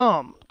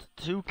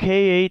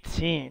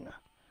2K18.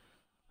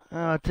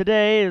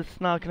 Today it's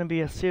not going to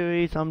be a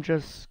series, I'm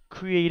just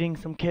creating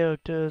some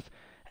characters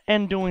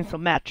and doing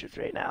some matches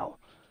right now.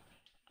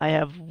 I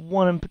have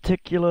one in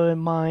particular in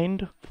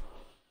mind.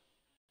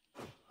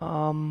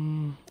 I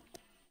might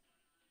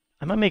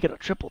make it a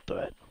triple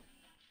threat.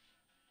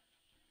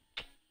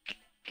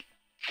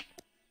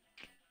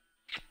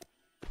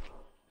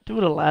 Do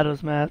it a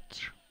ladders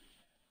match.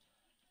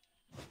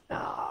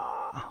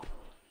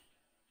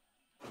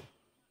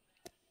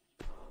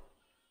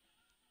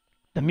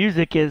 The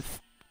music is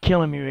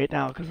killing me right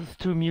now because there's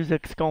two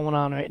musics going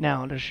on right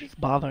now and it's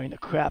just bothering the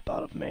crap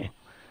out of me.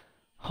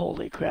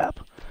 Holy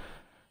crap.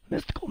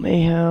 Mystical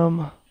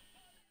Mayhem.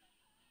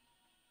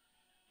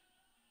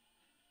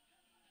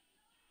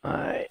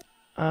 Alright.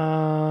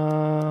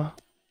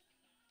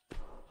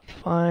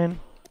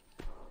 Fine.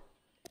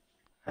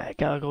 I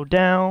gotta go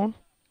down.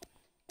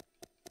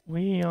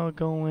 We are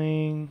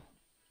going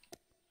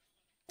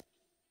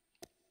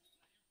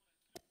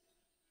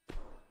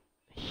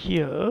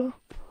here.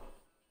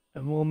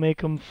 And we'll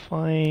make them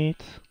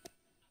fight.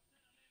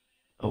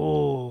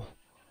 Oh,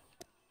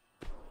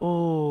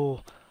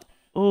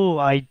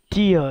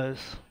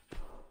 ideas.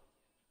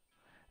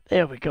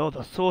 There we go,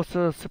 the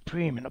Sorcerer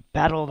Supreme in a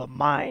battle of the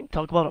mind.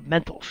 Talk about a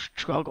mental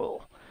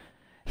struggle.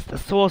 It's the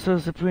Sorcerer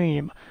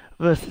Supreme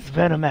versus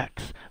Venom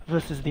X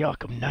versus the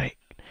Arkham Knight.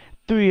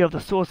 Three of the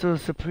Sorcerer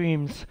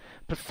Supreme's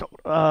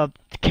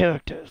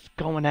characters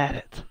going at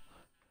it.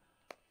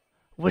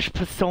 Which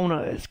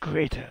persona is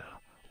greater?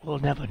 We'll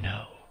never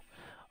know.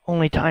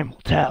 Only time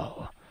will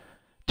tell.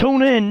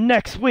 Tune in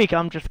next week.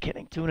 I'm just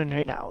kidding. Tune in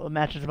right now. The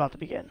match is about to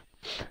begin.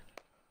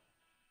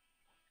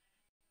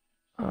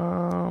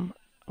 I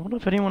wonder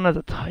if anyone has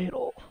a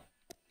title.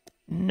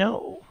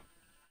 No.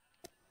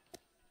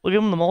 We'll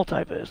give them the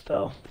multiverse,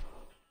 though.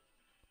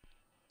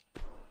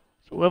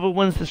 So whoever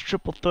wins this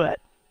triple threat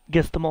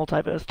gets the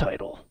multiverse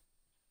title.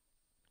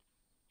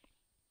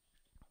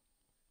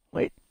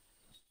 Wait.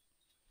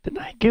 Didn't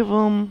I give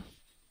him...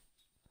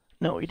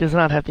 No, he does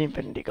not have the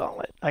Infinity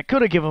Gauntlet. I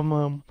could have given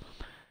him,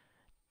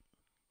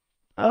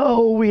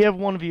 Oh, we have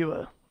one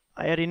viewer.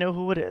 I already know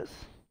who it is.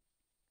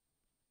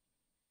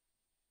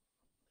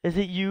 Is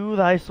it you,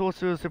 thy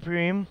Sorcerer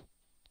Supreme?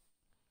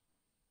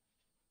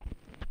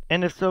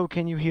 And if so,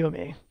 can you hear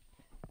me?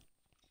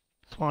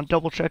 Just want to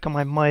double check on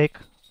my mic.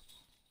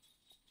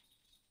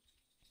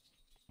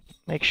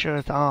 Make sure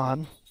it's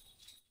on.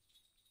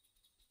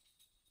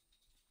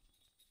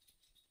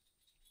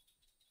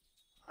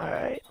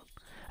 Alright.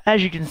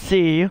 As you can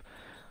see,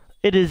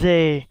 it is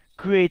a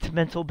great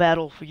mental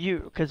battle for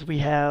you, because we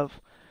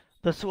have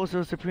the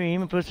Sorcerer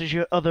Supreme versus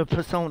your other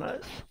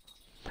personas.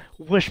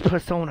 Which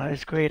persona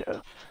is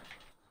greater?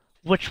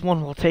 Which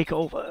one will take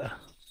over?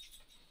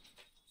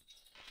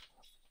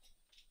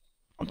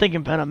 I'm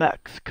thinking Venom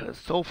X, because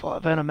so far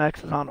Venom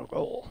X is on a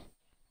roll.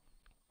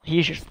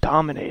 He's just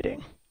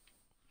dominating.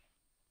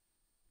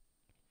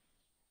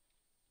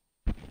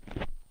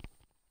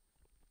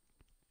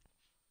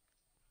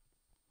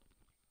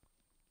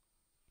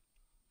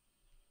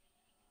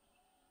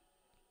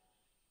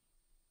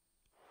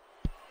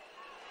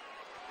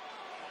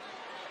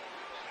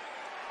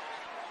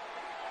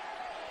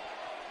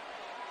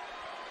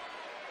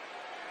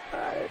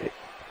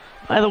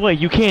 By the way,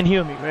 you can't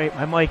hear me, right?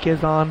 My mic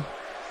is on.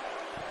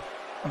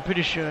 I'm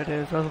pretty sure it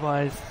is,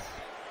 otherwise...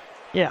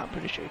 Yeah, I'm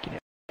pretty sure you can hear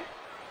me.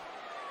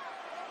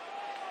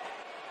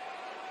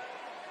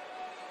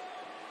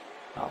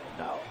 Oh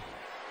no.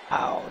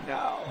 Oh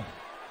no.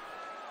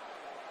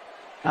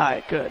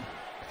 Alright, good.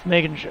 Just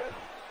making sure.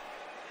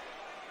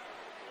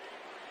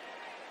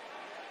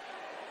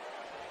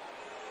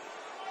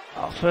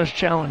 Our first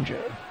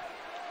challenger.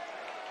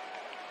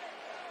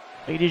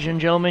 Ladies and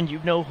gentlemen,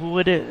 you know who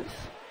it is.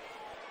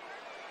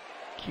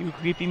 Cue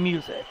creepy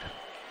music.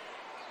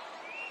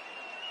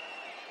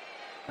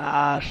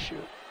 Ah,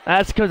 shoot.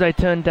 That's because I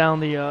turned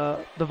down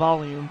the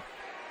volume.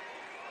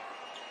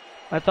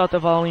 I thought the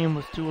volume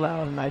was too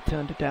loud and I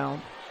turned it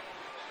down.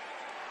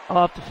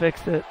 I'll have to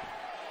fix it.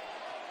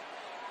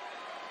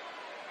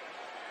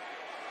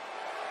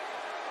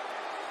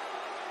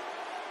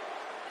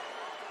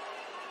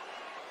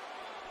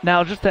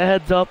 Now, just a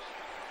heads up,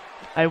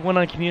 I went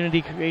on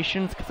community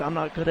creations because I'm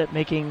not good at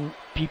making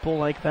people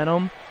like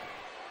Venom.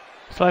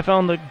 So I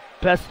found the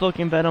best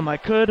looking Venom I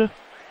could,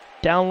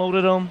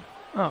 downloaded them.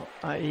 Oh,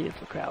 he is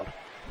the crowd.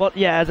 But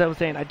yeah, as I was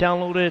saying, I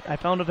downloaded it, I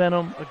found a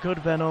Venom, a good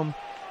Venom,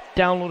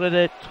 downloaded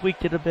it,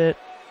 tweaked it a bit.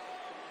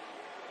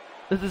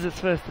 This is his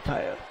first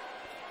attire.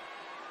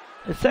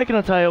 His second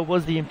attire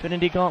was the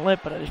Infinity Gauntlet,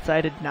 but I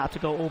decided not to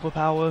go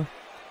overpower.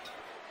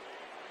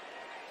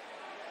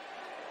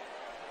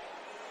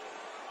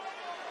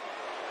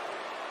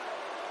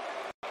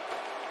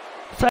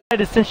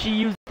 Decided since she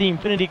used the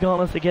Infinity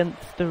Gauntlets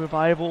against the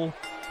Revival,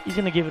 he's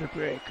gonna give it a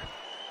break.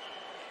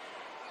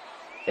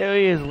 There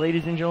he is,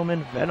 ladies and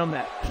gentlemen, Venom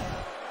X.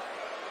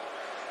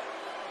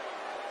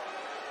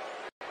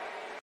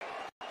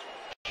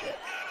 Shit.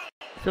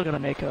 Still gonna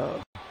make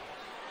a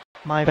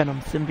my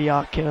Venom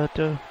symbiote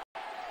character.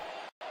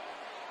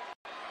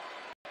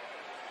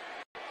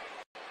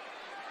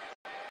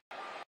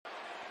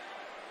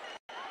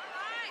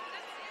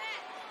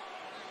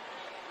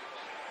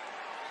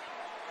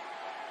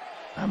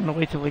 I'm gonna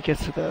wait till he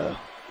gets to the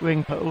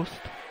ring post,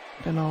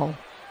 then I'll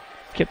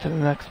skip to the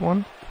next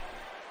one.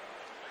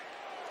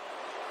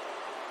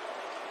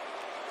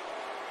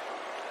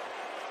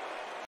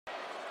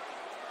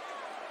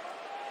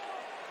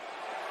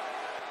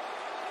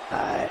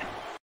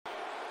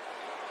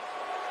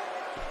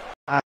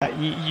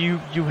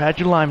 You had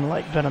your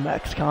limelight, Venom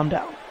X. Calm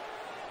down.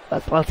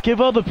 Let's give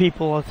other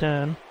people a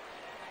turn.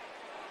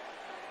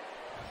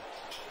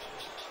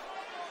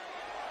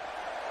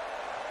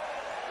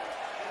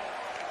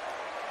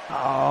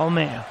 Oh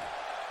man,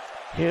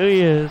 here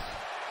he is,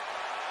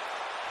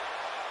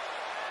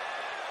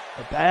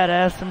 the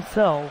badass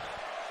himself,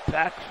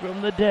 back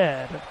from the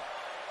dead.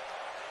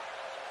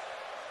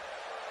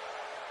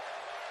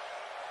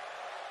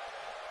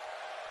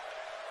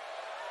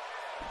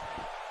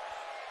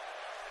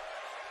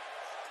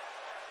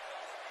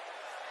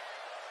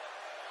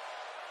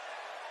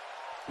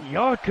 The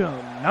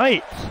Arkham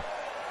Knight.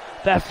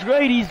 That's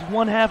right, he's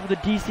one half of the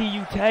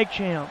DCU Tag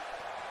Champ.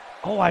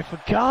 Oh, I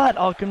forgot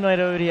Arkham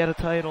Knight already had a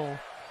title.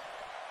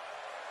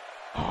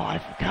 Oh, I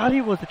forgot he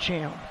was a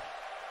champ.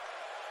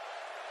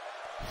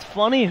 It's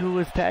funny who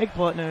his tag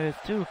partner is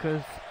too,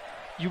 because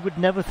you would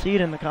never see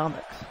it in the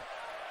comics.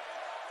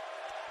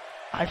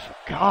 I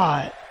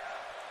forgot.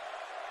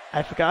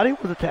 I forgot he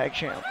was a tag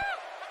champ.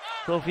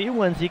 So if he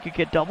wins, he could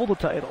get double the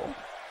title.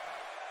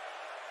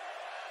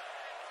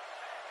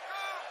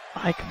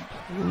 I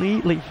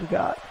completely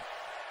forgot.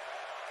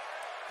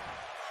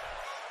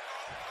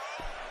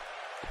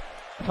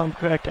 If I'm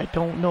correct, I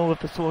don't know if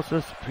the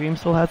Sorcerer Supreme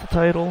still has the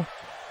title.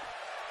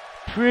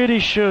 Pretty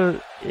sure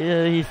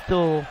he's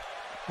still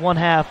one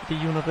half of the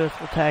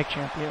Universal Tag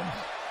Champions.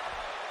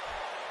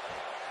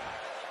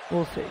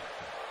 We'll see.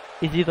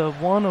 He's either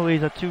one or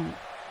he's a two.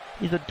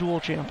 He's a dual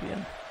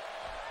champion.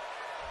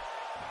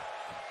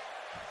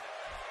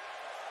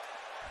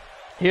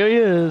 Here he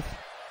is.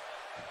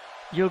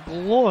 Your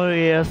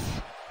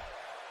glorious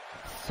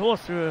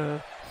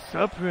Sorcerer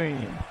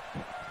Supreme.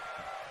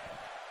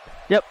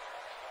 Yep,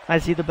 I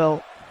see the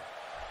belt.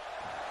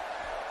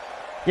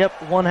 Yep,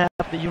 one half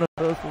of the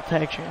Universal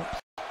Tag Champs.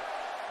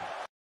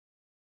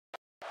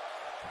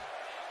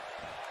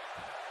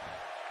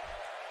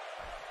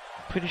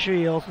 Pretty sure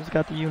he also's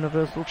got the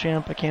Universal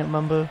Champ, I can't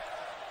remember.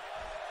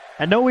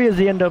 I know he is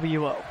the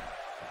NWO.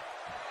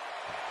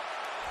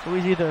 So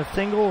he's either a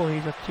single or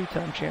he's a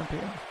two-time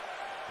champion.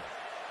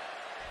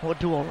 Or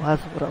dual,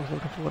 that's what I was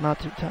looking for, not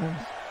two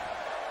times.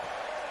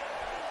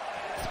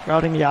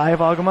 Sprouting the Eye of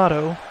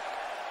Agamotto.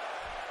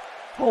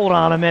 Hold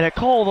on a minute,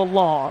 call the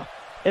law.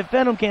 If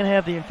Venom can't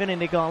have the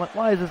Infinity Gauntlet,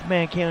 why is this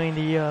man carrying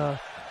the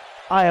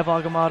Eye of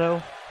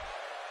Agamotto?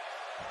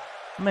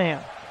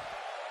 Man.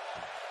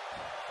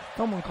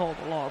 Someone call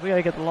the law. We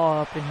gotta get the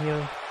law up in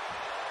here.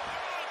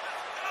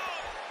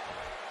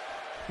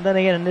 And then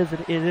again,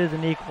 it is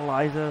an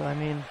equalizer. I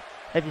mean,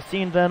 have you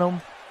seen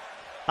Venom?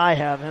 I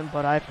haven't,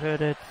 but I've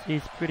heard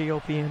he's pretty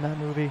OP in that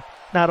movie.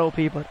 Not OP,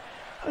 but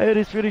I heard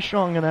he's pretty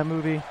strong in that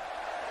movie.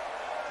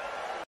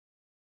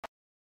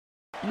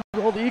 Use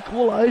all the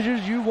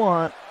equalizers you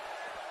want.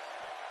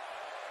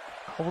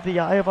 Hold the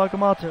Eye of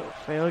Agamotto.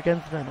 Fail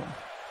against Venom.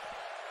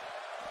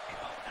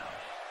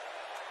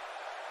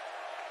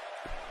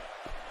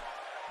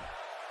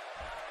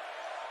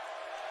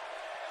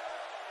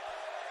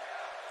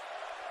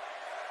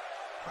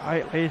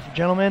 Alright, ladies and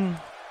gentlemen.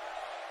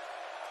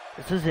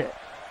 This is it.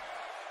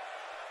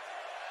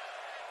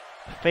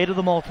 The fate of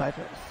the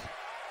multiverse.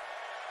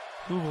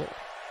 Who will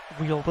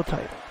wield the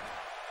title?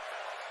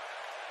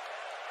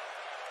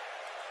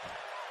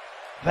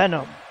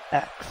 Venom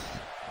X.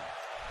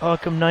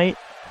 Arkham Knight.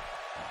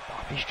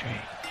 Bobby Strange.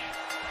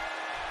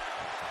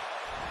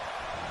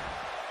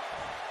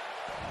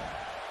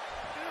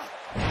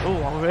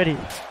 Oh, already.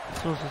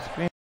 This was a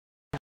screen.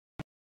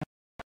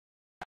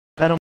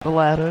 Venom the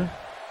ladder.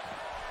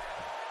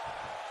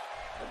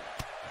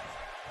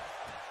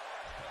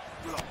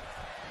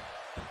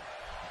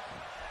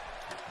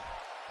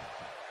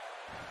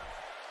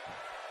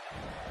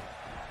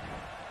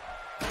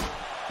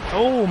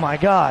 Oh my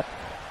god.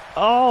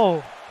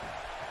 Oh.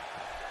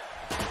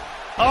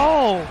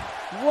 Oh,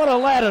 what a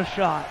ladder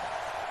shot.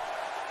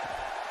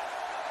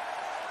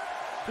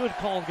 Good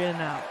call getting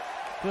out.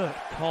 Good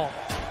call.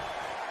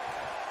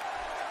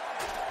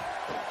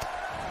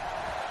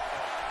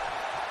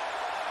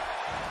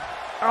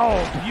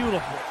 Oh,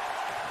 beautiful.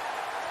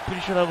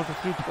 Pretty sure that was a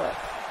suplex.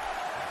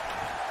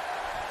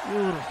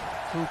 Beautiful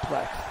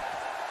suplex.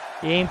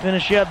 He ain't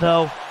finished yet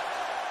though.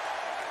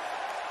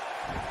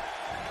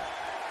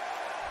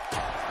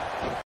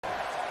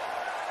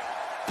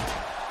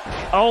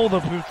 Oh, the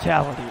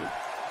brutality.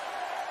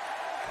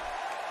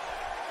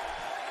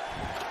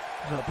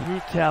 The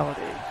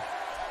brutality.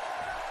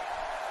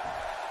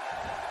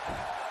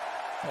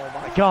 Oh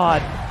my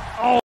god.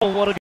 Oh,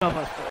 what a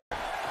gutbuster.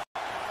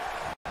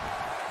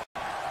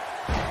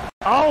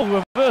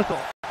 Oh, reversal.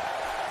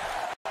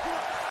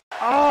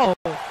 Oh.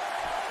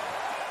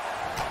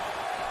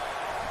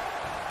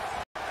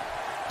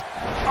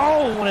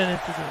 Oh, what an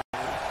incident.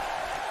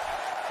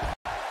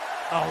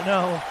 Oh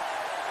no.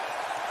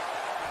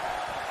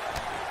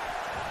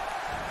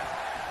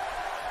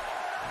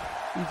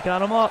 He's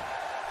got him up.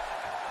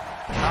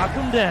 Knock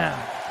him down.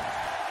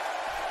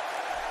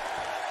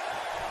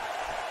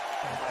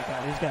 Oh my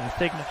god, he's got a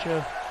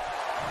signature.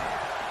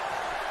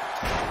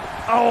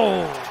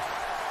 Oh!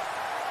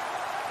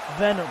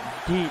 Venom,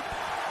 deep.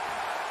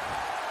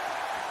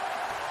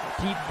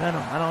 Deep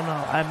Venom, I don't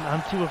know.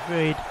 I'm too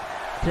afraid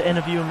to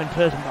interview him in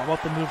person about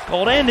what the move's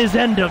called. And his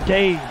end of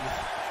days!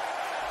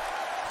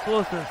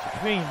 Sorcerer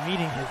Supreme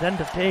meeting his end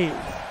of days.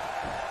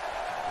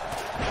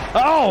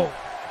 Oh!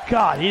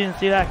 God, he didn't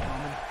see that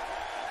coming.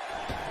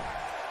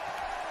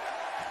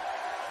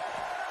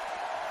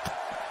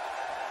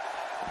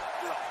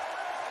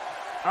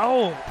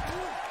 Oh!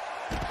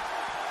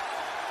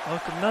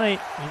 Welcome Knight,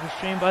 he was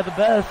trained by the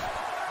best.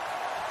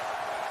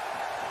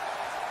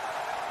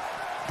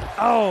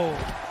 Oh!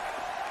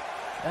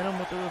 Venom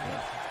with the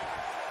reverse.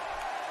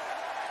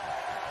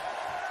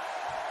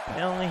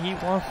 Apparently he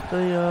wants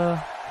the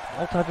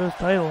multiverse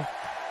title.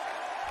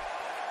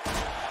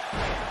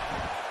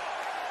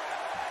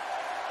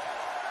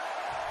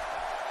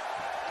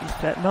 He's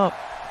setting up.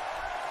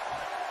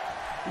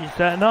 He's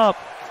setting up.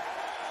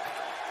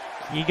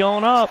 He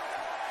going up.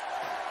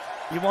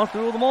 He wants to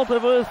rule the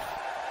multiverse.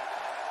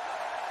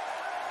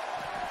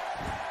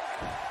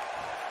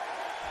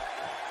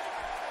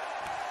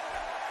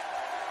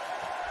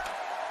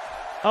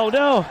 Oh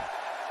no!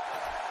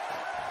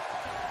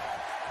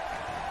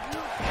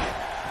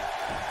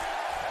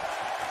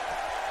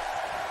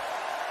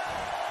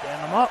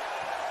 Getting him up.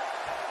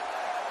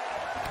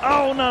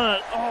 Oh no!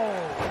 Oh,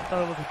 I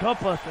thought it was a gut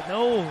buster.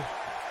 No,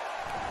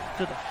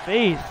 to the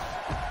face.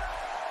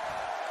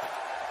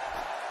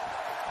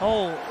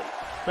 Holy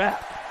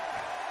crap!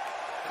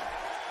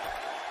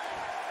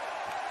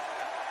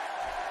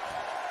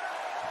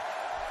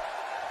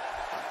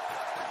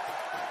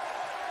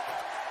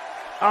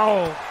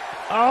 Oh!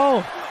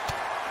 Oh!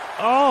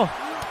 Oh!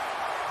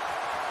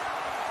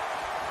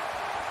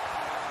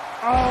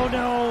 Oh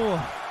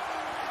no!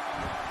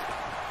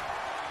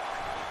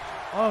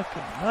 Oh,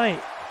 good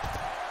night.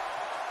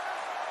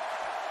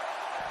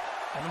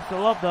 And he's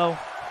still up though.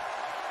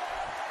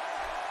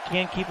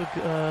 Can't keep a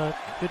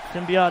good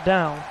symbiote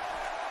down.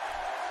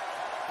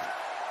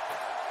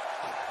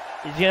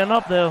 He's getting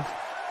up though.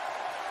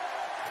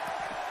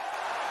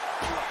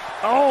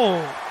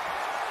 Oh!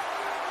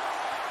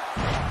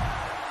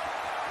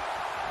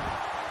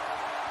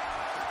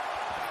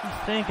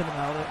 Thinking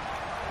about it.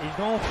 He's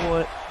going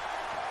for it.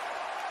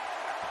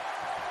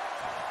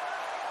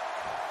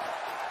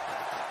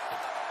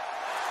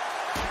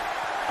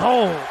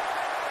 Oh!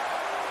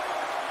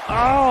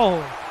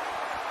 Oh!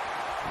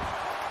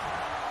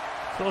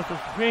 Sorcerer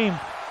Supreme.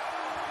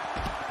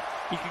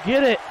 He could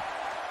get it.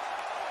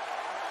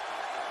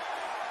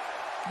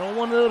 No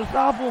one there to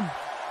stop him.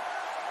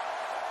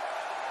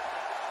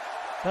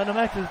 Venom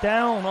X is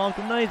down.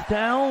 Arkham Knight's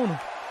down.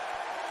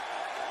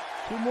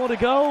 2 more to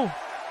go.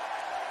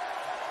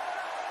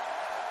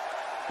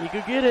 He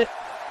could get it.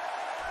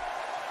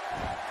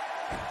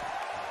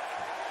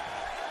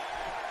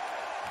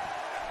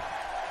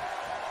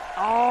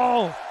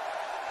 Oh!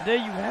 There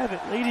you have it,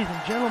 ladies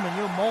and gentlemen,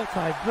 your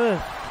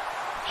multiverse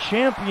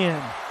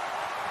champion,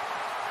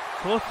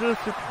 Sorcerer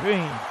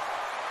Supreme.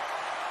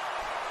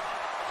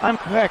 I'm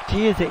correct,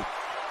 he is a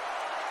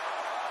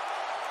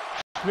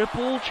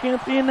triple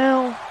champion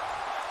now?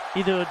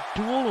 Either a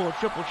dual or a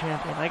triple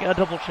champion. I gotta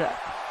double check.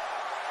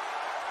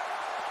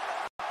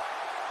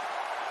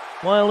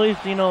 Well, at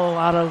least, you know,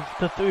 out of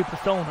the 3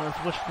 personas,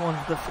 which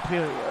one's the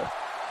superior?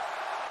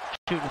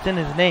 Shoot, it's in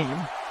his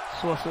name.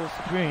 Sorcerer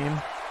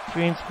Supreme.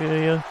 Supreme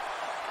Superior.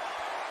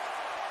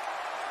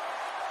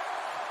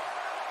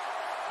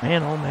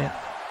 Man, oh man.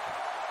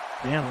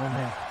 Man, oh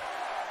man.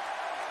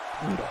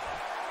 Brutal.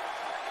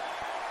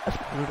 That's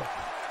brutal.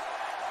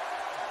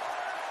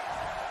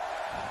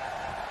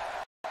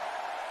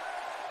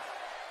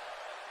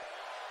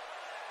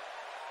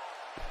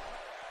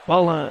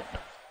 Well earned.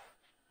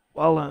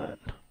 Well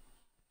earned.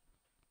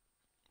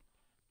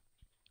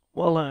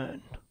 Well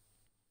earned.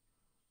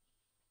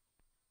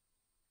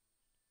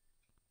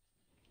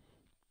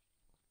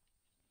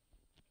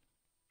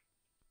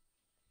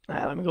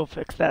 Alright, let me go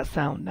fix that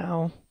sound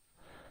now.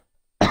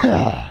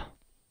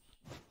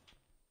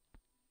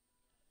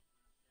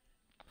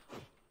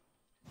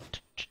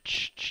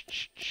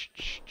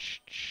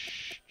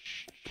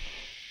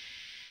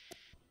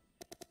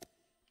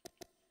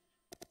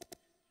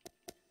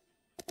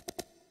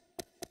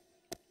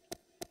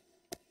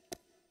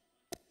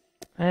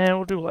 And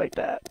we'll do like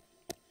that.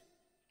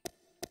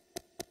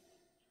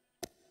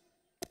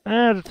 I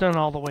had to turn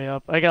all the way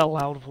up. I got a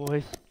loud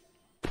voice.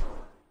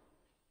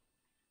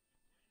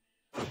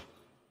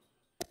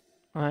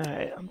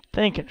 Alright, I'm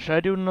thinking, should I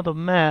do another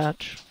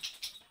match?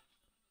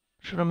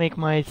 Should I make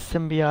my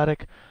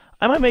symbiotic?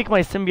 I might make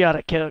my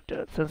symbiotic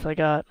character since I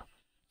got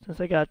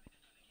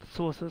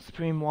Sorcerer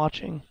Supreme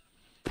watching.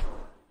 I'm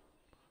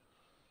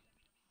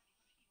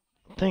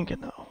thinking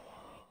though.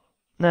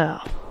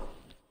 Now.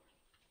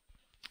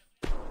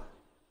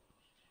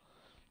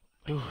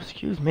 Ooh,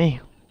 excuse me.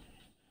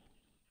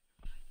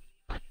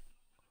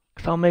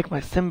 Cause I'll make my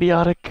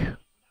symbiotic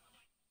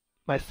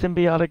my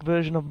symbiotic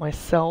version of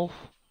myself.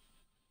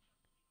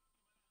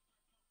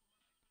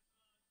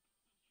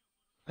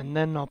 And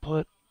then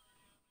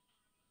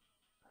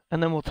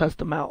and then we'll test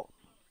them out.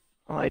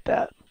 I like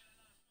that.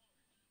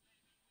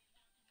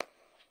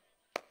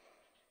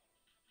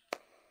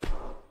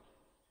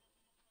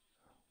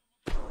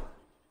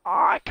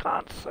 I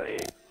can't see.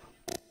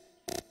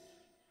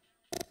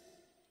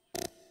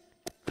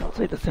 I'll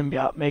say the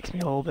symbiote makes me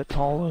a little bit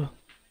taller.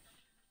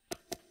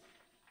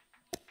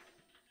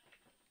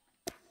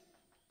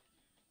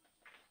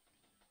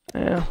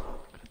 Yeah,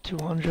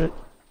 200.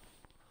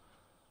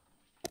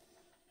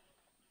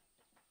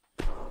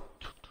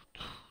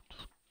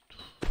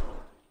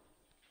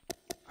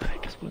 I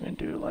guess we're gonna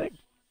do like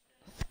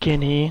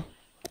skinny.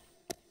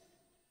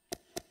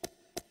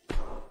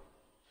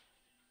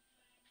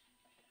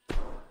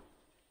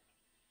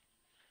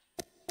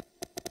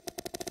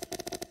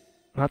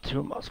 Not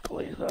too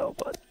muscly though,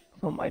 but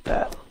something like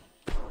that.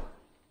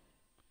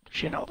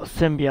 You know, the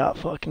symbiote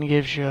fucking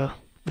gives you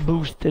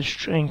boosted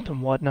strength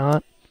and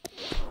whatnot.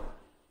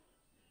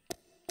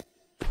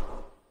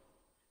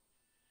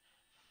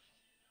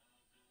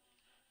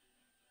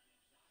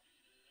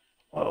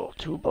 Whoa,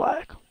 too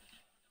black.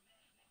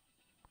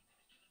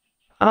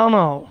 I don't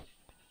know.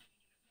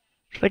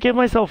 Should I give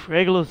myself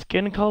regular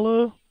skin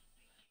color?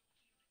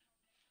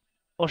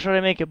 Or should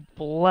I make it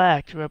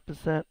black to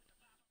represent?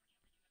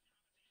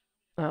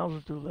 I'll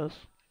just do this.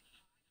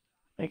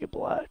 Make it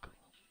black.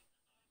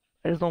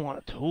 I just don't want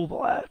it too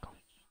black.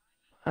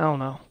 I don't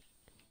know.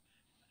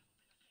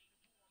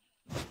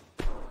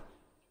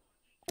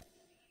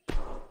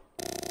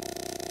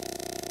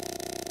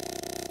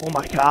 Oh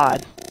my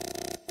god.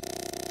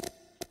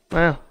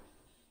 Well,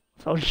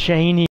 so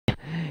shiny.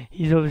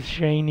 He's so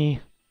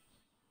shiny.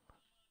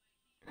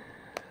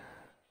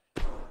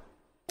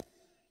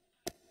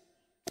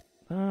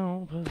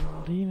 Oh,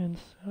 puzzle demons.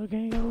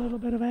 Okay, got a little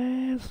bit of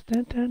ass.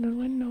 Stand the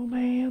window,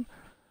 man.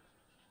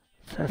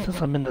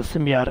 Since I'm in the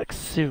symbiotic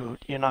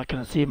suit, you're not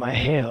gonna see my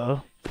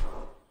hair.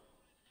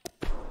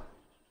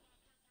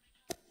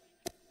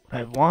 What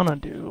I wanna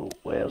do,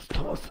 where's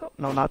torso?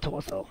 No, not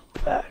torso.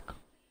 Back.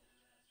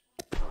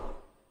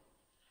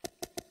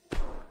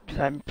 Because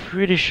I'm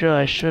pretty sure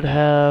I should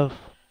have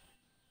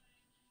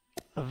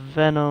a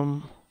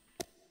Venom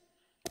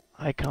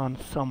icon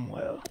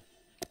somewhere.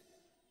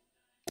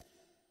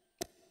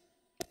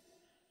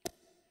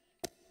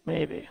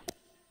 Maybe.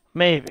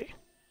 Maybe.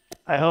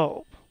 I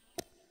hope.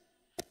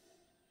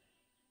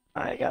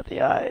 I got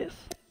the eyes.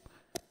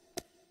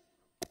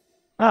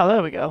 Oh,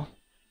 there we go.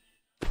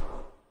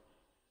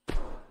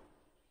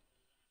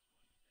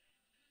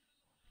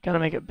 Gotta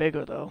make it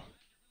bigger though.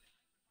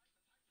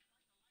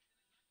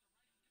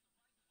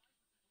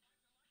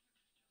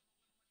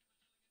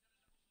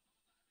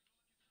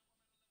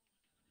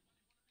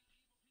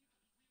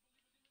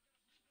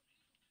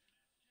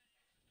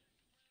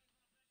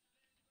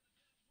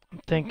 I'm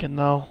thinking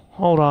though.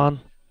 Hold on.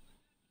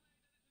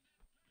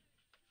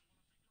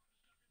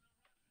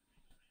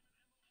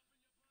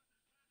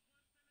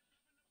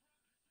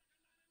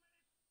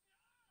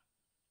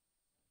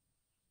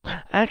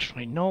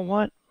 Actually, know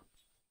what?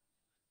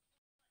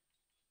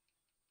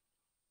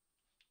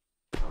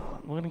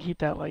 We're gonna keep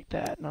that like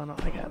that. No,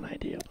 I got an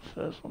idea. But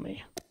first, let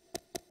me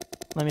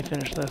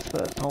finish this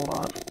first. Hold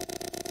on.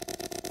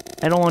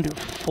 I don't want to do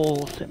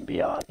full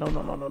symbiote. No.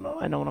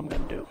 I know what I'm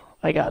gonna do.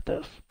 I got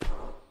this.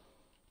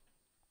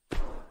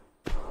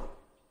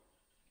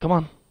 Come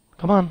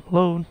on,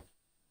 load.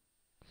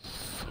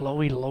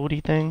 Slowy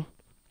loady thing.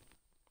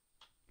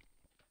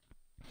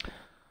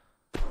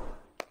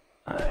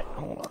 Alright,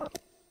 hold on.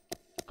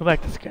 Go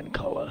back to skin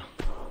color.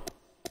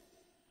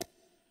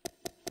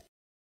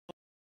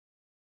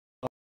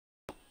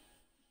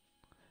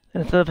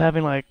 And instead of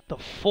having like the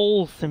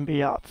full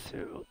symbiote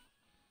suit,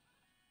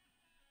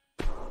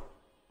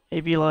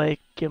 maybe like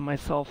give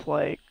myself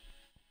like,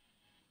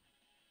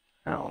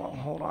 I don't know,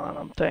 hold on,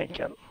 I'm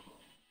thinking.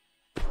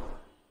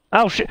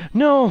 Oh shit,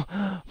 no!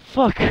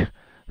 Fuck!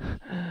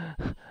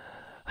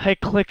 I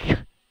click.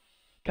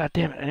 God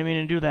damn it, I didn't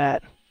mean to do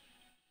that.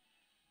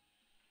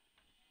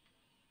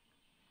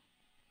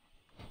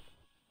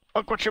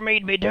 Look what you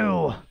made me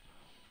do!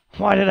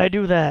 Why did I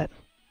do that?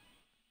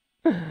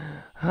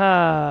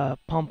 Ah,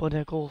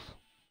 pumpernickels.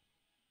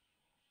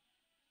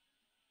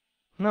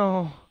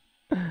 No.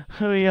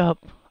 Hurry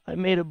up. I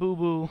made a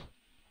boo-boo.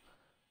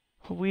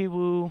 Wee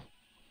woo.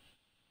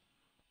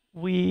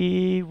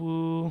 Wee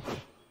woo.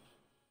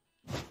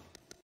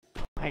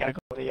 I gotta go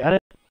to the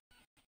edit.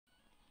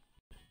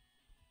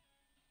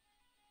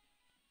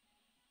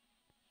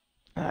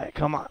 Alright,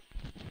 come on.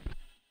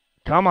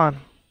 Come on.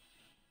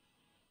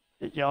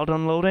 Y'all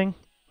done loading?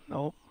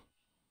 Nope.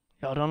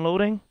 Y'all done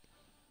loading?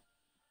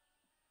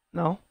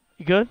 No?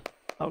 You good?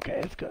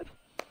 Okay, it's good.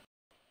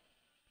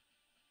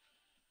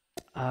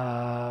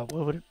 Where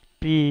would it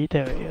be?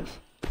 There he is.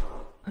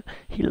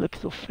 He looks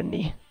so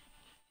funny.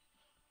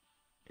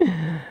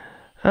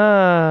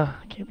 I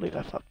can't believe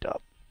I fucked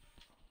up.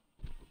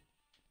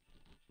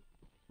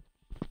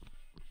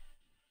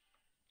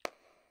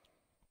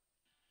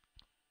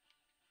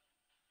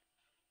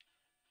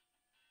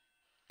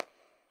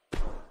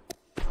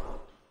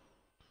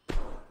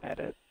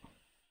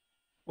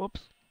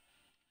 Whoops.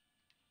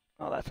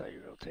 Oh, that's how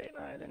you rotate.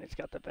 Alright, then he's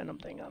got the Venom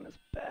thing on his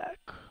back.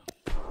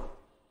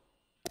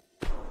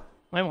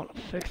 Might want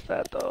to fix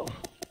that though.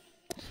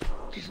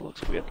 It just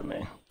looks weird to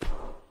me.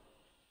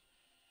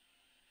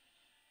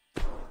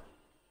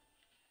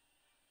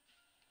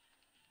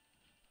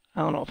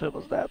 I don't know if it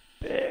was that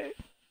big.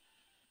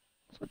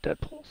 That's what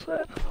Deadpool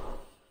said.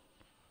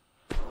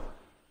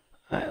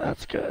 Alright,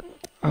 that's good.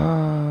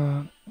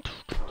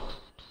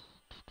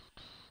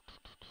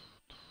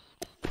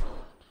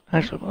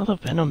 Actually, what other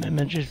Venom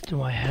images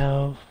do I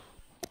have?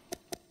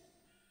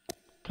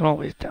 Can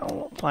always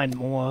download, find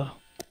more.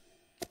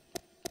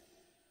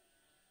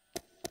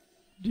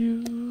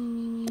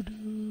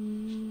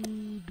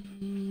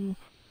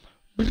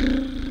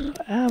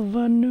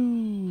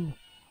 Avenue.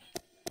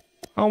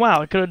 Oh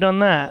wow, I could have done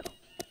that.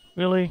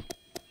 Really?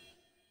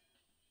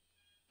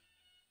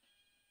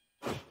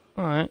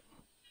 Alright.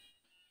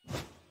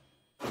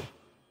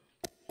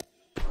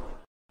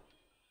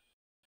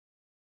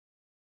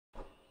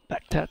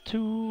 Back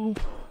tattoo.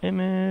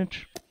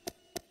 Image.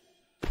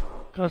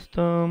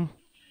 Custom.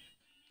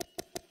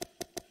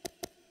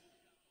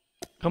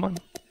 Come on.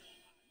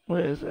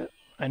 Where is it?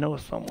 I know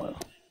it's somewhere.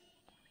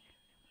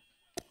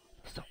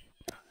 So.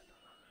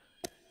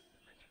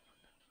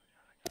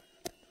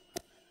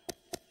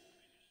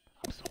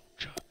 I'm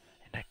soldier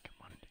and I come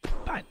on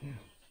fighting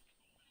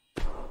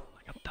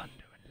like I'm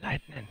thunder and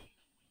lightning.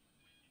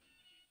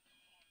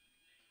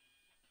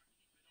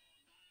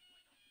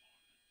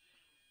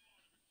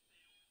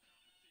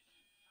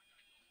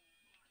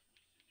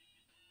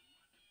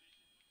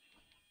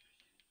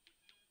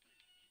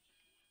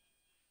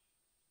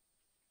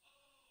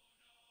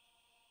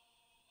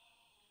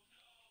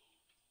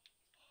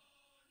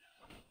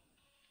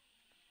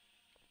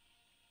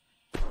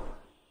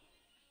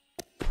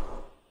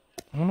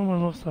 I wonder what it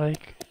looks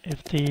like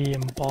if the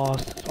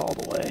emboss is all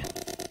the way.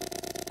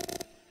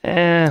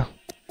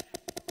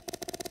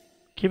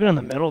 Keep it in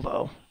the middle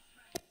though.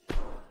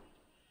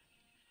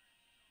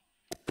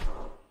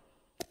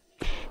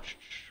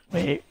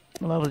 Wait,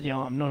 well, that was the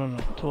arm. No,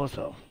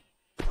 torso.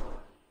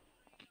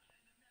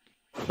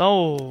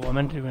 Oh, I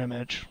meant to do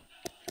image.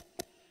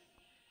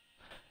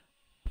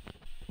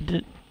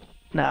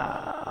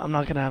 Nah, I'm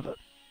not gonna have it.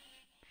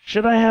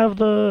 Should I have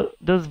the...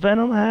 Does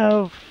Venom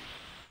have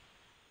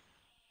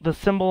the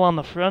symbol on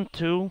the front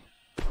too?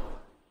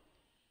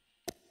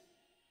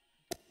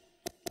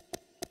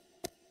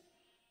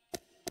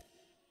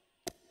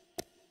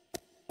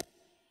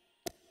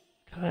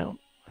 I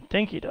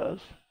think he does.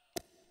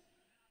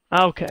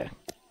 Okay.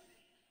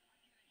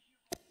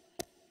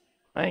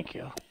 Thank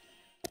you.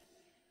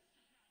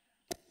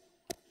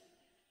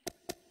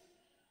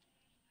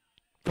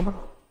 Come on.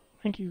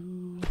 Thank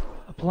you.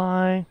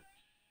 Apply.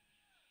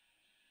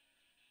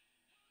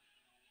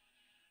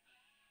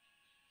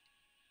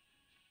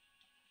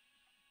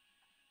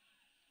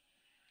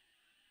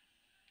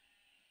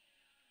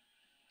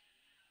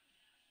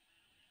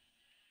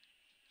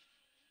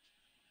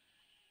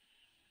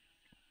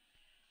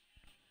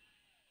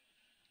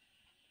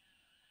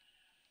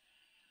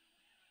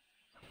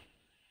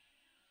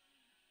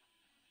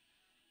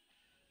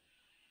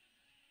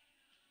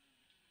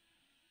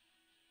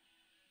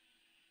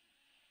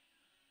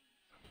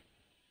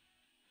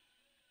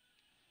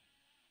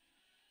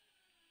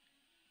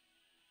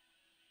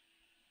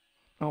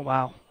 Oh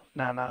wow.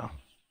 No.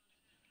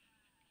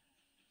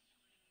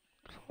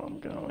 So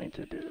I'm going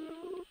to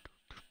do...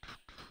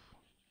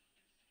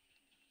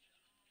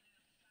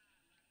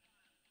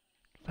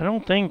 I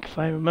don't think, if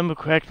I remember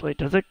correctly,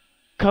 does it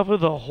cover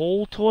the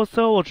whole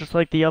torso or just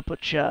like the upper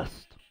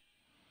chest?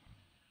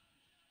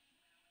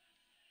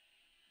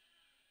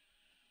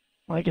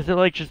 Like, is it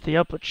like just the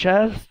upper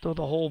chest or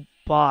the whole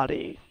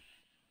body?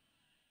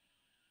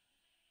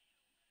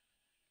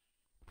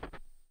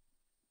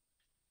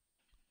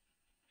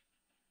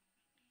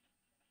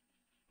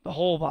 The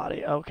whole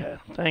body, okay,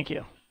 thank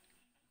you.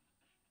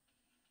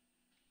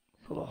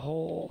 So the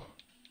whole...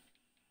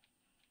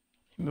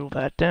 Move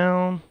that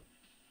down.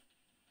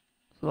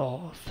 So the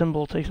whole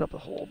symbol takes up the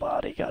whole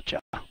body, gotcha.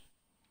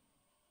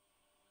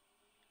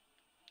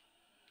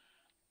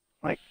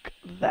 Like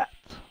that.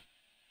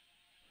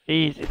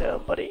 Easy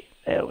though, buddy.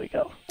 There we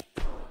go.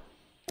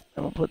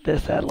 And we'll put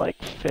this at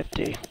like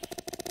 50.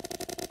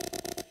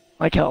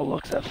 Like how it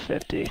looks at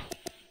 50.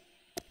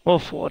 Or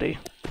 40.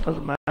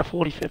 Doesn't matter.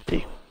 40,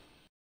 50.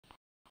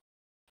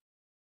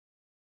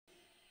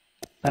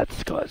 That's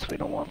scars. We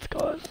don't want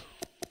scars.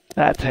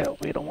 That's hair.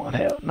 We don't want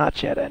hair.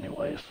 Not yet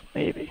anyways.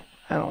 Maybe.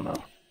 I don't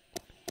know.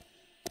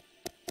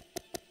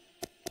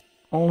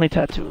 Only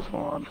tattoos we're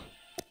on.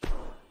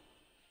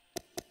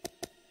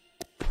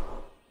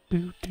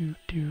 Do do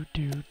do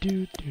do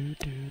do do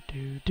do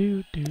do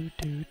do do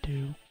do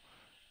do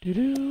do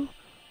do.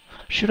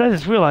 Should I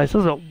just realize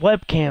there's a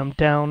webcam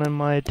down in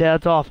my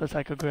dad's office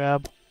I could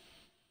grab.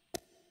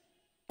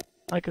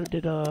 I could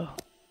did a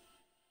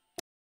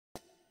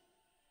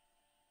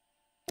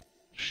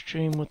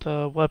stream with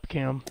a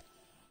webcam.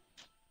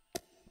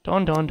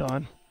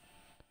 Done.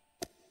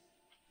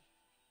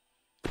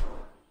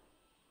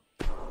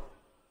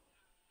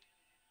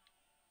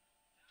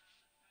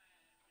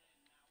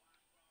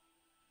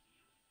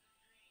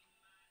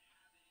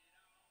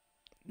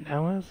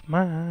 Now it's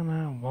mine,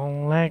 I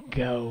won't let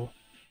go.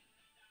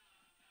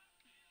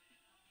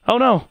 Oh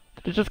no!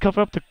 Did it just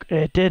cover up the...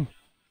 It did.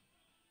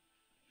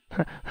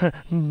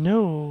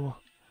 No.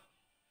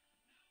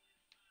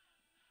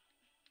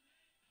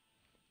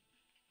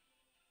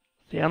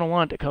 See, I don't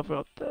want it to cover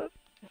up the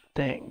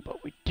thing,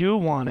 but we do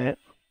want it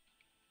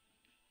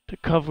to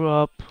cover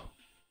up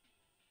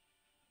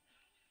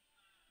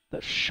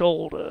the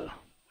shoulder.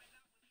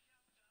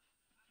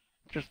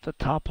 Just the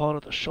top part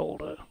of the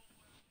shoulder.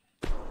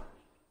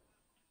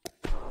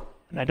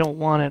 And I don't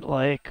want it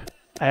like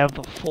I have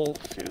the full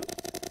suit.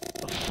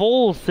 The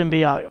full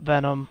symbiote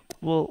Venom,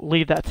 we'll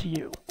leave that to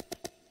you.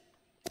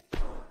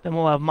 Then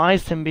we'll have my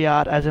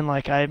symbiote, as in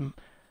like I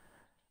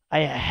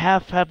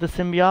half have the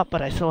symbiote,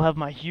 but I still have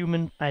my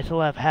human, I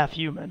still have half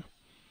human.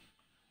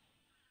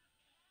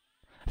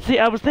 See,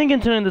 I was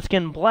thinking turning the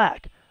skin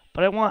black,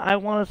 but I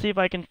want to see if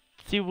I can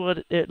see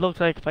what it looks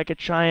like if I could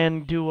try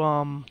and do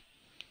I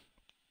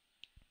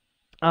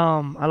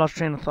lost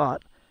train of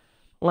thought.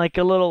 Like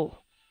a little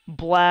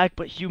black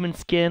but human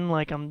skin,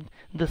 like I'm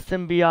the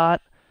symbiote,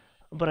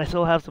 but I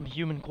still have some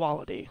human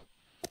quality.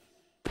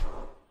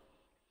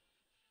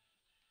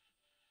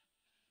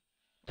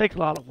 Takes a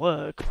lot of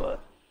work,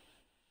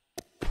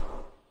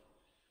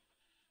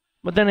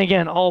 but then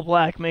again, all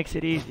black makes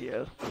it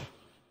easier.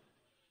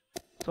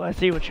 So I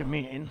see what you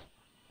mean.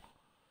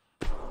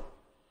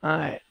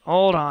 Alright,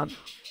 hold on.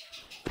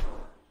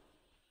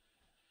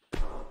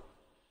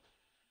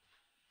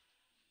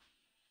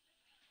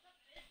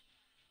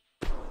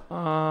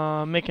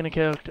 Making a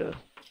character.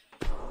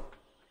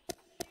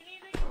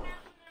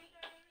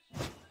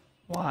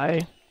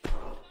 Why?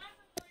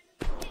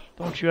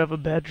 Don't you have a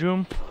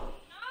bedroom? No!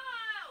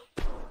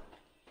 You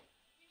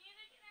need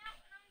to get out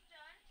when I'm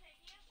done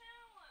taking a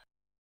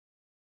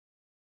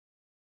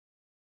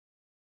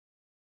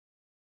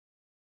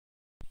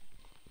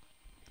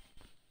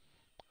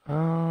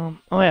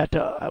shower. Oh yeah,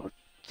 duh, I would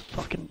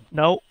fucking,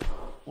 no.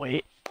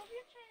 Wait.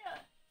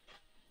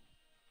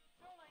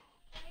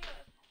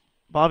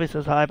 Bobby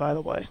says hi, by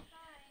the way.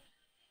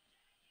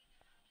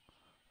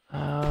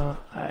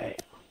 Hi.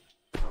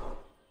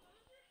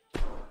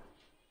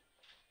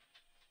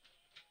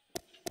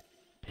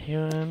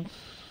 Appearance.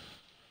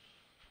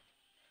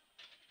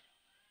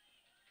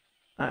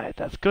 Alright,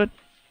 that's good.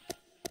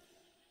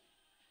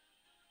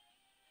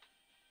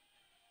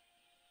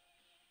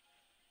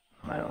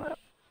 I don't have...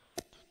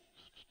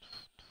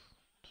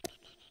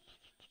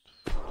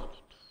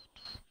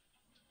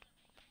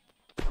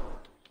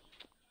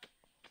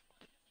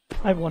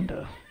 I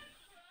wonder.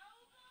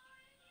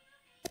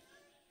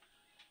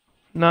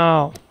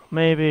 No,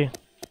 maybe.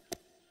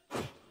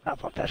 Ah,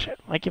 fuck that shit.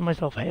 I give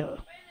myself hair.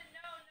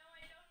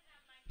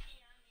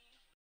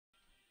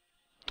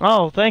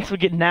 Oh, thanks for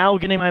getting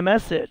my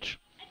message.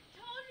 I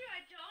told you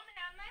I don't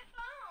have my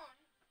phone.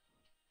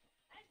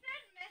 I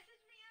said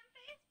message me on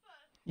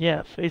Facebook.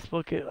 Yeah,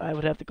 Facebook, I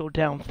would have to go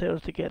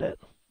downstairs to get it.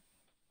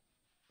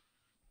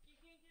 You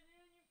can't get it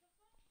on your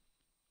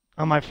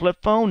phone? On my flip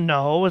phone?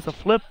 No, it's a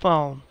flip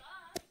phone.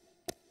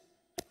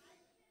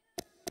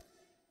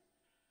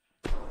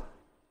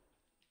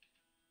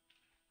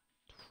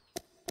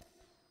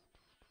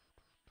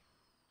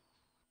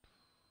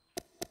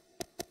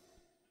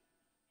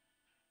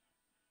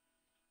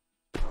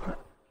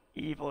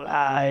 Evil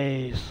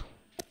eyes.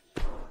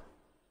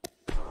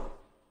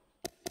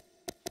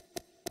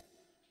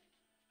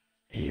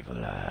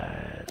 Evil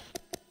eyes.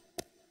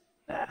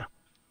 Nah.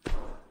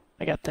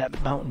 I got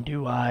that Mountain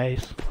Dew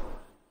eyes.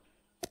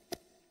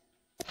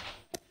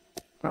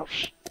 Oh,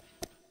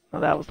 no,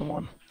 that was the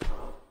one.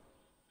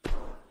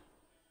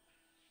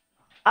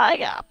 I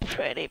got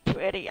pretty,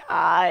 pretty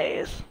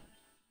eyes.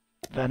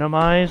 Venom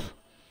eyes?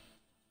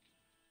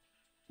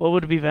 What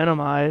would be Venom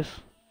eyes?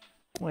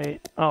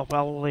 Wait, oh,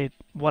 probably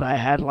what I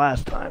had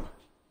last time.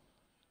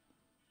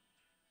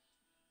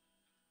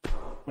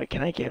 Wait,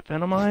 can I get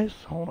Venom eyes?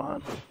 Hold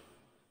on.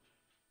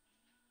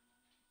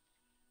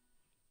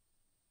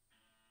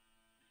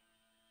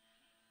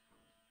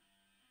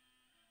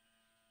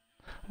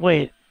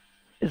 Wait,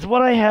 is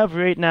what I have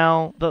right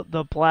now the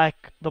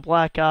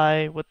black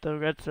eye with the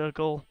red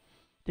circle?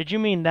 Did you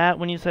mean that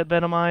when you said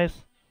Venom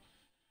eyes?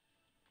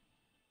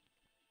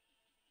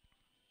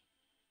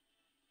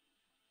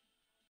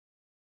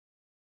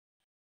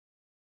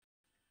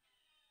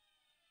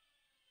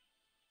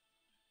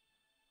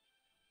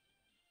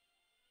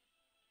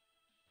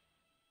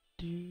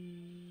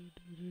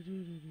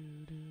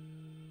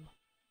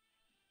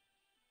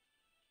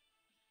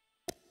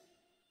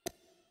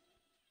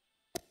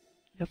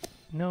 Yes,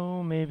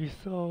 no, maybe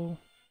so.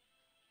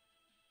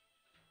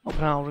 Oh,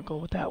 but I'll go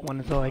with that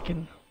one so I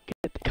can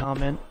get the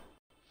comment.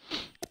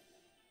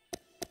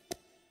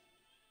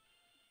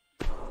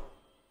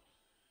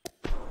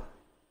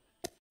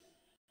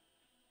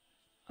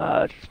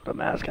 Just put a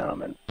mask on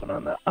him and put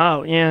on the...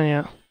 Oh, yeah,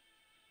 yeah.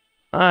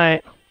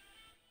 Alright.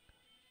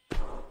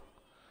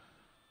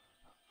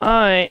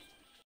 Alright.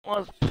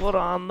 Let's put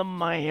on the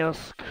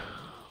mask.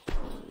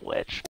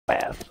 Which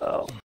mask,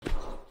 though?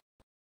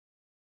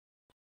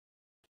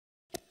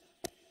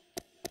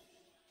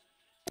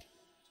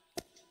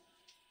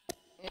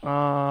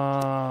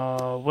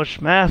 Which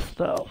mask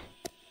though?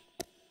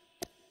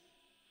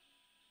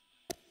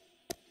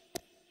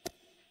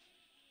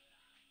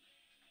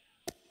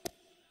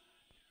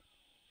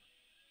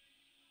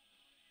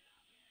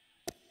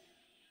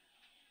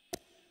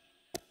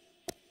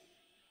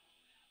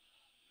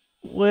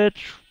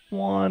 Which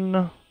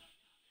one?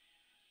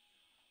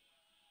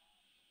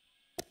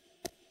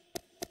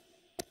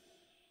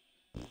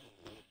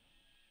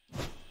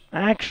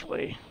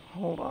 Actually,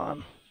 hold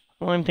on.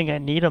 I don't even think I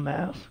need a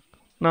mask.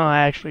 No, I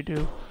actually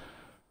do.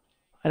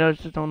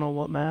 Just don't know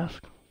what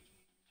mask.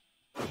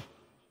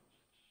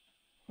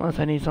 Unless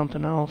I need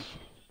something else.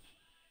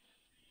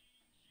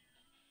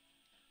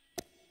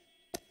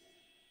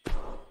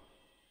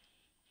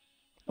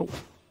 Oh.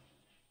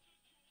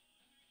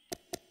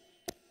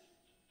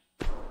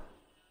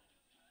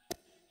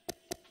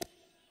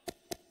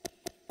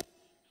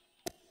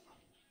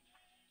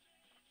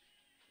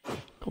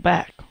 Go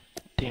back.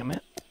 Damn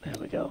it. There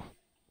we go.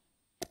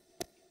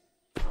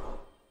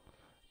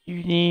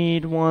 You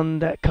need one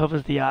that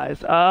covers the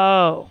eyes.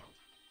 Oh!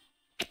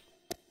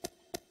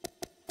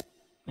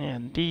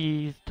 And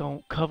these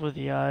don't cover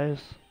the eyes.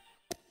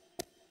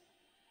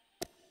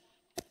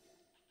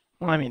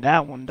 Well, I mean,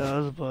 that one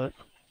does, but...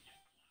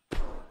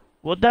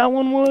 Would that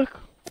one work?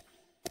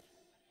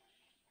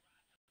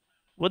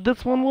 Would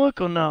this one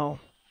work or no?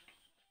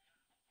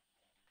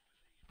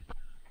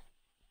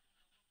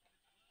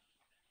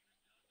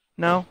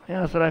 No? Yeah,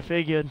 that's what I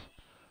figured.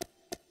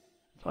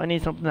 So I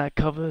need something that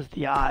covers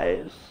the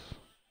eyes.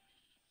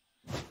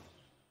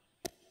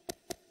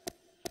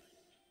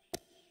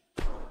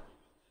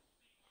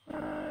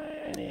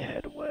 I need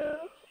headwear.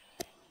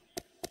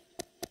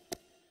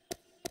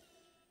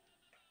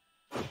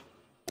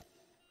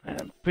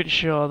 And I'm pretty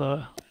sure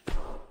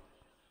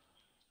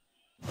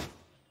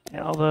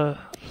all the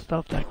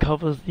stuff that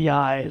covers the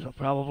eyes are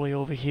probably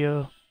over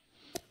here.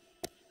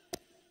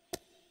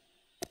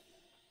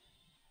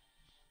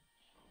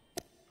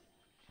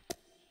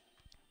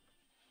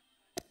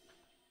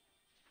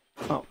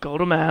 Oh, go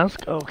to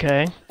mask.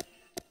 Okay.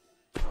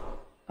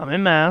 I'm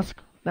in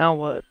mask. Now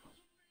what?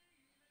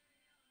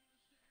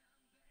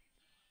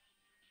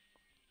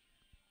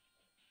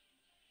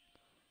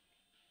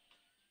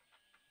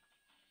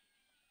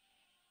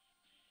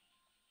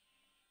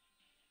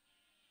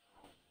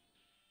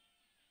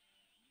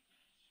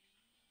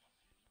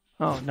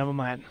 Oh, never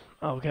mind.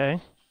 Okay.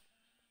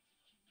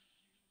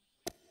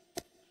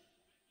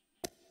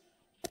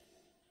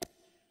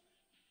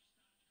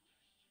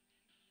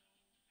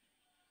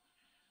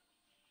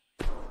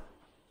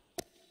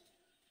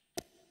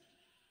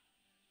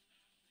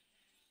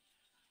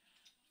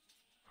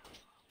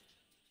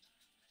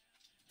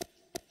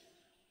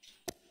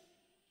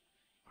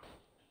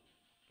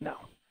 No,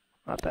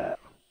 not that.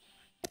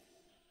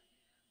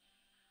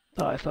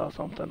 Thought I saw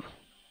something.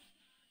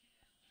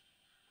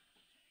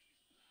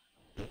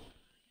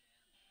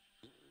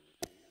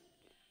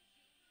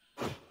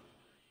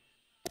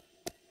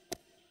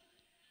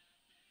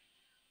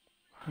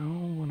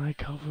 Oh, when I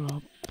cover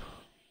up.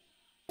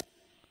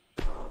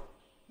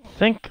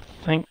 Think.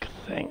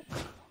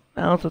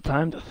 Now's the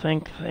time to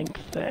think.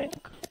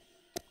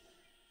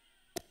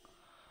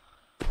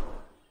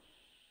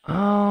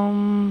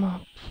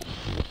 Um...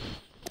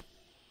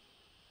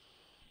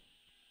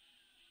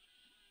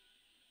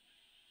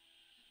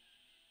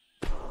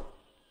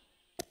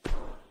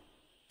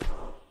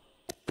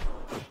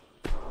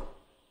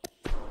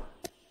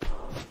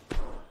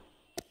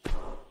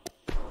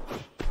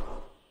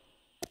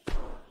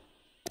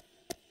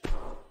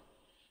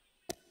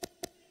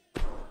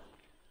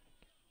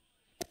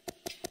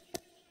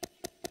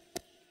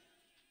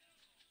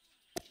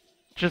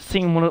 Just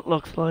seeing what it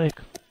looks like.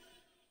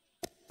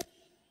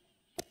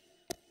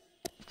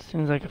 As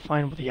soon as I can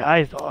find what the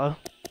eyes are.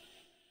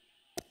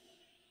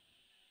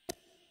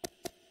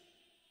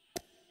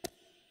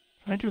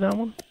 Should I do that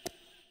one?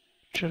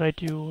 Should I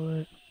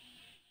do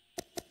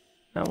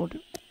Now we'll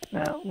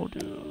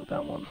do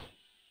that one.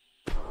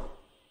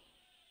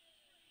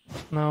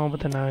 No, but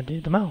then I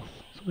did the mouth,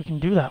 so we can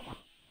do that one.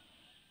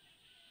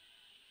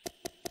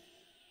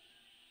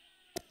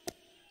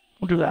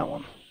 We'll do that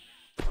one.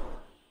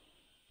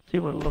 See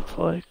what it looks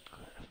like.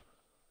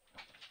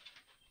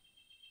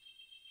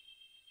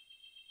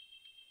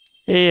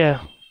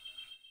 Yeah.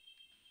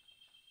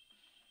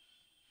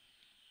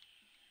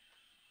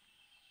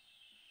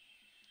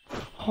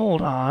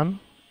 Hold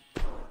on.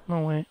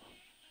 No, wait.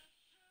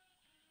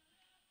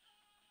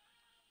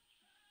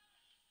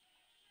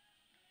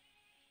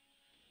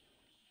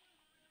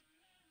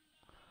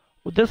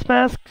 Would this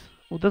mask...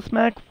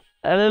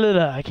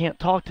 I can't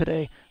talk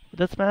today. Would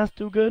this mask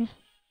do good?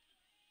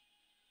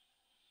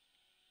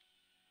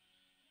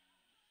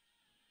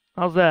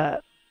 How's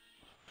that?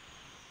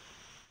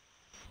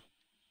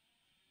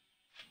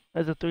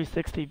 As a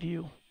 360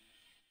 view.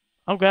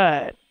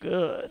 Okay,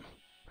 good.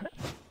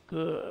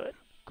 Good.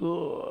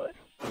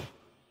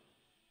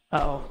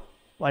 Uh-oh.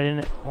 Why didn't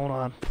it? Hold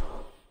on.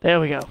 There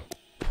we go.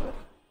 Good.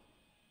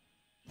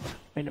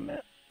 Wait a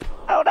minute.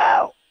 Oh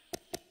no!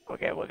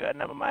 Okay, we're good.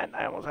 Never mind.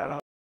 I almost had a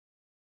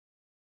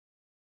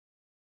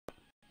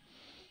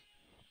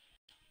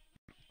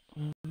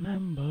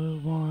Remember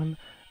one,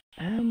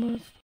 Emma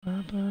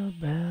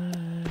Slapper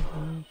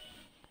Bad.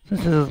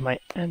 This is my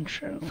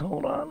entrance,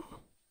 hold on.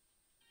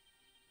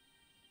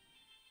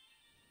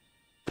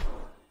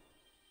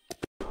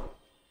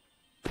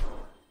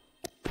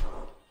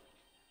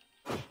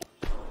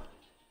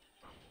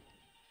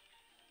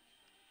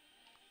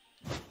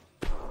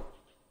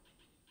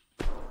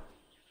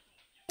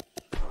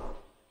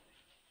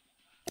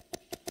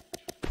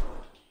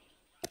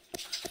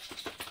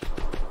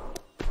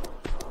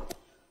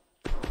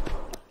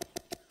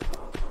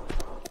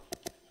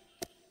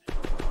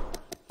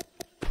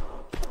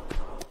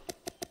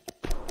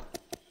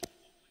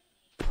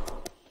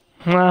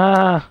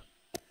 Ah,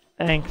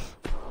 thanks.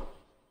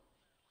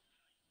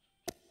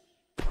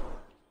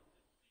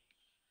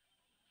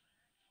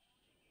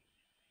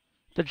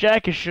 The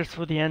jack is just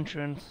for the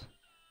entrance.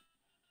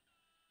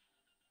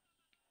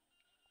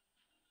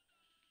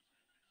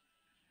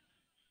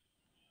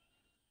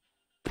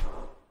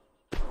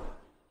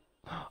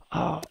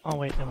 Oh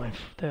wait, no,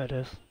 there it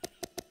is.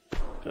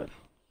 Good.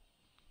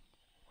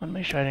 Wanna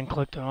make sure I didn't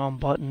click the wrong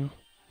button.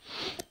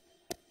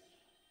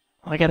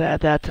 I gotta add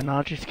that to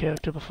Naji's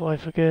character before I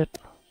forget.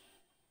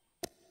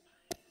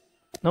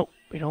 Nope,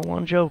 we don't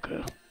want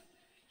Joker.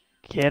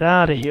 Get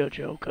out of here,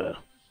 Joker.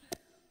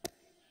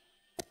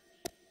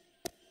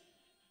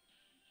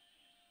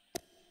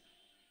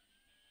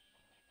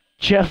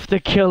 Jeff the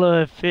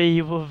Killer, if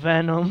you were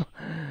Venom.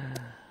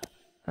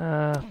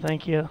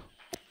 Thank you.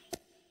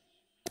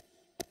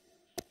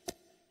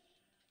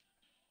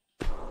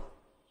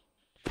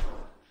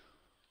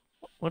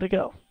 Where'd it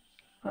go?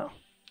 Oh.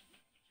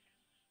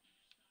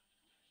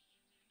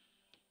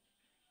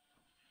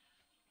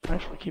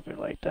 Actually, keep it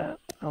like that.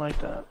 I like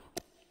that.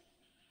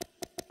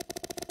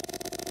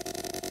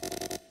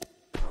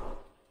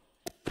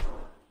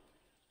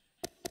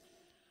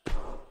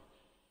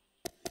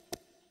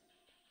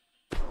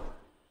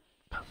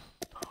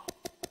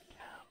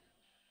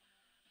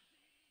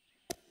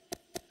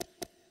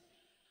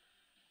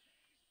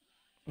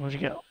 Where'd you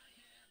go?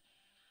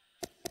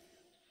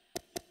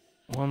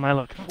 What am I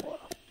looking for?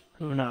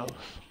 Who knows?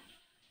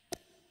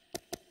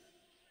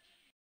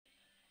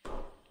 I'm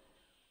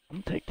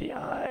gonna take the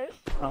eyes.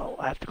 Oh,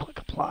 I have to click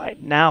apply.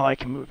 Now I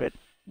can move it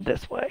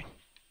this way.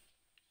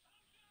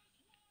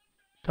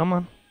 Come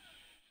on.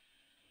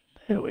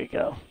 There we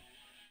go.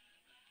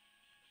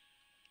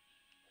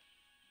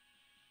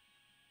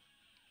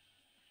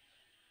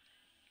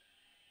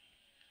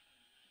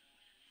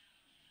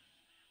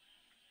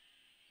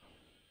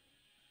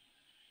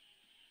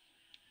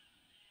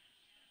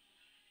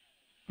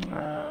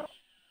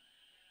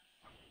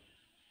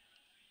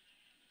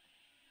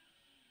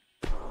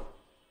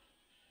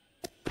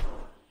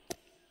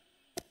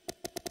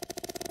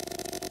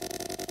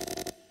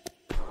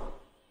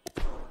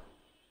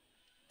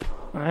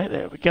 Alright,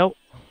 there we go.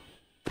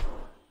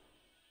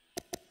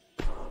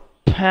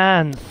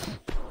 Pans.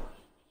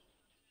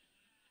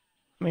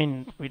 I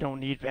mean, we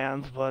don't need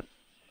pans, but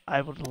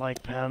I would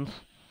like pans.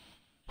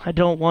 I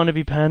don't want to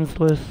be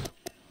pansless.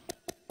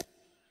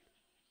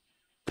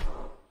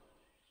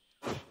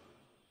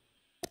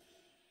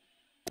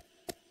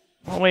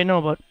 Oh wait,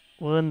 no, but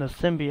we're in the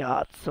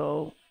symbiote,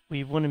 so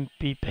we wouldn't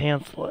be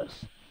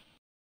pantsless.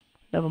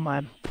 Never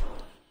mind.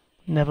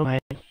 Never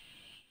mind.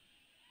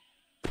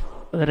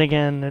 But then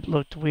again, it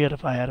looked weird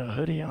if I had a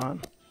hoodie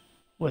on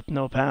with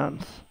no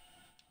pants.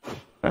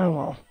 Oh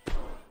well.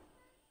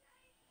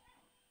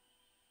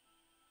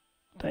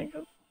 Thank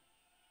you.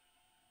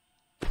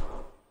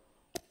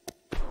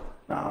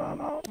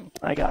 No.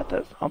 I got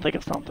this. I'll think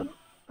of something.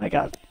 I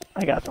got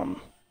something.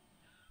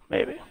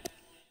 Maybe.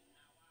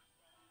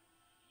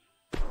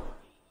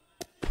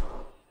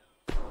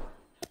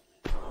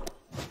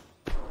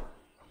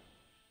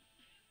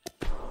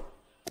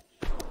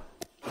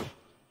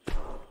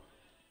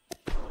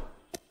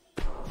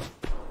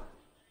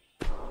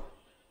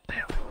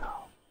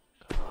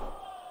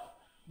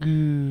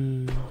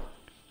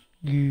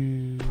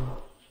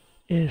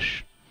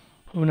 Ish.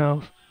 Who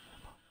knows?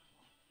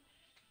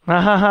 Ha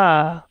ha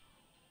ha!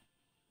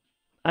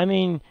 I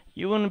mean,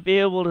 you wouldn't be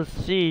able to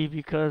see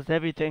because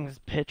everything's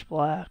pitch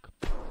black.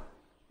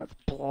 That's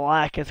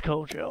black as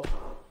Kojo.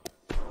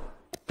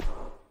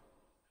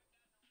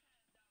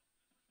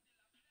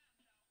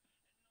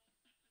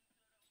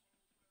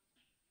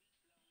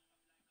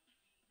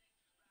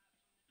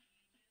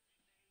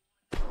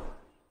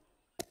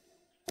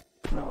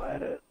 No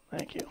edit.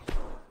 Thank you.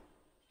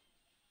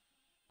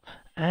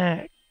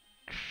 Actually,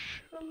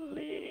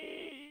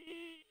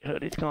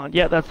 hoodie's gone.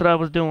 Yeah, that's what I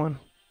was doing.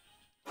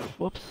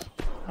 Whoops.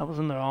 I was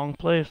in the wrong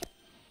place.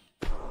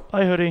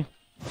 Bye, hoodie.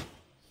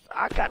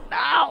 Sucker,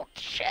 no!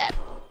 Shit!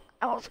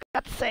 I almost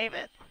got to save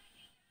it.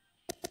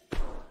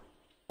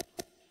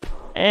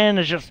 And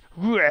it's just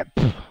rip.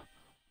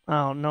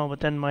 Oh no, but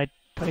then my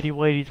tighty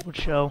whities would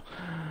show.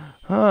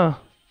 Huh.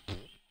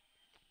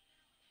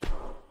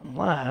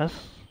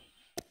 Unless.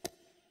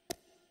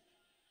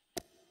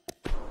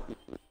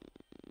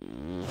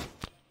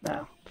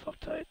 Nah, fuck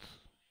tights.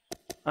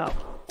 Oh.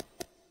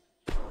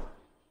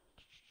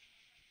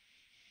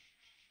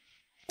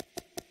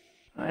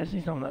 I see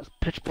something that's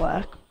pitch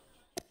black.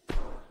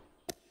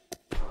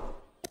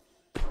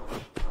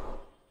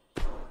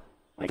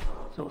 Like,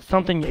 so it's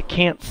something you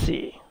can't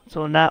see.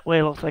 So in that way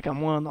it looks like I'm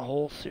wearing the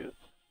whole suit.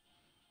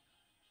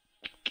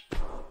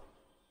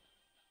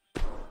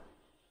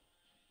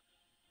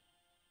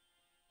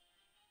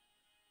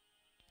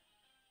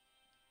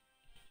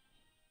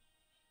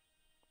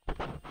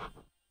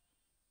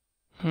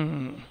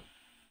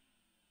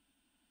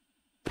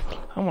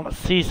 I want to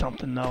see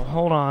something though.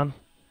 Hold on.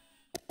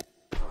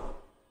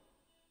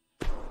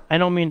 I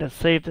don't mean to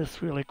save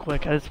this really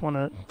quick. I just want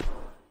to...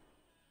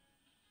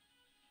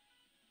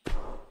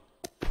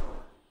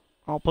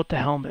 I'll put the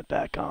helmet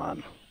back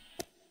on.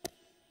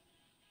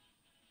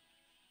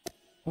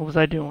 What was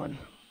I doing?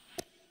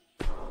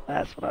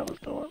 That's what I was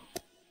doing.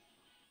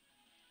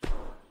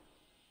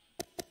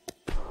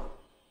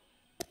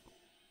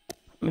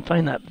 Let me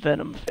find that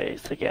Venom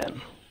face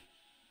again.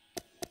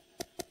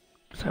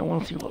 Because I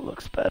want to see what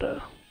looks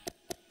better.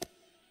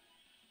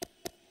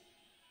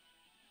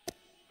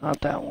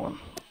 Not that one.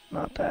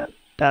 Not that.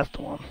 That's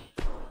the one.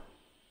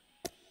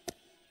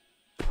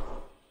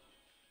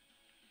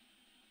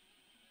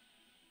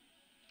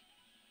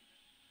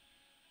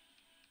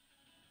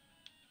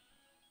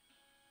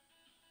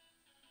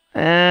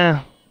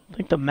 I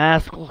think the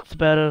mask looks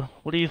better.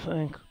 What do you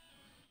think?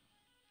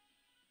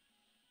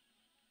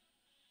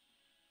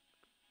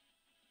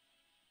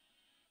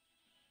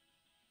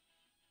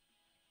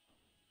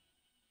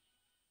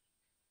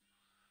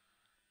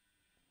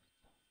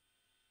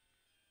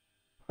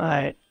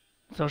 Alright,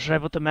 so should I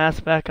put the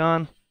mask back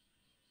on?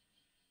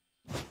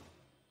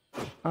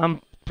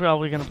 I'm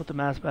probably gonna put the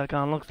mask back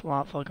on. Looks a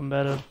lot fucking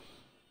better.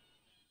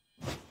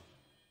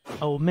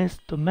 Oh,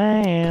 Mr.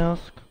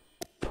 Mask.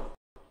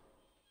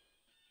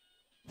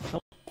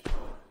 Oh,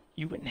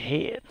 you in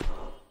head.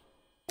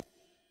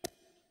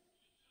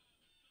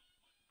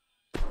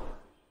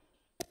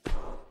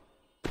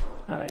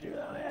 How'd I do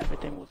that?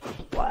 Everything was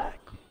black.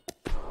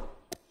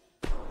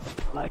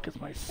 Black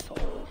is my soul.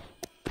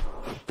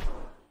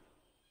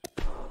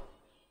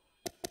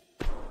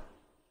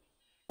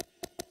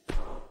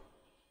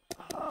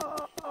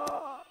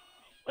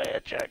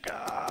 Where'd you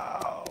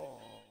go?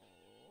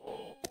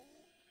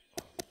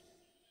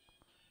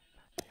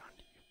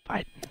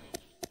 Fighting.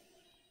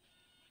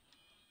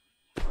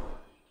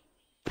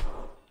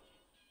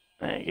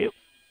 Thank you.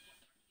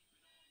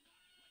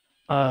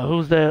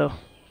 Who's there?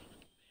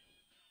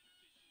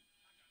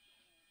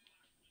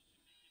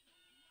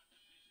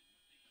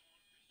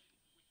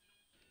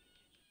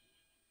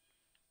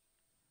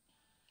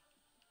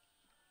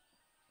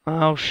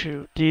 Oh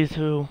shoot, these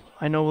two.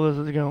 I know where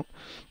this is going.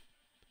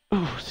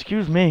 Ooh,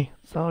 excuse me.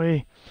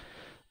 Sorry.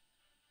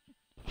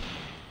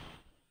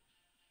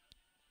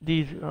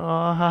 These.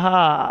 Oh,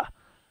 haha.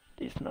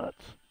 These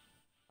nuts.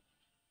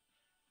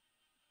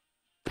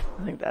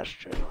 I think that's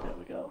straight. There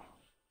we go.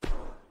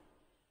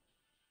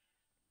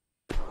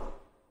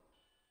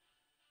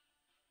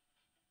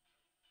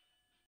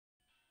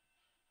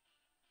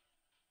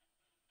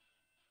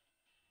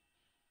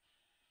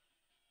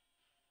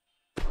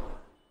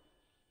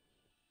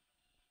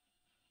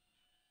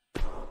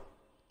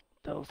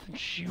 Though,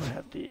 since you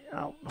have the...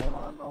 Oh, hold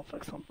on. I'll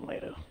fix something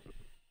later.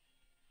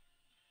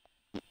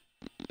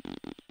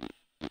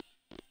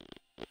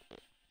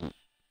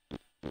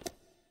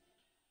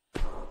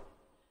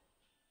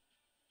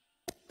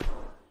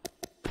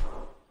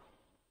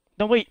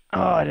 No, wait.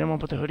 Oh, I didn't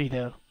want to put the hoodie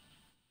there.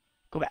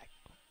 Go back.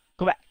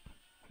 Go back.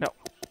 No.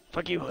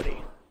 Fuck you,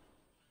 hoodie.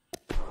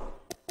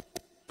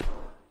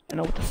 I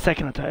know what the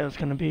second attire is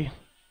gonna be.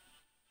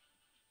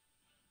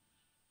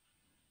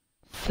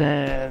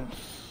 Since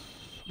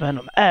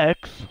Venom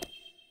X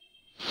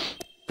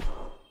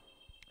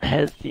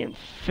has the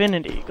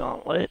Infinity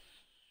Gauntlet,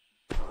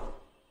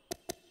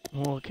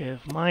 we'll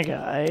give my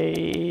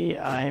guy...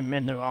 I'm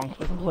in the wrong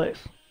fucking place.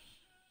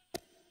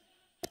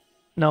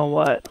 No,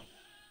 what?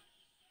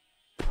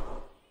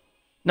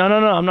 No,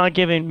 I'm not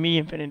giving me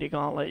Infinity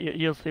Gauntlet.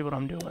 You'll see what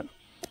I'm doing.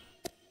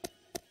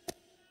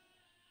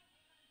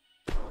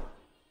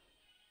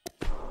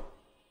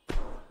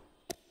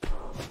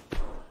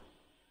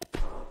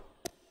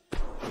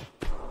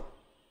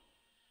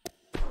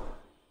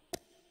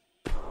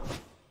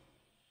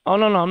 Oh,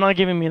 no, I'm not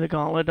giving me the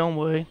gauntlet, don't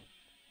worry.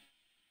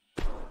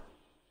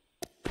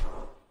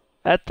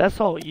 That's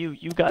all you.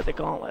 You got the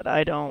gauntlet,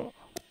 I don't.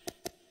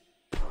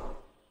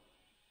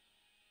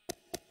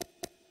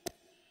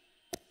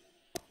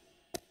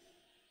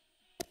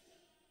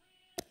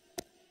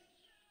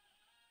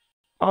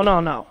 Oh,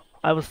 no.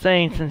 I was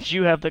saying, since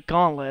you have the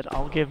gauntlet,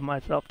 I'll give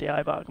myself the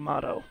Ibok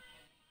motto.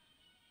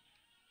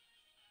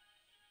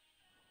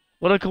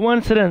 What a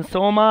coincidence,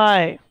 so am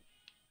I.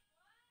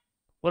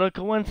 What a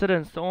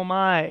coincidence, so am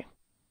I.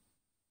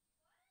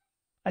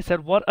 I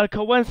said, what a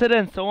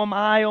coincidence, so am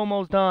I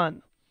almost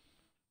done.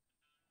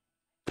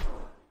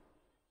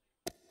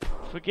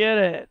 Forget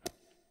it.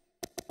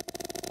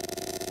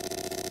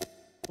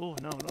 Oh,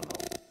 no.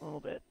 A little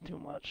bit too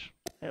much.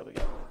 There we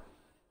go.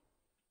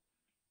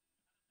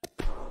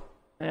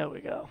 There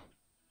we go.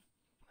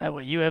 That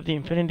way, you have the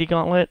Infinity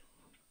Gauntlet.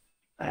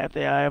 I have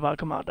the Eye of our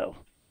Commando.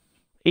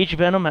 Each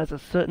Venom has a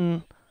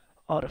certain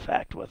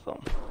artifact with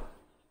them.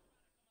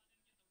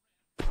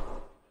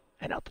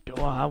 And out the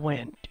door I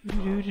went.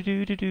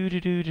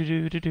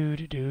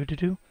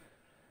 Do-do-do-do-do-do-do-do-do-do-do-do-do.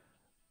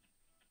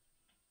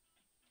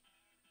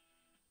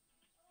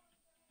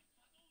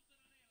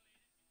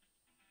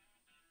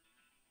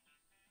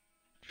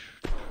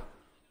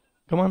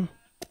 Come on.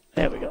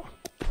 There we go.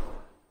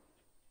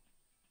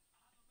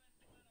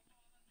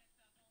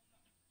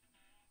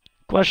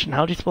 Question,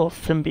 how do you spell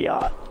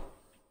symbiote?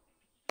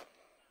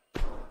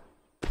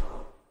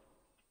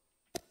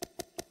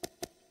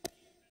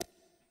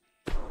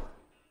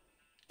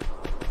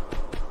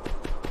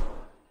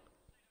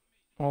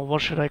 Well,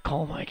 what should I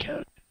call my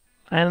character?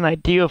 I had an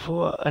idea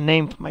for a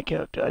name for my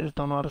character, I just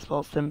don't know how to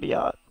spell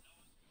symbiote.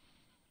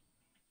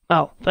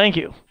 Oh, thank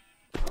you.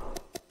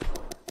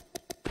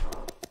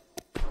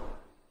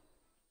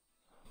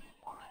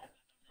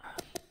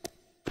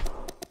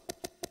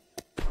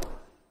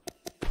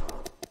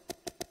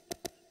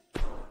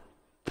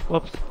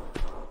 Whoops.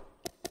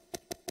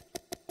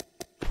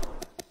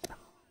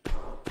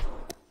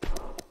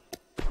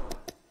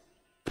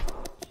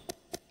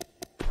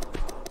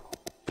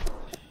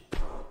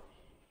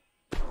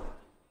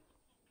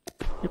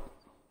 Yep.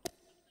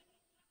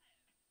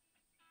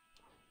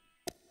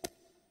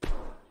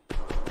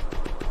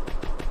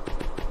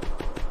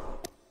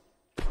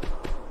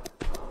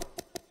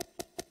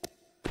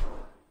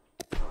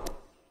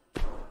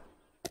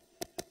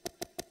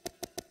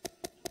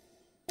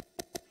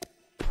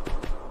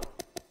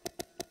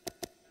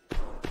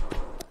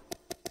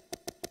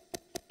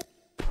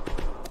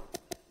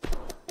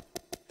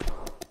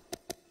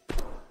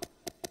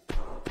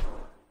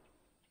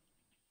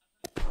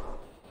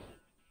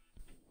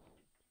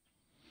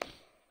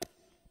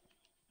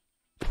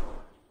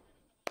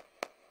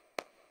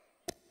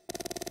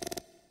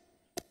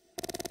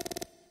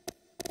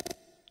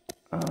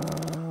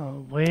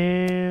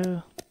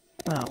 Where?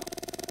 Oh.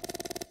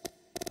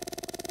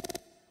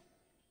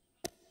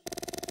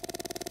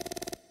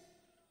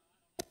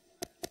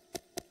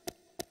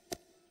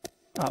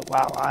 Oh,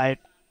 wow, I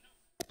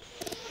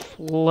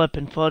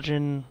flippin'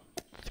 fudgin'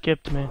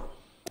 skipped me.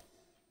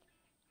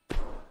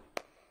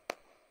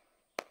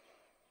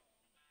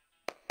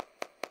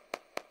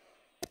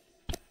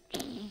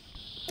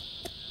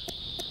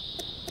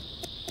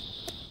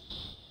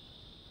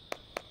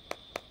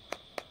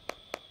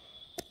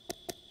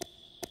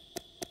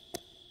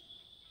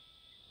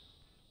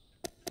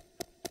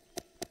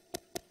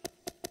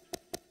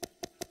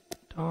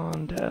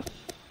 Dawn Death.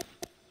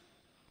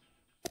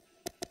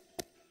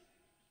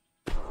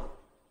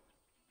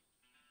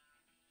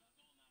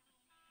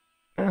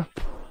 Eh.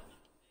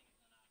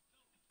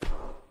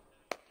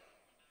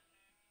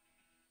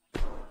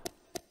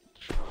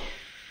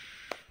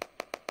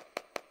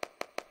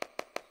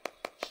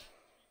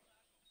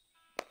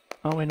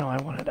 Oh wait, no,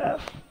 I wanted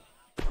F.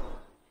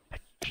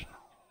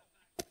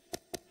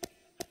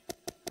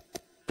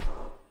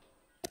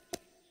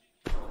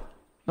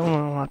 No,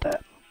 no, not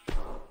that.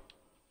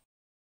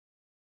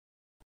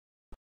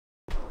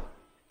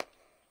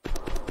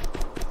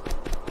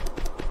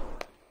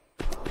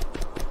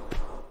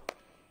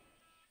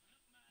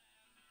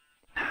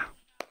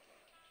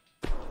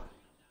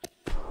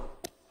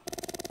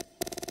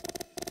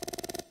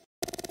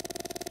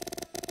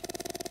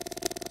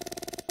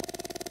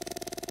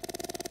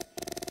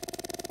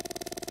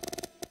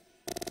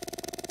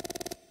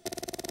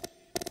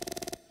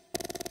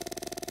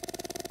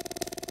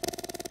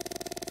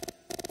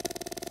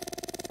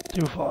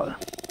 Too far.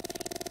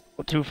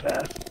 Or too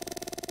fast.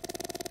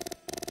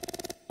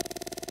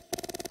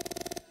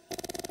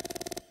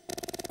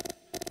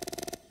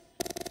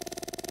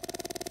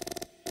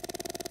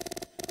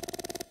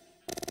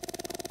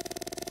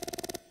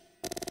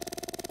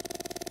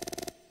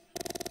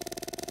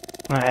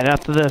 Alright,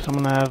 after this I'm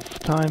gonna have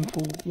time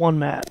for one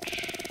match.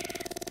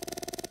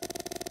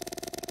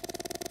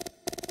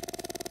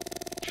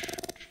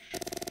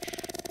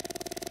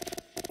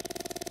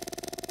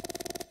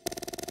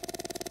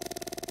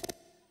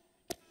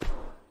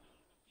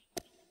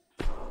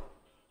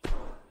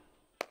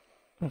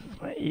 This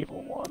is my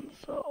evil one,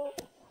 so...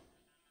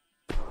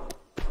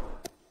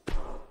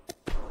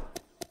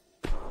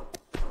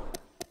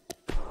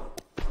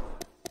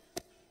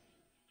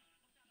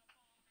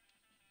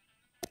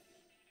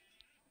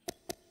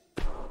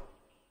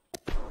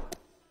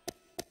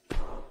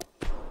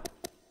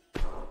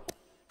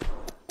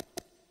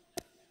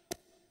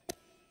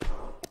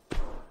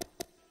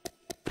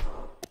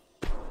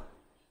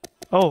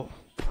 Oh,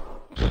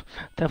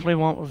 definitely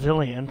want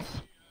resilience.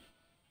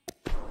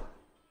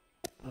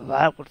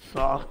 That would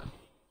suck.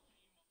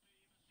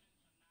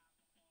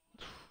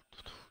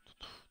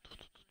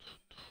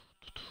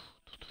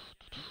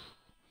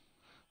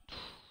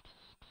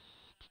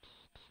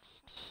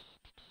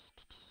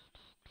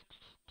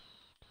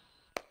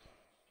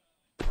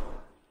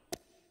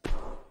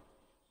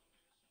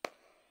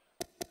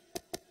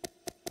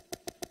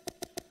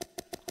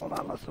 Hold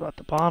on, let's go at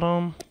the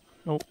bottom.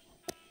 Nope.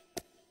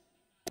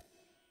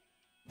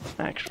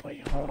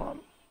 Actually, hold on.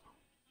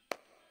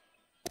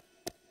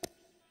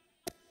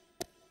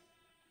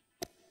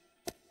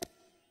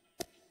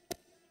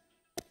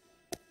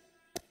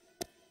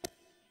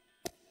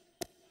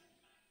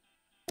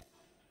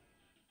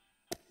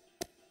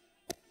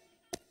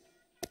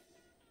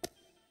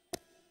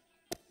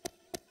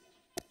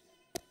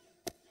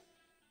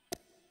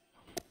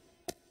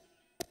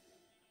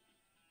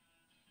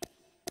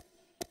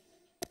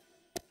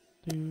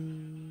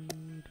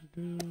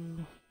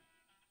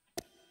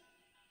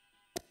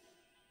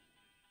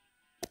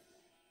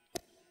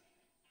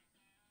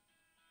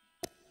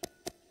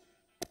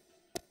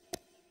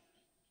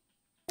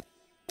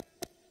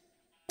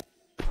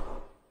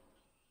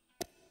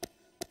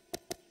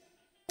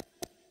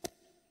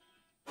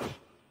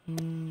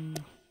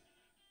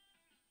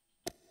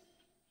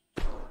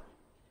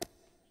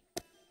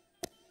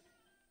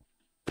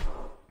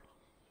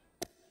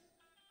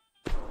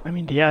 I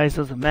mean, the eyes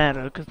doesn't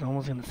matter because no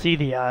one's gonna see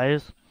the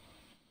eyes.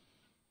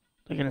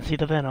 They're gonna see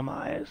the Venom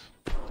eyes.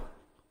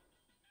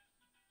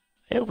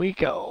 Here we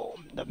go.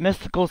 The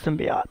mystical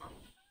symbiote.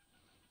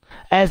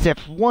 As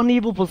if one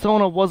evil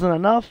persona wasn't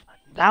enough,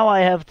 now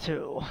I have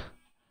two.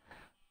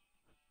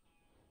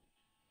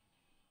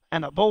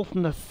 And they're both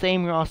in the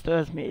same roster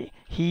as me.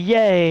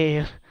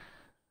 Yay!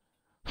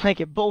 I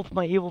get both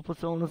my evil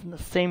personas in the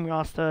same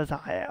roster as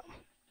I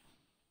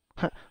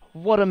am.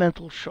 What a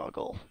mental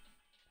struggle.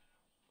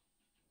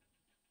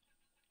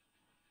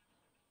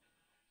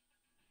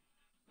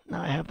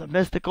 Now I have the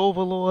Mystic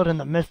Overlord and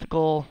the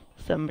Mystical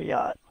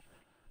Symbiote.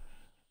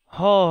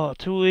 Oh,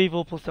 two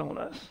evil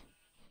personas.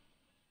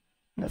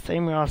 In the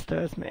same roster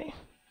as me.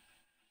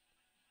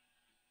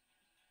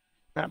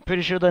 I'm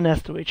pretty sure they're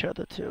next to each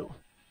other too.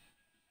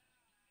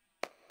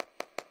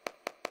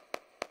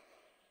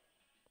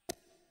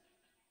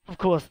 Of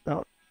course,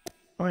 no.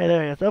 Right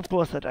there he is. Of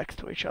course they're next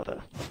to each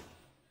other.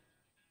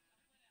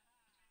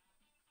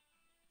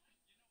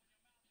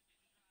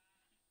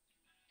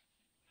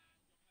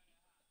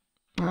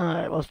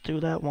 Alright, let's do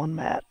that one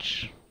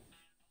match.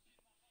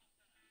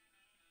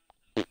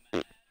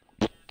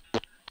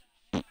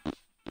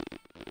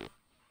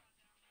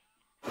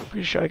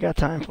 Pretty sure I got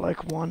time for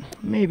like one,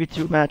 maybe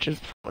two matches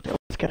before they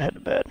let's get head to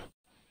bed.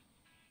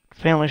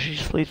 Family, she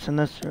sleeps in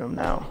this room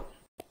now.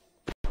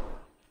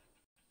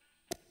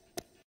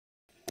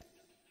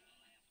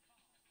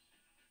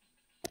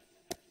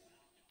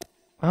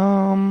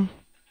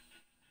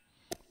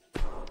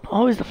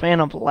 Always a fan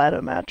of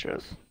ladder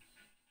matches.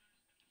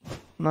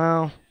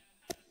 No.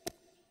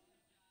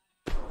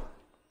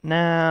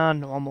 Nah,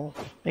 normal.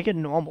 Make it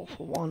normal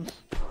for once.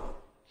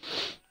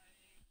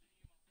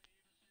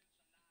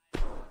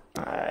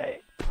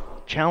 Alright.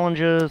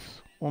 Challenges.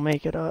 We'll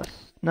make it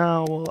us.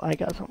 No, well, I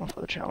got something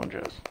for the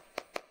challenges.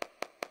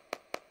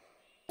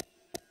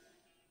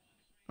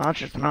 Not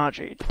just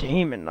Naji.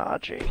 Demon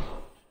Naji.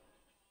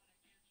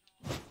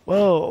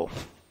 Whoa.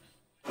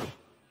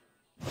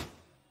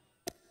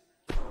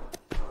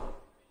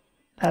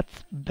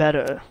 That's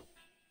better.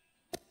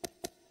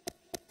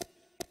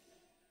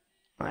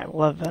 Alright,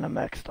 we'll have Venom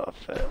X stuff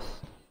first.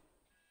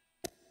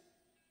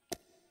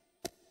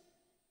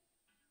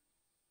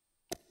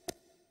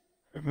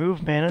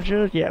 Remove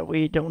manager? Yeah,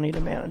 we don't need a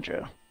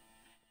manager.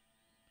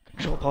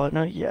 Control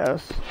partner?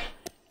 Yes.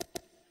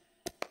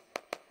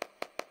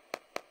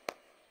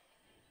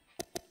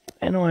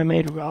 I know I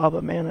made Rob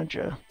a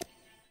manager.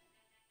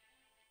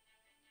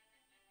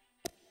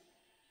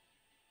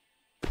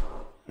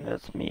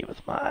 That's me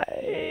with my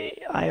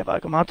Eye of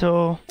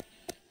Agamotto.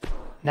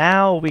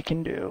 Now we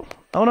can do...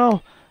 Oh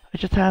no! I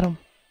just had him.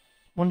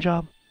 One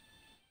job.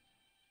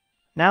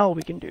 Now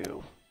we can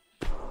do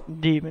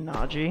Demon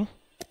Naji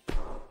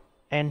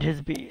and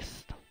his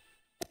beast.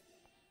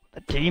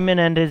 The demon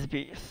and his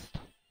beast.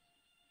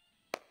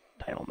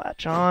 Title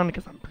match on,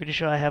 because I'm pretty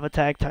sure I have a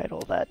tag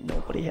title that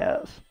nobody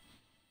has.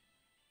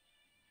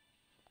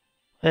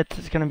 This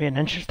is going to be an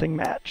interesting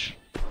match.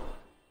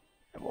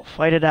 And we'll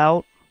fight it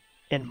out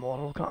in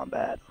Mortal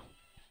Kombat.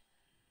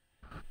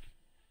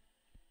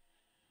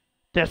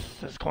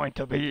 This is going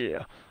to be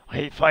a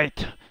fight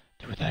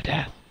to the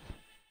death.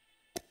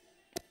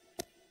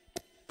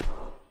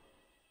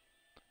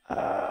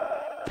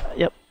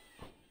 Yep.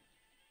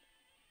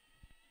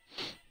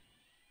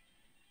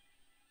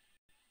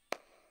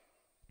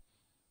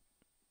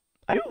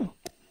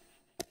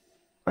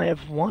 I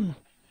have one.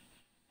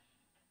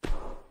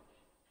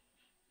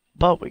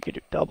 But we could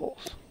do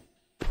doubles.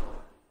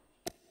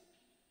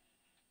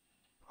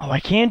 Oh, I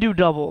can do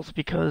doubles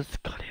because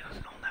God, he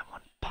doesn't own that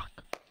one. Fuck.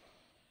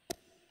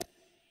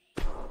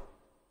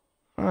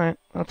 Alright,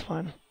 that's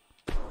fine.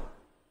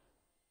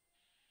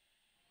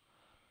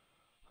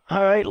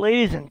 Alright,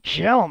 ladies and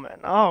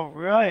gentlemen.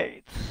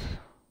 Alright.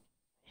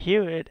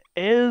 Here it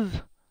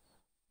is.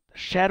 The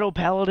Shadow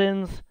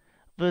Paladins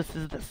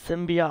versus the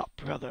Symbiote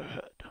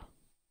Brotherhood.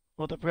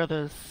 Or the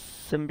Brothers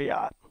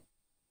Symbiote.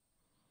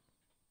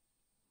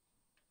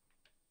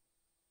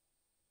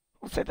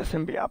 We'll say the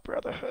Symbiote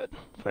Brotherhood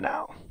for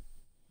now.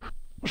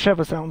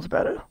 Whichever sounds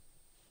better.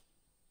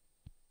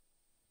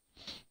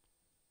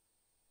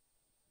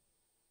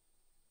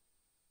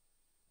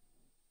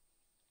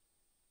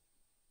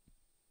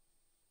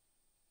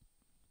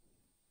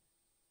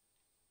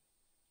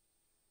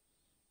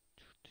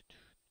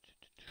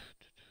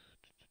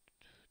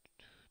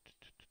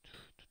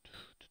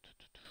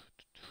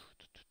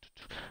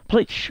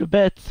 Place your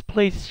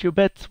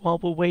bets while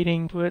we're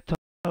waiting for it to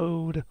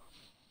load.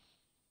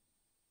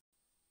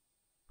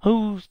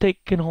 Who's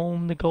taking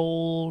home the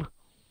gold?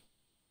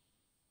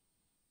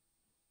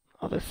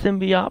 Are the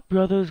Symbiote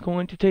brothers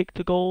going to take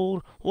the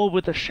gold, or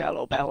will the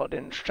Shadow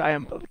Paladins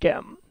triumph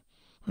again,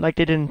 like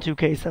they did in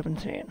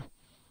 2K17?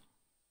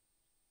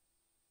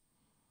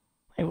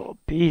 They were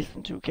beasts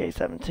in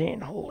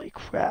 2K17, holy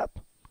crap.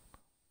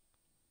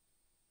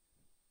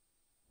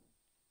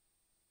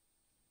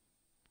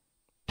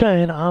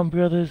 Venom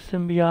Brothers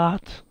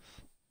Symbiote.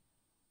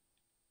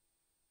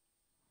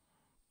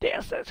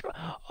 Damn, that's cool.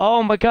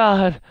 Oh my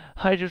god,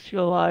 I just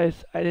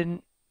realized I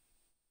didn't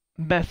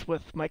mess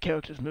with my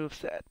character's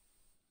moveset.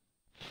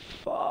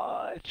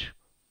 Fudge.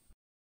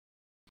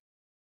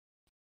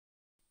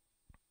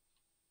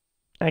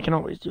 I can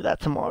always do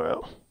that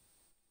tomorrow.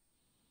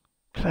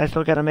 Because I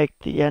still gotta make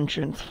the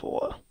entrance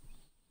for...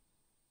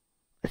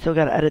 I still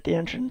gotta edit the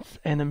entrance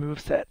and the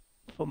moveset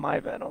for my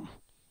Venom.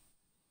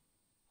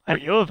 And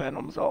your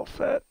Venom's all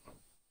set.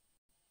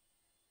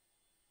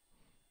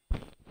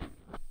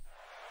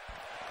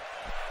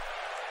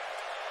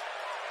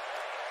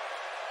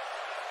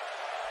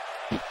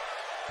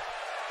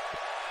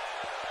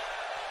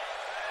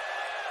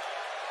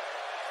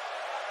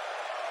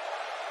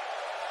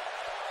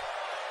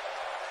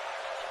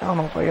 I don't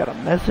know if I got a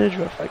message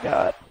or if I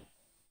got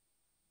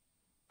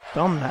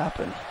something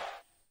happen.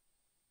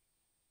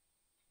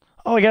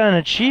 Oh, I got an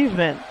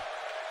achievement.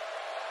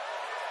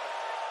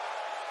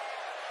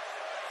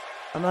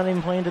 I'm not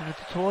even playing the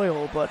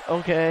tutorial, but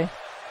okay.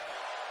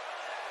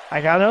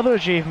 I got another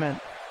achievement.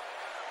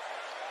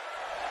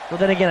 Well,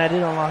 then again, I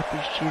did unlock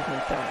these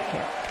achievements down the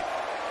camp.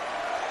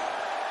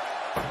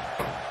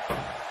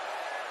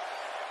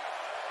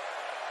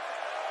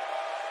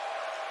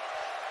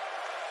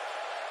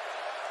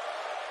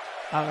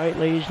 Alright,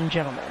 ladies and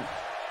gentlemen.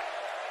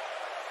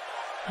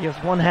 He has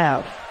one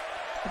half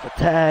of the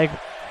tag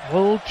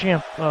world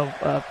champ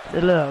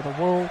the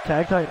world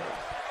tag title.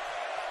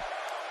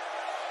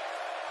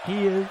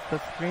 He is the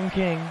Supreme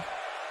King.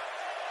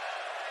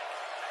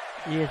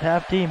 He is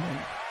half demon.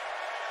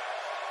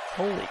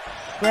 Holy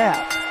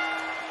crap.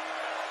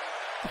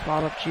 A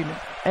lot of achievements.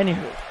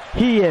 Anywho,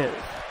 he is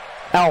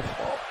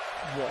Alpha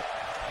Wolf.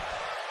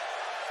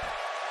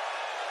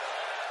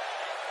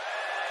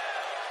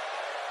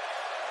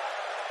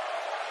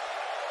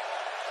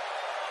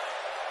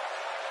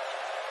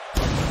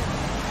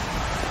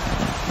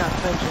 Not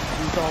to mention,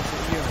 he's also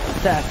your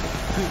Assassin's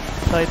Creed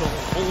title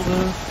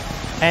holder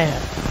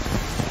and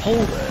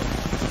holder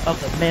of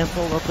the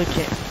mantle of the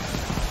king.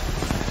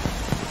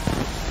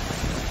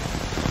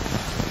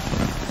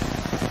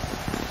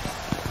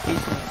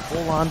 He's in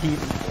full-on demon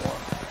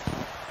form.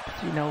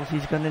 He knows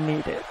he's gonna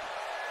need it.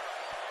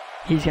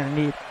 He's gonna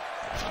need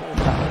his full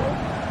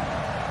power.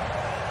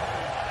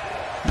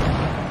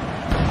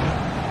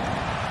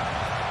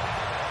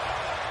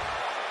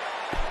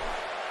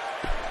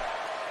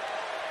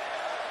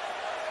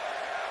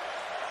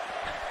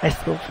 I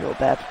still feel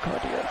bad for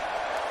Cardia.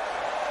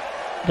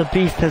 The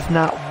Beast has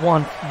not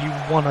won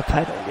a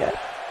title yet.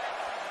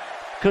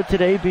 Could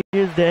today be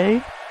his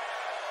day?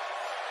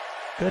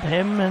 Could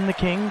him and the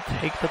King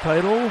take the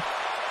title?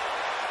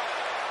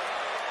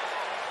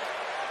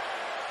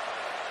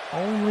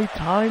 Only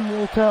time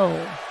will tell.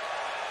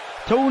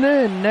 Tune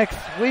in next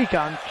week.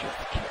 I'm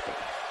just kidding.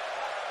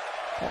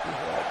 That'd be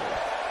horrible.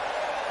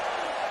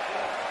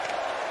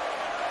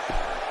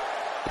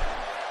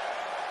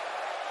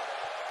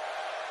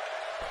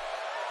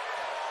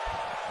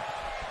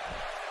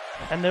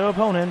 And their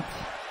opponent,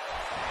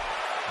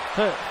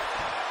 first,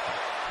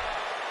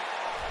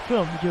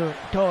 from your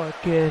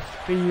darkest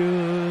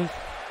fears,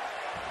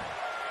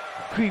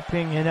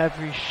 creeping in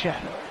every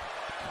shadow,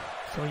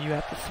 so you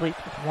have to sleep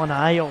with one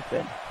eye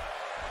open,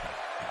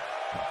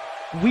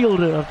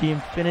 wielder of the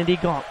Infinity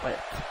Gauntlet,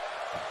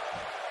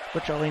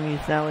 which all he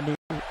needs now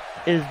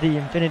is the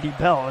Infinity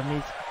Bell, and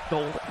he's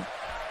golden.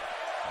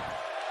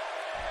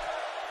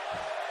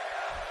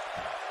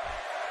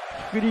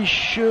 Pretty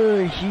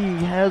sure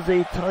he has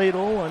a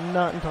title, I'm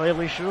not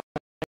entirely sure.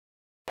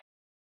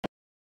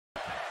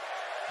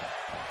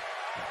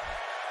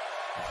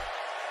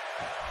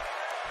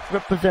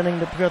 Representing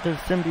the Brothers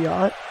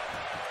Symbiote,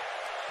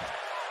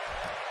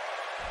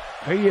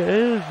 he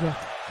is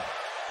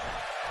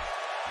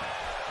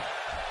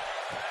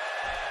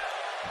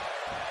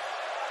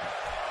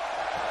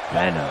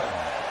Venom.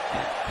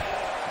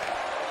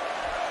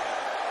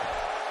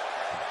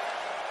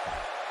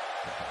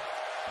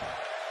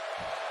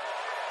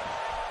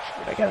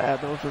 I gotta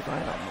add those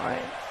designs on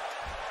mine.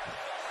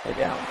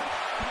 Maybe I'm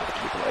gonna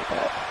keep it like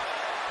that.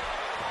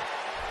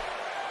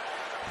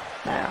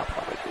 Nah, I'll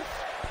probably just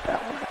put that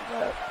one like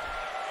that.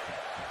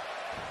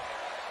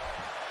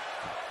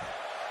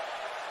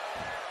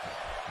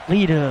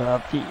 Leader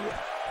of the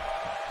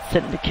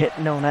syndicate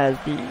known as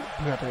the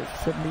Brothers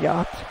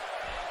Symbiote.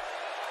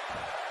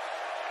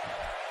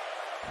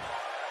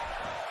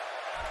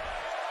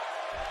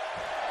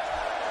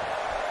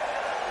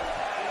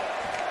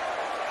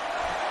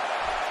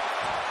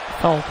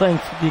 All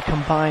thanks to the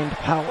combined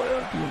power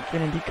of the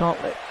Infinity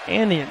Gauntlet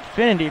and the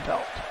Infinity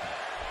Belt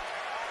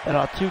that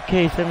our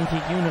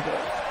 2K17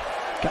 universe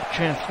got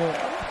transformed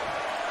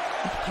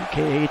into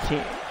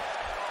 2K18.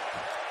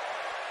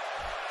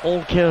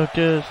 Old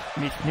characters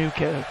meets new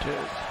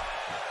characters,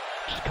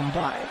 just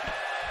combined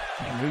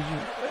in a new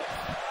universe.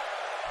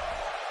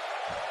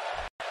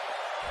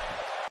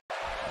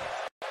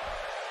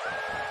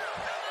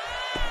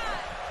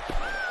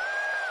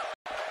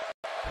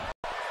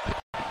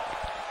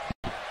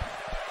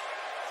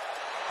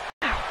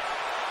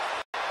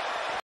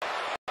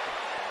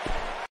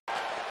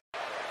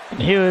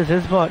 here is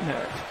his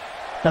partner,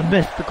 the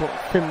mystical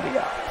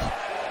symbiote,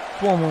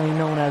 formerly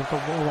known as the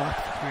Warlock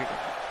Supreme.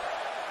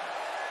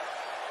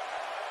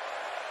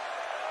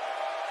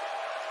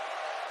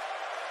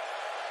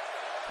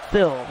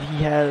 Still,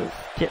 he has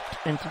dipped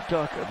into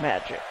darker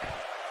magic.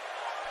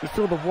 He's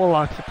still the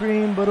Warlock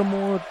Supreme, but a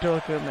more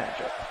darker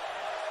magic.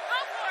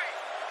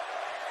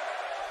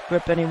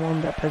 Grip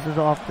anyone that pisses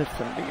off this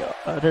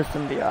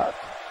symbiote.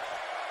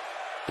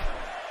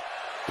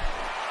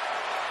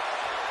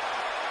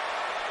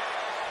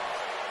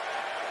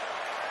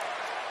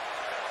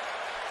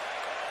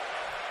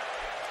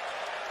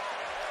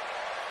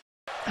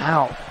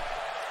 Ow.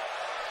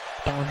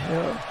 Down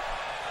here.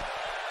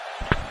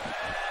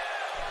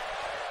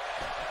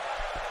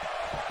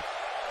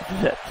 This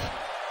is it.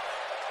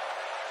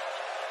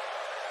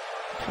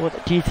 For the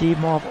DC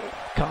Marvel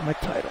comic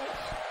titles.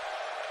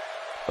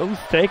 Who's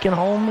taking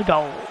home the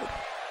gold?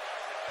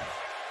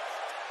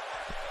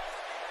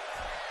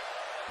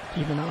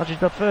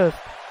 Demonology's up first.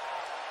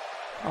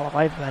 I'll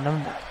fight Venom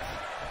next.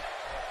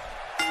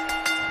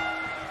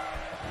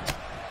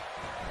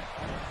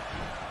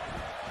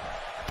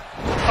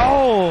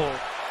 Oh!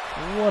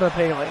 What a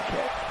Pele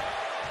kick.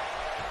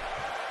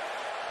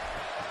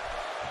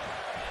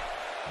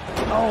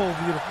 Oh,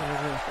 beautiful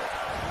reversal.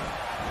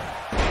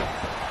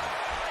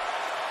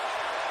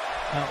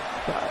 Oh,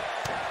 God.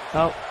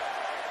 Oh.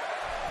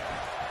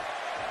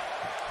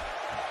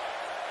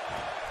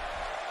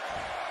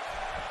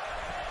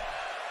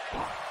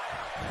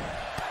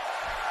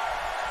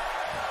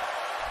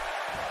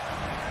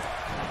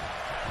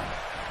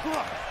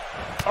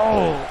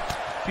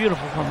 Oh,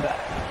 beautiful comeback.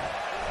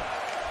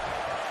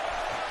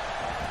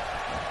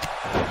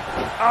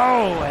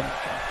 Oh, and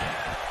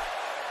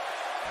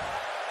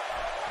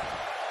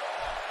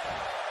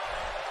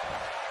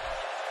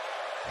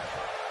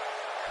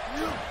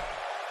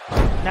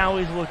now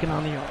he's working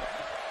on the arm.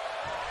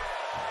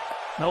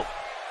 Nope.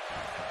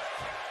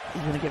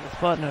 He's gonna give his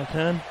partner a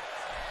turn.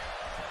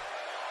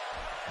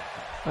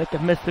 Like the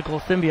mystical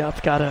symbiote's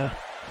gotta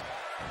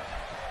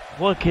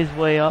work his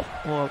way up,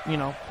 or, you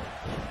know,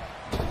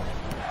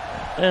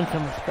 earn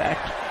some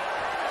respect.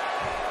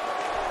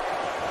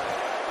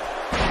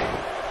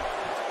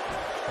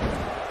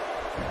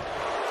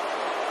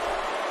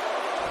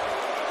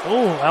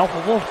 Oh,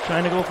 Alpha Wolf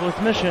trying to go for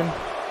his mission. The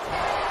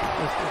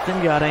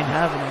symbiote ain't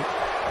having it.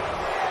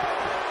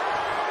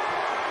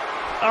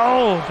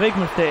 Oh, big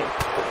mistake.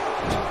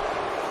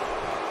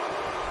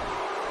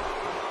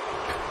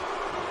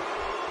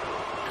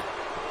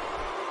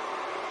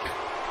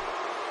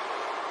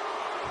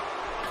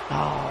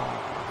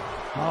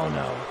 Oh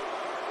no.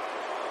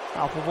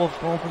 Alpha Wolf's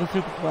going for the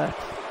superplex.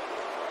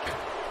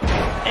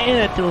 And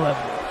it delivers. I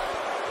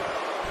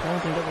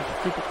don't think that was a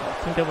superplex. I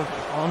think that was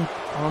an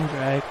arm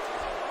drag.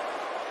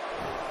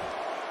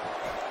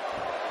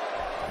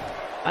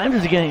 I'm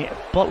just getting a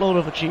buttload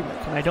of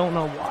achievements, and I don't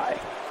know why.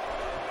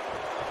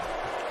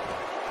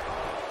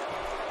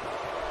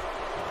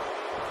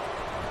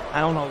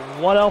 I don't know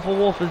what Alpha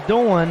Wolf is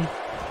doing.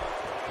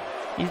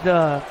 He's,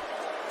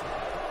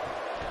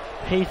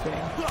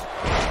 pacing.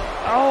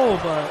 Oh,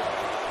 but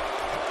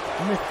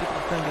mystical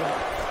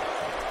symbiote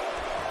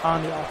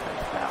on the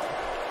offense now.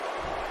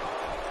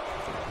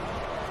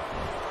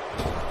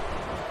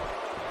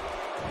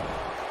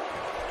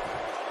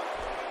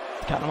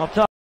 Got him up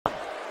top.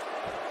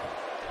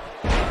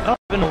 Up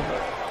and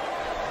over.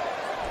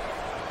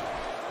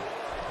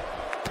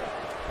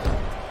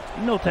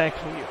 No attack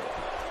for you,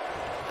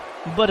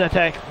 but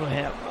attack for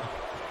him.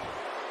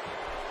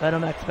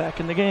 Venom X back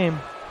in the game.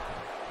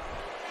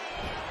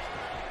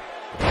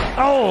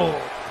 Oh!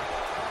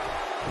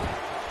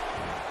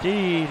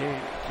 DDT.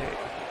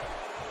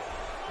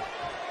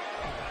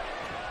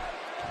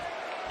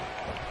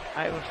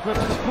 I will flip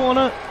the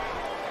corner.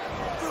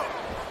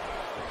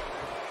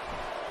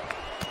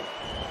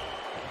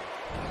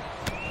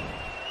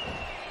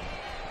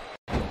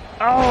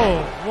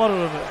 Oh, what a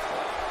reversal.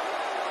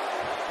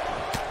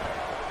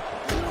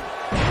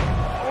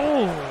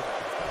 Oh.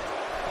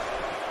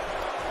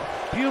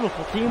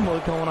 Beautiful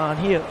teamwork going on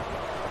here.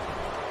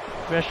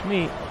 Fresh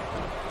meat.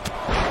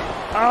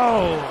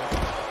 Oh,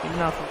 he's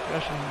not so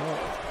fresh anymore.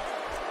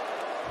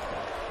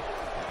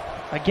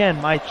 Again,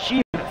 my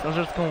achievements are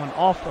just going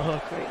off the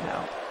hook right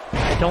now.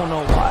 I don't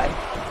know why.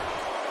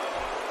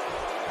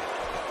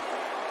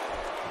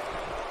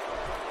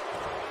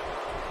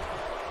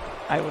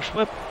 Irish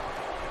whip.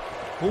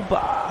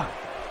 Hooba.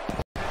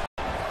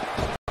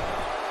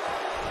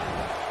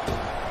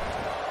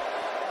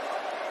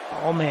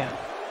 Oh man.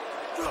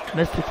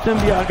 Mystic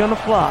Symbiote gonna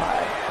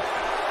fly.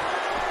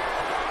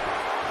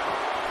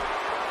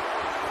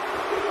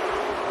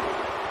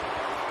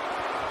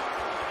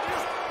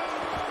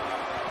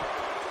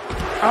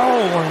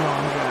 Oh, one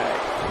long drag.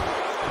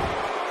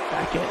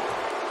 Back in.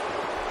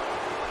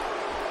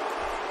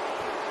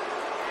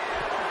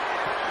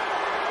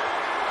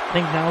 I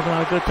think now's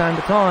not a good time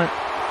to taunt.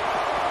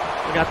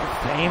 We got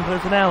the same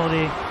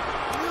personality.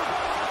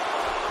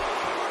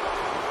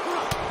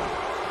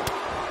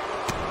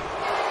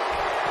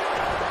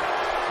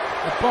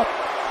 Up, up.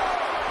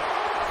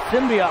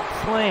 Symbiote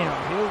slam.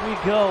 Here we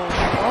go.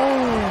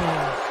 Oh.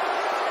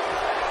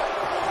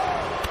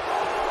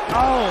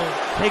 Oh.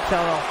 Takes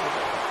out off of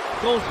it.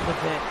 Goes for the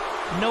pin.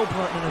 No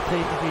button to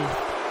save the beast.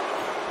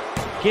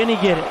 Can he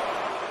get it?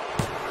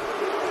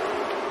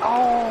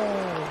 Oh.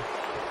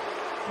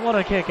 What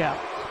a kick out.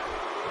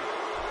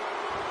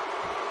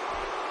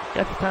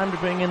 Guess it's time to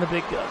bring in the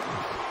big guns.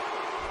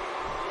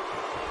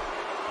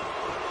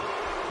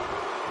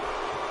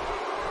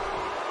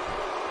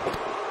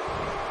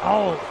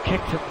 Oh,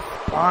 kick to the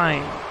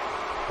spine.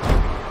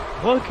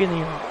 Hook in the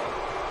arm.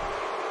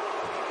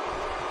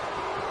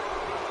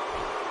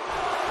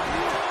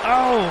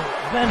 Oh,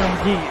 Venom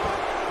deep.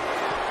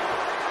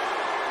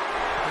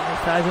 He's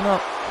sizing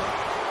up.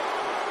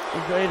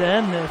 He's ready to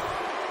end this.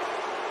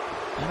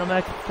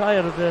 Venomous is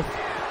tired of this.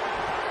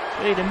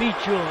 Ready to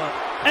meet your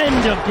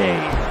end of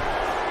days.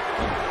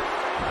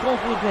 Go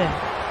for the pin.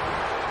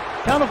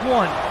 Count of 1, 2.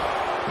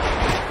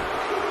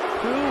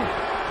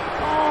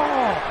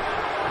 Oh!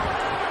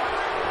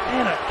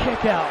 And a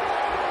kick out.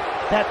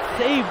 That's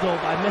saved though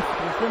by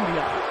Mystical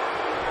Symbiote.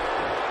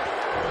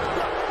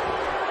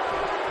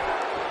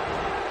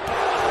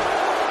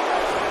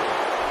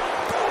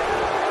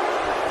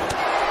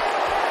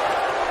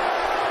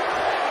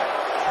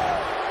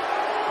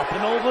 Up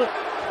and over.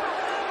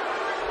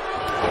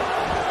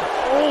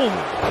 Oh!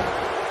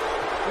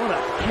 What a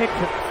kick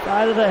to the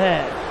side of the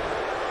head.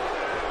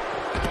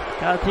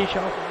 Gotta teach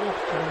off the wolf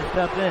trying to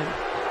step in.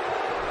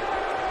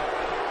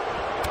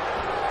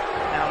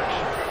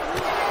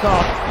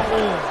 Soft.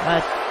 Oh,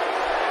 that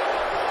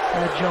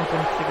jump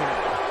into the ground.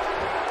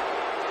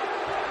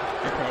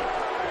 Okay.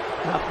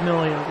 Not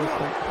familiar with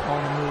all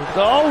the moves.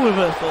 Oh,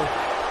 reversal.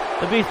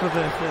 The beast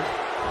reverses.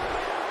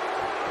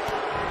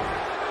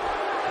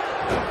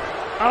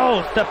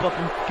 Oh, step up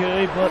and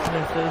scary, but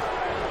misses.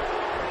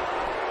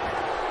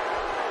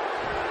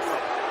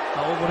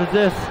 Oh, what is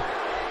this?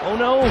 Oh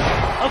no!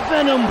 A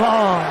Venom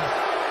bomb!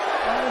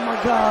 Oh my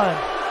god!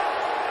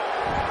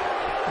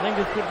 I think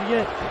this could be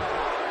it.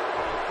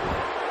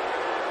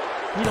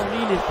 He don't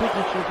need his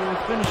signature for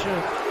his finisher.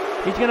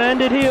 He's gonna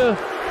end it here.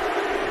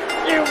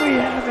 Here we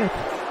have it.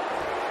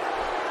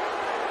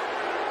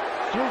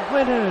 Your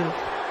winners,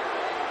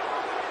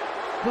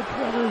 the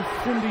Brothers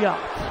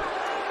Symbiote.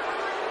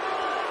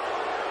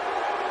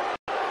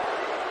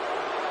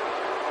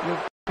 Your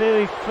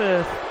very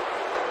first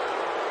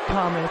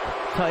comic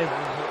title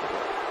holder.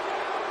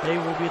 They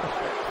will be the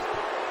first.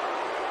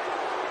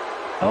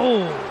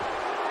 Oh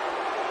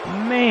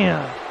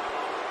man.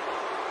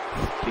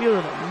 Spear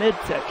in the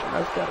midsection,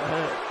 that's gotta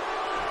hurt.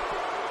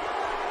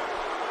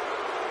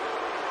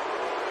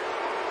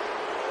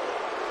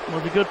 It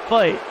was a good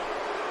fight.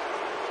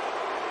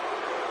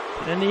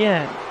 But in the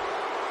end,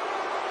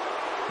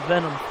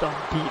 Venom stung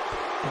deep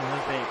in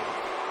their veins.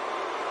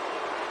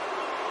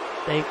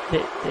 They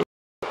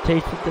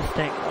tasted the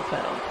sting of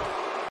Venom.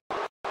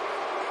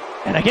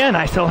 And again,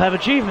 I still have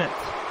achievements.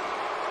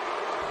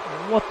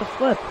 What the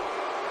flip?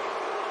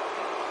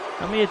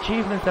 How many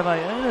achievements have I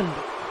earned?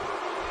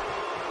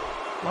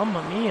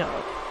 Mamma mia.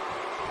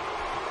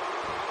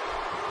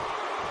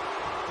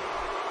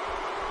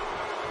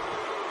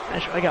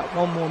 Actually, I got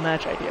one more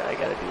match idea I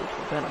gotta do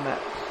for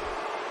Venomous.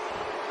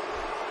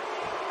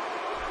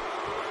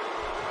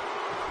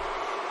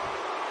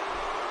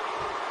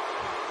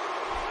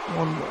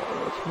 One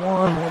more. It's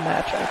one more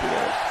match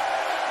idea.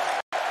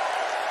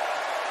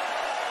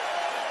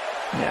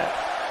 Yeah.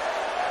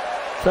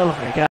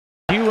 Celebrate, guys.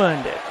 You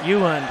earned it.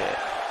 You earned it.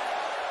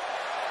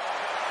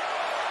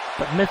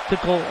 The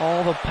mystical,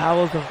 all the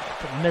powers of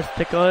the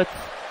mystic arts,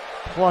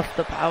 plus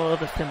the power of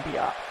the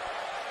symbiote.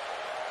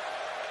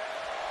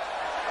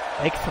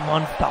 Makes them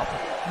unstoppable.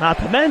 Not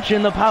to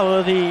mention the power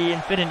of the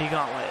Infinity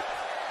Gauntlet.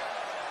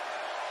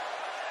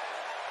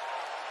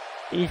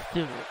 These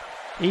two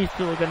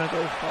are gonna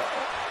go far.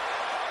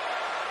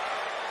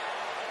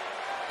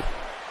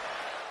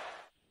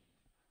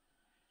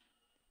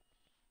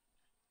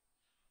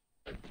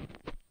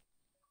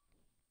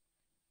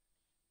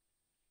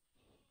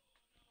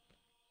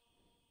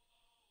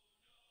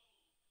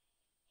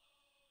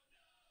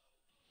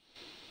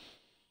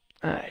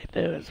 Alright,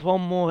 there is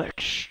one more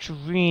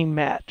extreme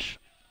match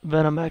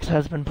Venomous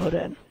has been put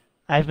in.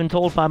 I've been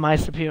told by my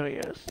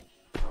superiors.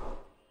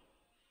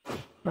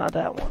 Not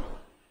that one.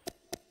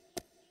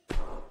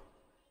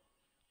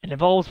 It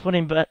involves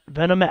putting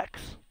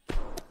Venomous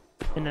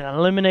in an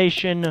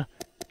elimination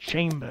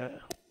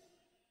chamber.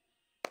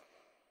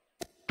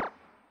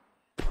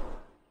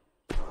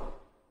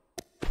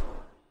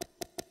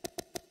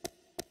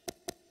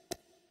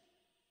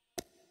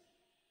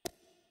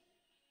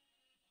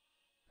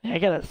 I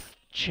gotta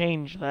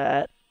change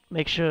that.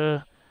 Make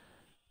sure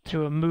to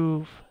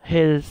remove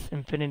his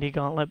Infinity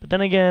Gauntlet. But then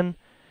again,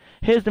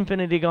 his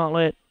Infinity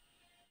Gauntlet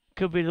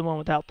could be the one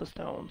without the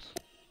stones.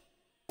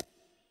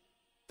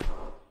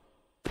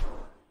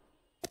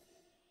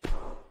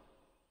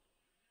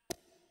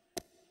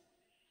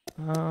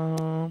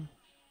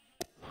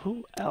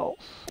 Who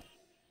else?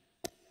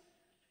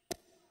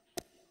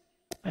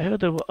 I heard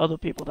there were other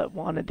people that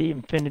wanted the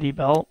Infinity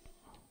Belt.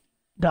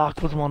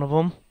 Doc was one of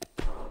them.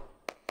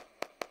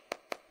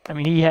 I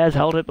mean, he has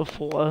held it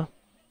before.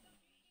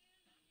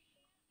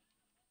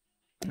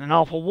 And then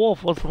Alpha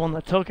Wolf was the one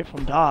that took it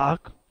from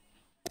Doc.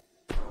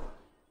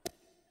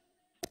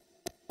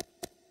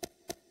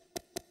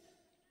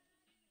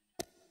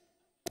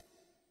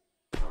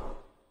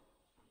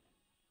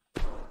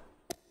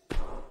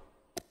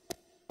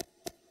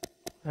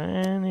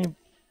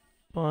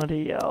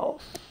 Anybody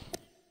else?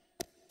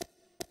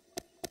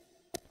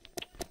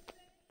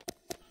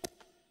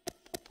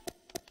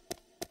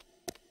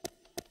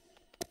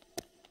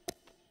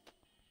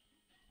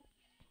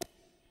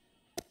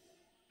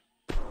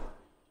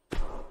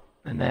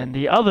 And then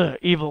the other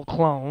evil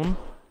clone,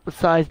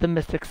 besides the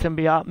Mystic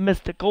Symbiote,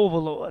 Mystic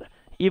Overlord,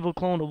 evil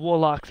clone of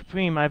Warlock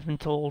Supreme, I've been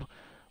told,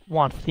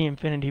 wants the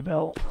Infinity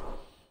Belt.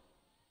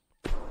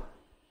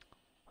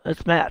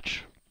 This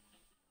match.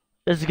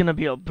 This is gonna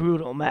be a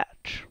brutal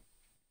match.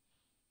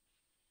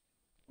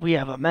 We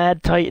have a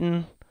Mad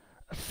Titan,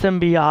 a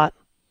Symbiote,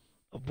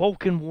 a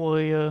Woken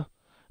Warrior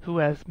who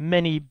has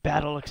many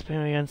battle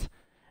experience,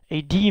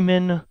 a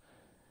Demon,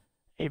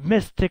 a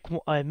Mystic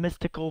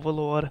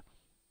Overlord,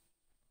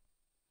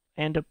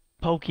 and a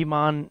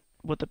Pokemon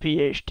with a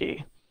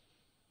PhD.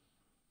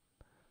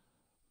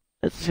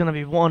 This is gonna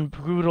be one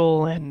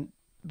brutal and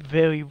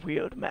very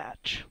weird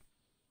match,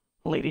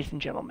 ladies and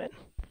gentlemen.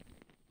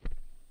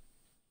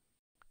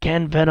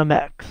 Can Venom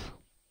X,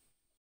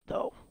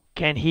 though,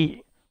 can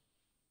he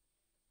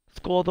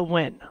score the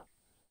win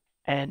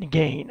and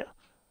gain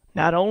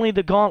not only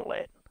the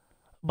gauntlet,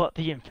 but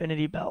the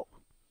Infinity Belt?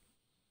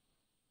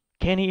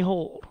 Can he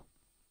hold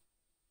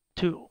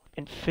 2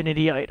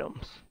 Infinity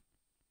items?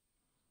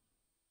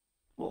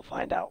 We'll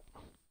find out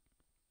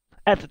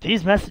after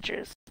these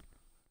messages.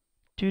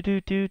 Do.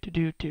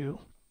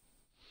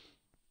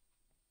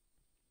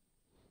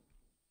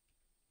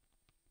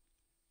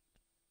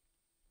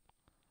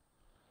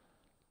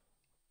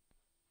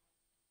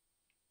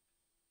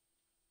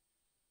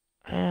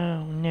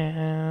 Oh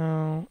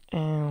no,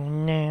 oh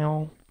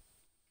no.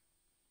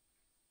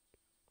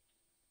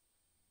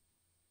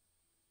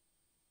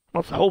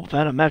 Let's hope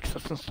Venom X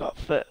doesn't start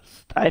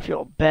first. I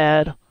feel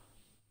bad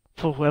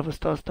for whoever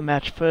starts the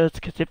match first,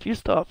 because if you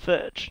start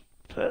first,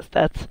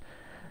 that's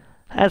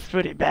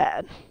pretty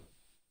bad.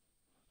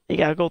 You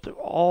gotta go through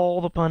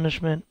all the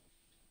punishment.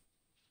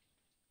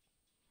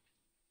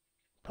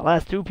 The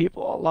last 2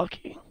 people are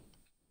lucky.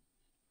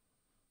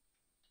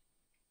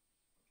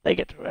 They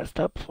get to rest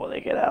up before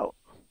they get out.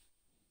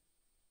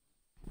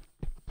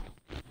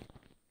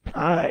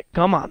 Alright,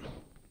 come on.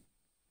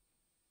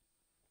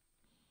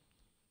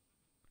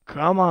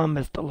 Come on,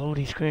 Mr.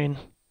 Loading Screen.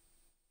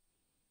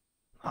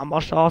 How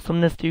much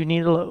awesomeness do you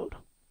need to load?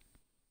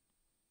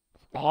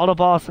 A lot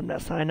of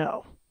awesomeness, I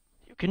know.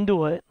 You can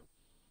do it.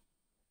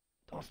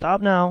 Don't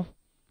stop now.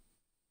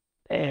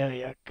 There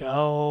you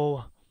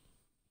go.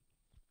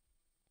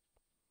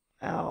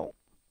 Now.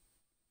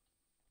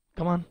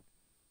 Come on.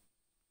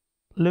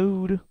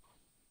 Load.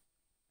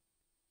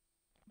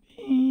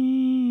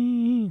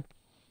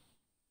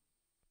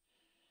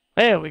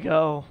 There we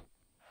go.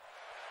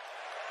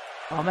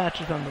 Our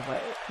match is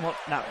underway. Well,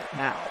 not right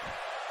now.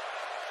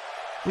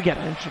 We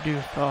gotta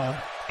introduce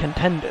our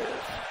contenders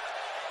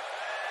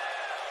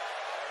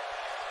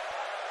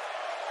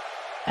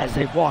as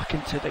they walk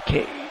into the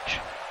cage.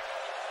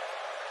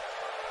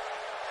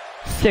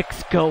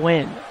 6 go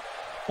in.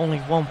 Only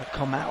 1 will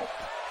come out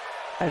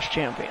as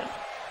champion.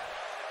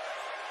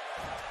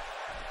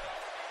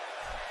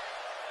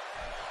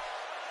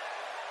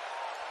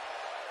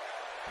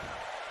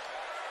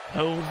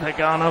 Who's it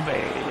gonna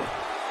be?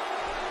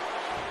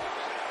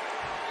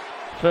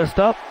 First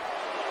up,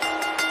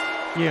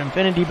 your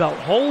Infinity Belt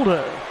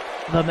holder,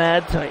 the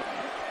Mad Titan.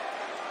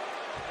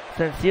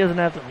 Since he doesn't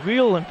have the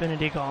real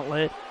Infinity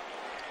Gauntlet,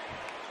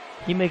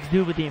 he makes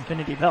do with the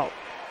Infinity Belt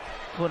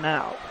for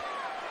now.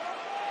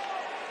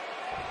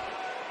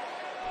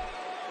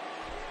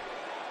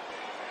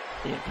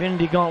 The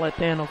Infinity Gauntlet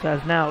Thanos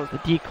has now is the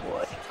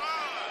decoy.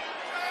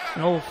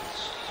 An old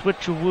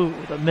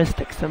switcheroo the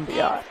Mystic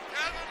Symbiote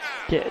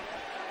did.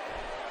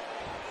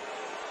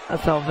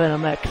 That's how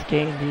Venom X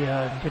gained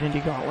the Infinity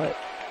Gauntlet.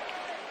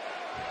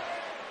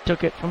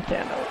 Took it from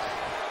Thanos.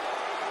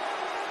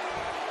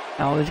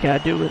 Now all he's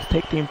gotta do is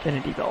take the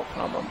Infinity Belt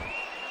from him.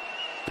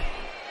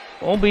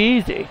 Won't be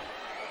easy.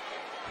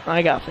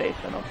 I got faith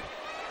in him.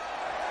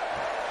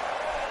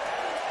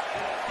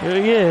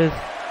 Here he is.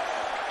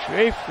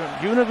 Straight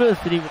from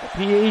university with a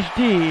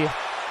PhD.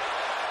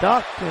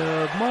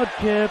 Dr.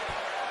 Mudkip.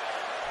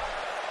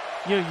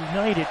 Your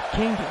United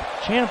Kingdom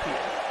champion.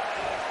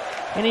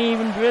 And he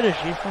ain't even British,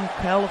 he's from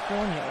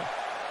California.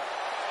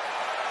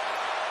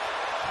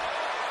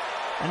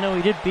 I know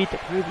he did beat the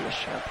previous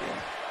champion.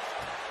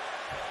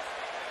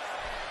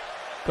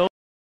 Go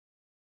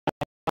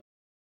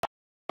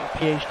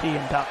PhD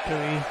in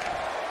DWE.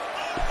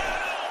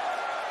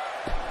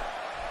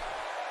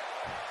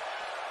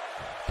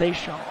 Stay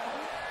strong.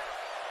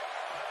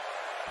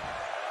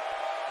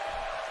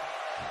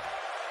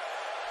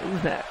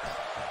 Who's next?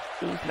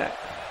 Who's next?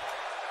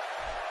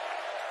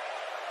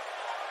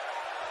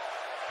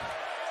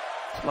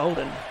 It's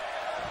loading.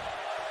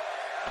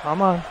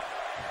 Come on.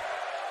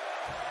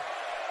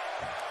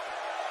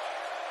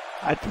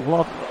 I'd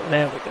love it.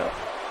 There we go.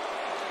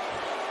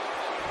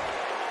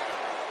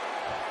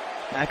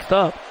 Next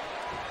up,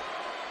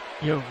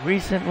 your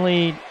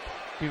recently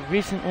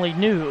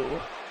new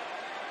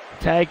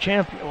tag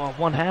champion, well,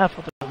 one half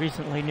of the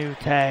recently new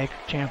tag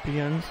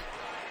champions.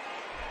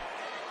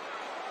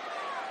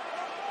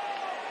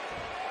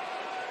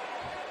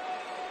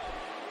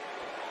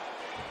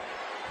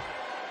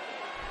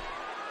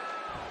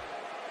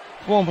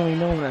 Formerly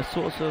known as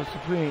Sorcerer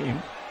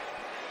Supreme.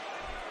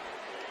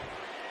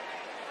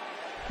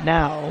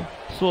 Now,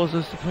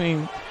 Sorcerer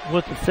Supreme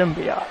with the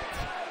symbiotes.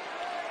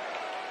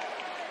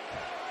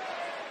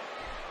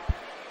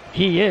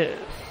 He is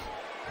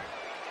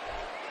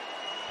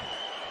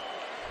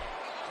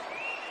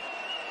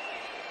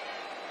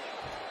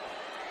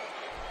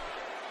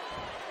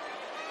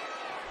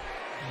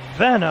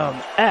Venom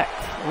X,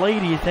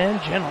 ladies and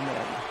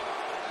gentlemen.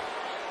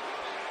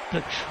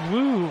 The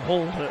true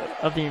holder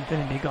of the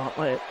Infinity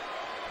Gauntlet.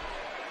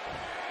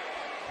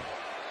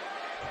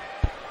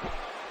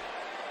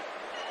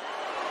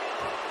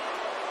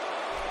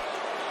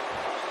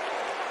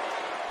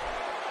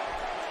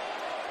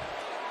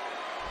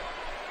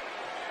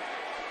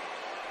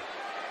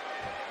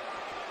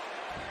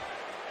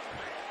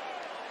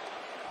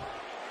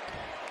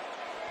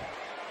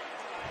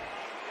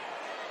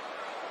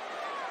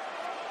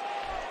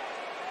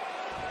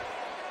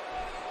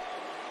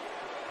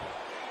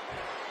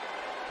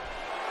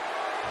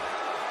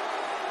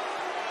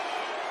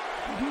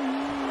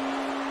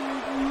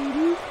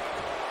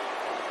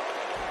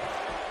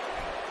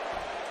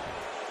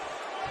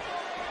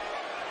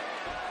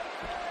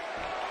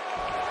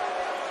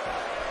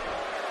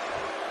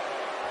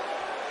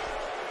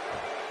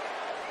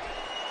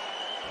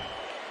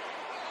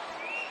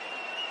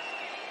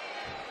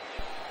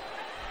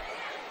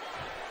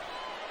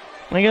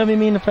 I gotta be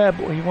mean to Fat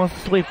Boy, he wants to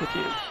sleep with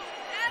you.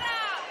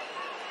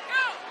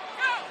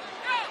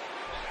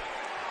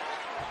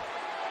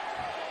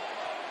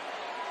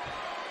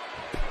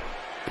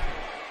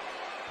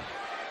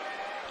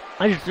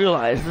 I just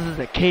realized this is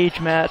a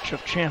cage match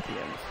of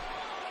champions.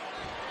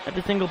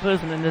 Every single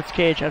person in this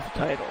cage has a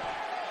title.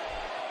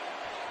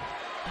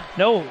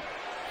 No!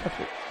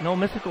 No,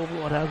 Mystic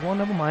Overlord has one,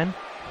 never mind.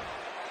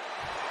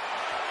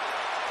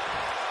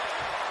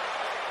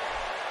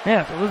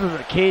 Yeah, so this is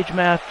a cage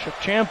match of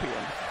champions.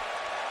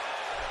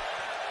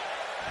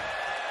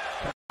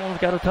 Everyone's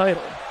got a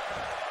title.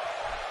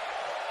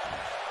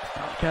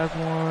 Stark has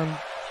one.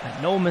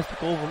 I know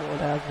Mystic Overlord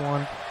has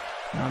one.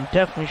 And I'm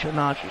definitely sure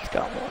Nachi's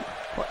got one.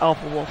 Or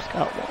Alpha Wolf's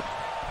got one.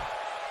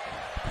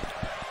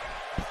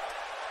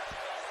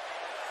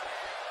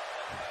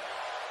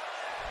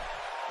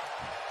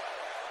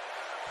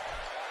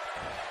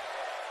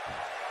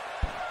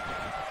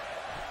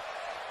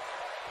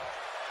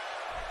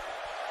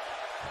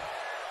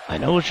 I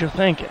know what you're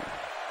thinking.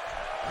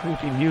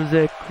 Creepy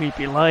music,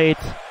 creepy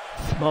lights,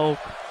 smoke,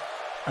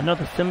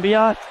 another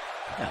symbiote?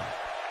 No.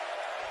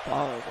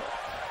 Fireworks.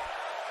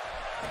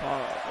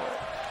 Fireworks.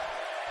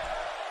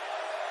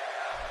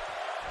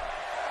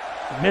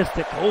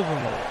 Mystic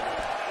Overlord.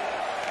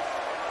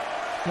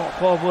 Well,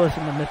 far worse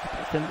than the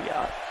mystical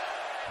symbiote.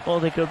 Or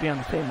they could be on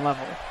the same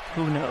level.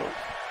 Who knows?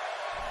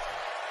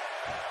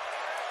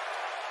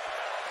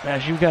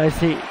 As you guys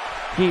see,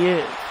 he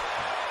is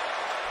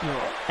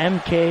your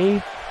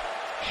MK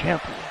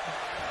champion.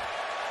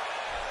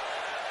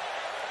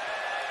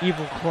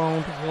 Evil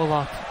cloned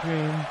Warlock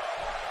Supreme.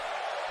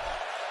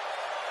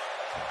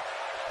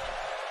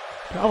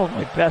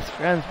 Probably best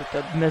friends with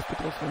the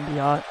mystical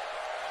symbiote.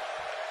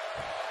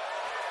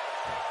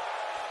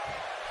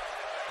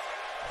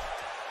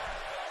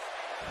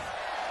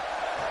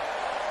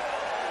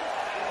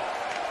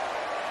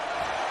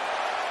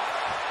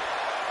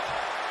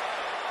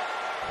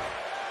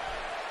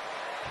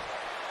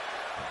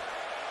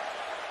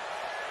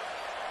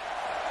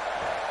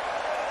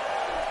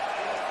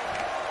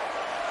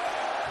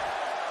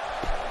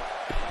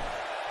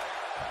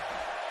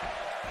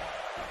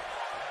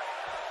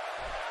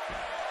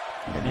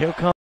 And here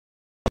comes,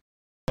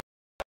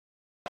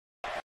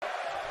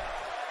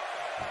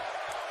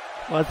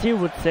 well, as he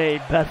would say,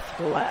 best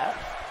for last.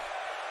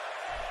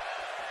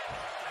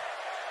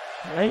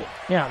 Right?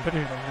 Yeah, I'm pretty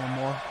sure there's one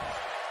more.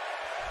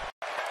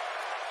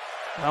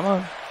 Come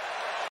on.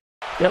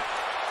 Yep.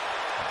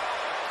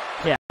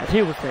 Yeah, as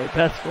he would say,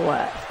 best for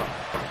last.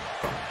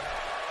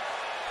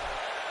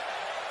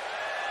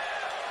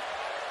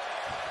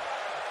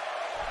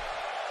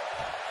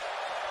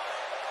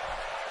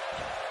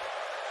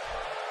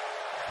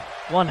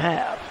 One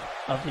half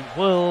of the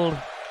World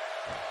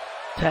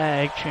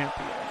Tag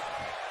Champion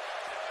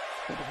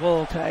for the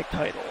World Tag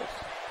titles.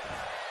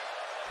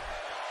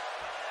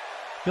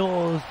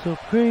 Your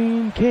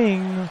Supreme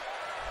King,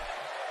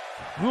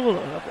 ruler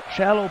of the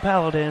Shallow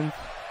Paladins,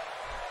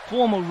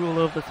 former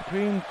ruler of the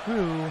Supreme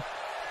Crew,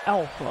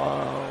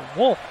 Alpha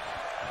Wolf.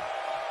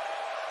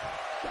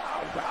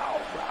 Row,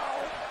 row,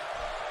 row.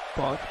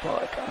 Bark,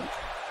 bark.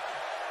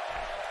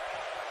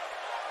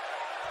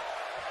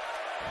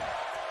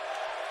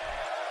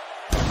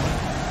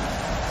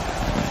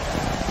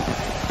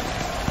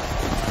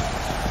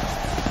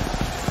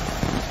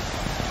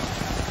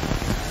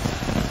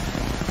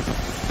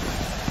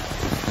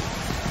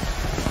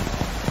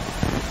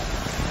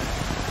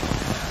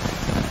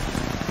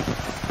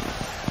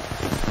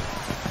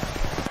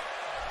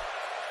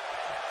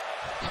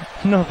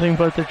 nothing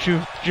but the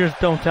truth. Just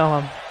don't tell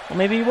him. Well,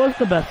 maybe he was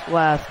the best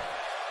last.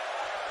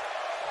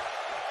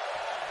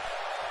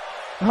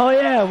 Oh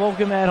yeah,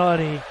 welcome Matt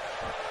Hardy.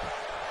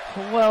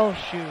 Well,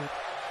 shoot.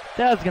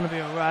 That's gonna be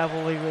a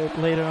rivalry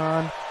later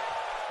on.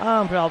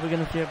 I'm probably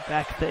gonna see a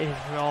backstage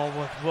brawl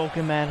with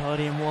Woken Man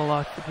Hardy and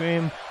Warlock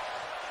Supreme.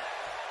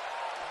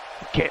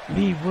 Get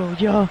me, will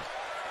ya?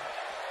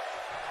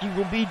 You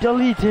will be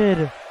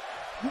deleted!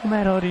 No,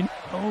 Matt Hardy.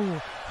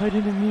 Oh, I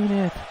didn't mean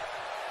it.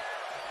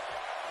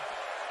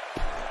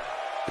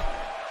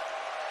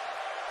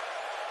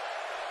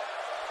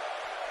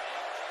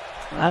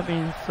 That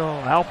means so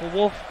Alpha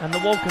Wolf and the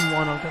Woken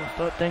One are gonna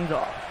start things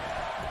off.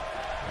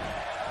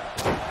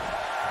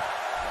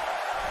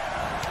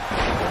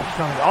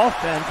 Strong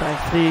offense, I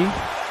see.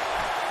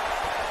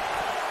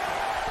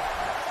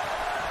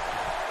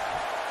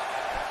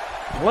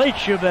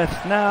 Place your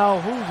bets now.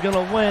 Who's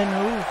gonna win?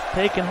 Who's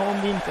taking home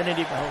the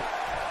Infinity Belt?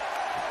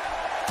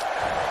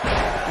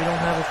 We don't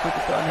have a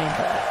superstar name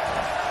that.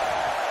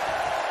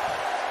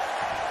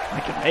 I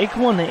can make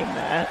one name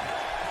that.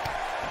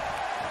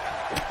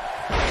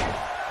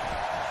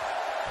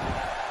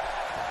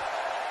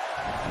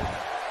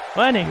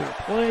 Anywho,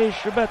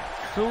 place your bets.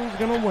 Who's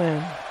gonna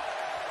win?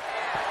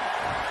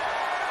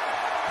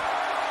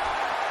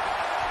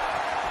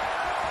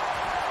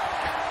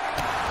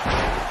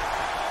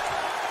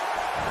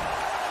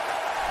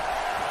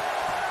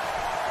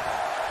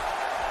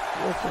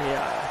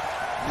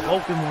 The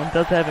Woken One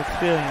does have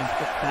experience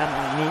with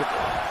battling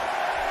evil.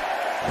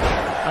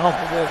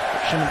 Alpha Wolf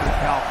shouldn't be a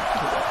problem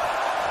to it.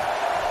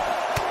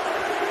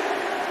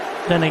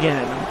 Then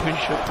again, I'm pretty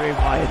sure Bray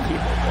Wyatt's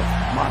evil was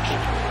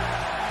monstrous.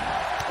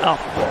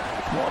 Alpha Wolf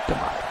is more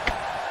demonic.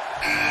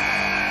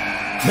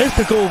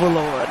 Mystic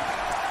Overlord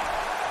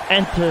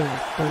enters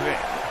the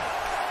ring.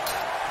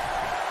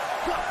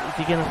 Who's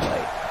he gonna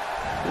fight?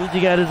 Who's he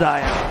got his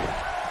eye on?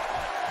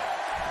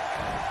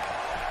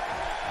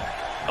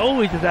 Oh,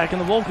 he's attacking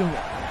the Woken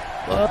One.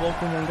 But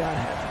Woken One got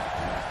him.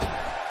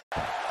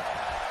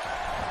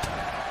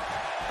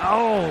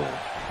 Oh!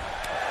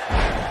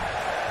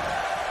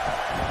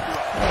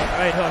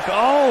 Right hook.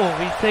 Oh,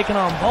 he's taking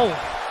on both.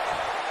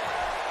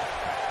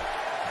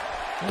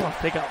 He wants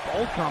to take out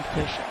both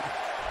competition.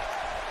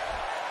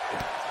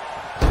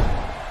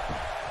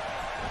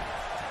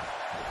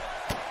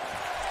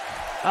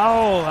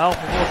 Oh,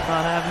 Alpha Wolf's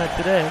not having it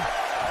today.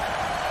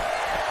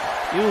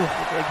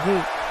 Beautiful big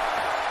hoop.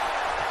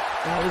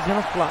 Oh, he's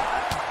gonna fly.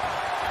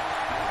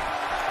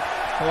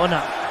 Oh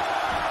no.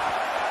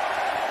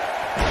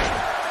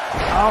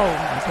 Oh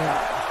my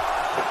god.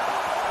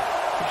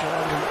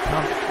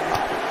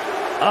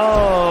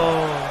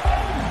 Oh.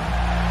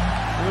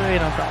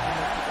 Right on top of him.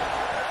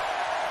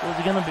 Who's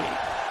he gonna be?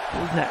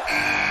 Who's next?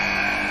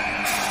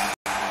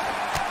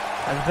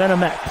 As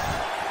Venomous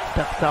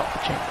steps out the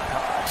chamber card.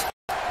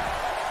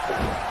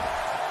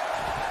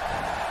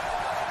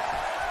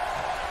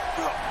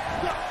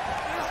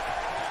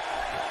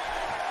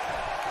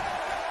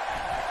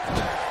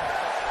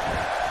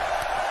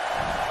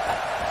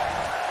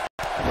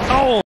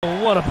 Oh,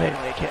 what a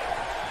Bailey kick.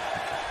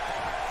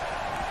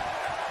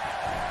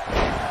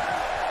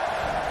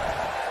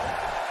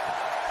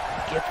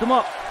 Gets him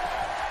up.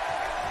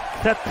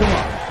 Sets him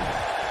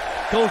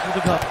up. Goes for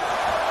the cover.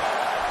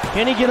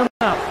 Can he get him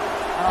out?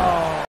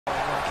 Oh.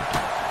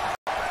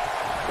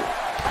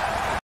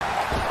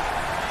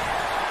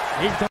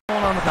 He's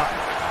going on the top.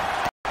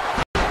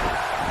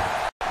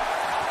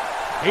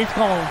 He's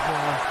calling for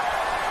him.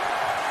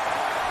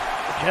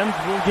 The gems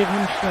will give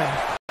him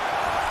strength.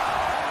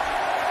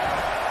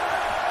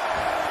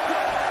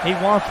 He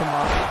wants him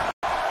up.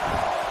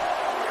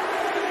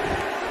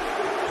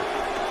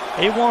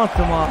 He wants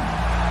him up.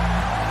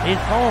 He's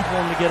calling for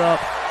him to get up.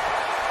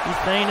 He's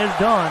saying it's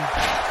done.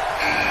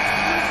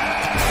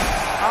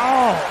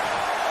 Oh!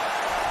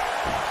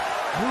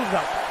 Moves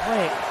out the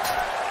way.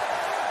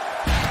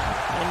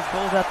 And he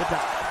goes at the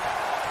top.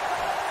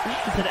 This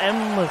is an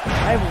endless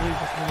rivalry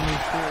between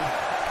these two.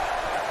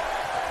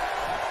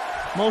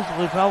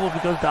 Mostly probably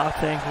because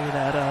Doc's angry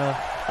that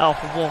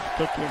Alpha Wolf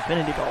took the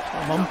Infinity Belt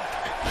from him.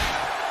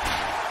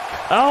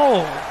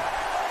 Oh!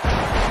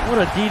 What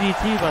a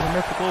DDT by the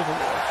Mystic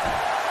Overlord.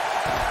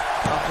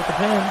 Off with the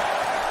pin.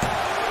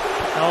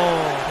 Oh,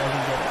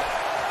 doesn't get it.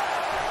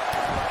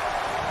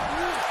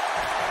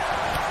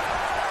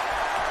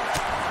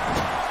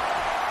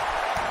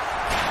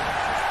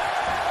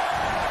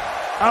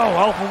 Oh,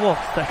 Alpha Wolf,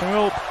 second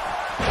rope.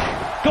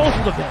 Goes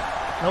for the pin.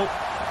 Nope.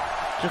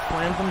 Just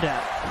slams him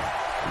down.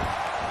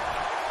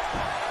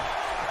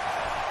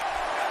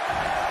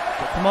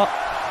 Gets him up.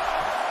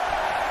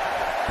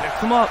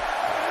 Picks him up.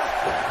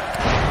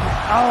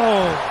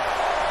 Oh!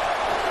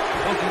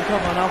 Goes for the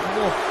cover on Alpha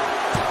Wolf.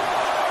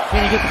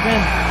 Can he get the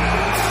pin?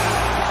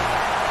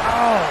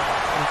 Oh!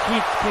 And he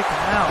keeps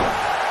kicking out.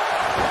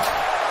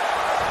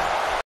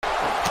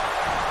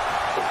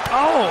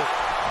 Oh!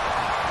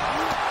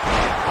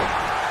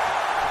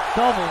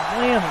 Double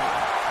whammy.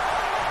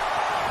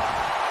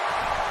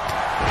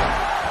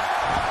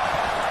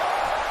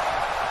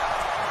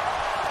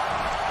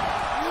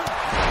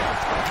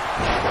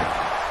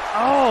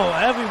 Oh,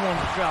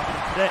 everyone's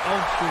dropping today. Oh,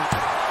 shoot.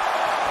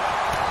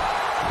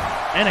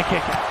 And a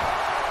kick out.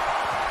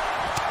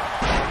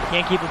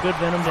 Can't keep a good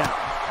Venom down.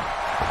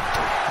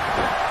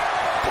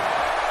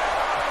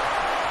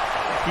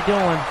 What's he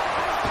doing?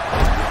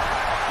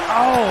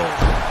 Oh!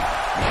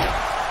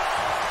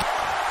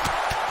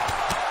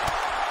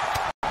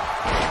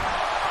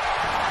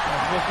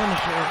 We'll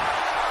finish it.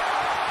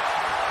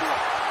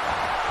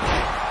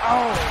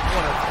 Oh,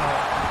 what a throw.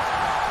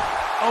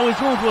 Oh, he's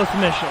going for a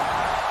submission.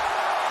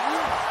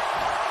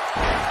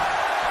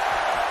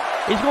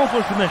 He's going for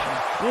a submission.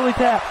 Will he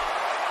tap?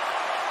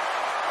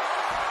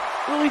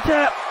 Will he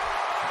tap?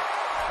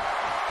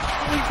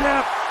 Will he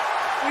tap?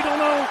 We don't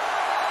know.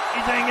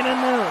 He's hanging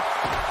in there.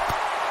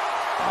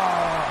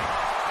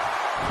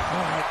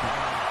 Oh my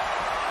God.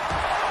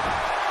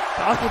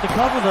 Doc with the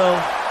cover though.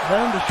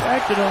 Venom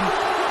distracted him.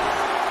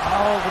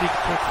 Oh, but he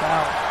kicks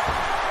out.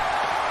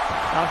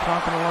 Doc's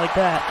not gonna like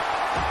that.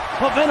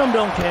 But Venom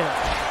don't care.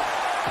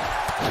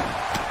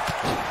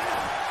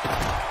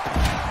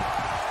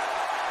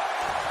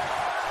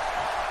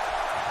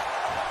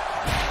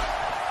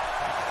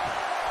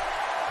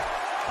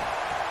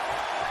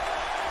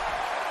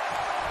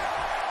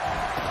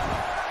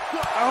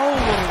 Oh,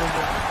 what a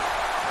win.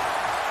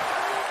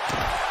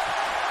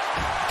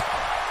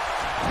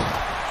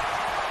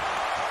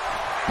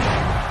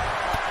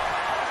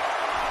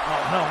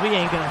 Oh no, we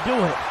ain't gonna do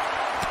it.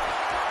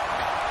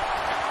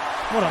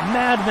 What a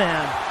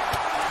madman.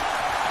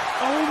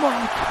 Oh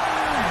my God.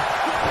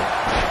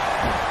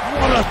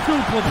 What a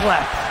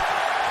superplex.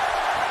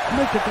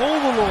 Mystic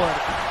Overlord.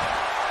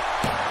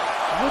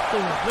 With the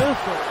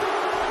reversal.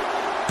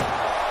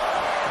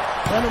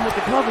 Venom with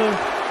the cover.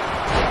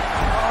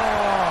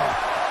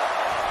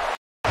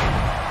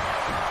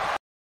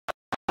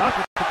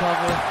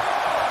 Cover.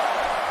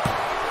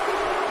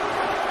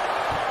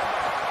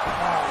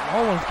 Oh, no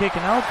one's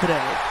kicking out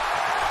today.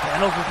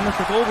 Handles with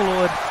Mystic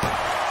Overlord.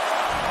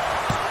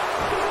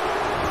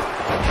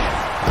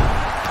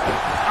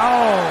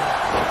 Oh!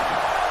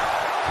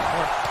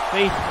 What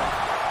face.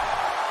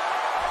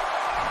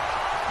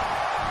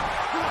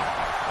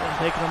 And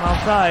taking him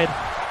outside.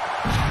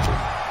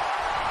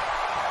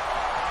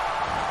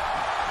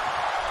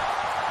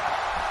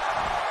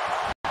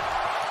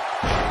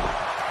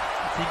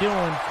 What's he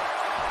doing?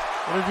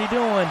 What is he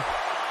doing?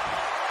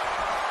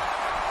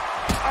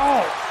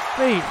 Oh,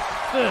 face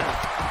fist.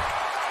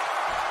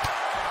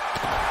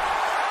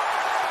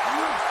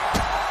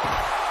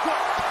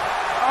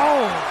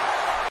 Oh,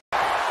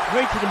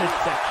 right to the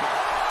midsection.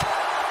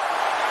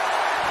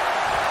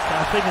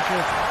 Now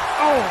signature.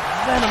 Oh,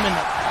 Venom in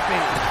the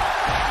face.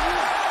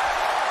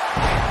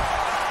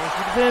 Goes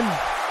to the pin.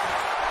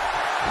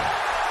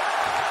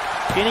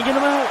 Can he get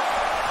him out?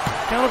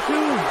 Count of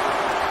two.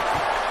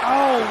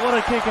 Oh, what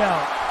a kick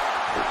out.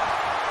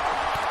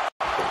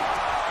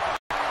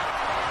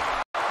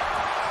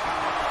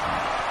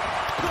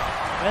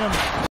 Venom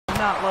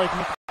not like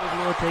Mr.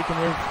 Overlord taking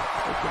his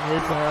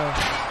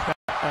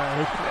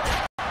threat.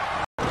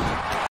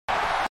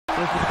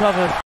 Goes to the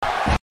cover.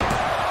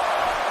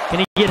 Can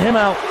he get him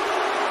out?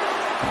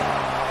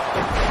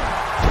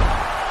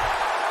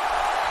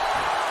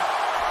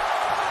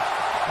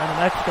 Venom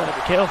X gotta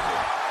be careful.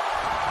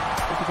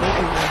 Mr.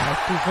 Overlord has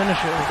two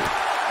finishers.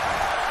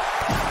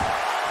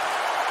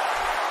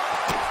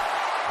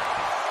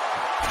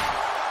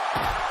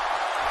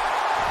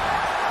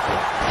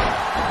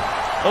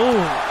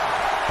 Oh,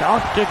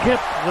 Dr. Kip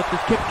with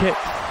his kick.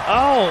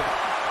 Oh!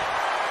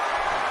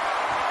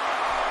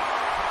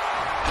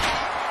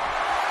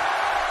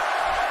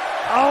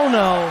 Oh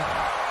no!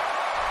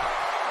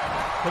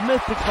 The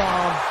Mystic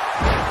Bomb.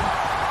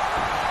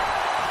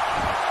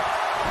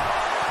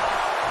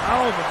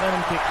 Oh, the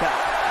Venom kicks out.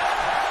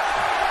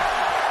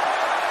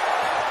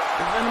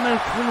 The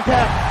Venomous in the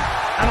tap.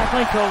 I don't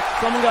think so.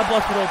 Someone got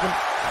busted open.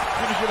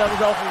 Pretty sure that was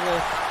Alpha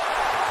Wolf.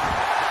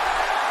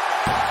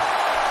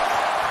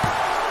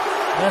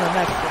 Venom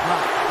X is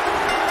not.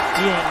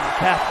 He ain't in the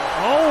castle.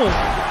 Oh!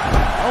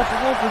 Alpha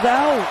Wolf is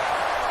out!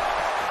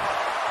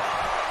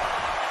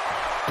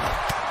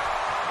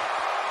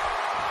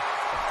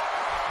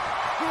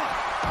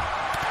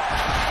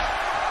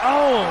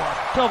 Oh!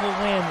 Double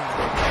whammy.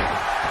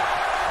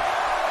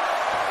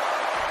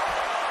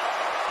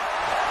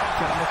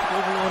 Got Mr.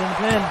 Overlord in the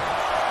pin.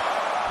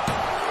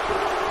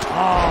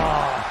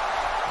 Oh!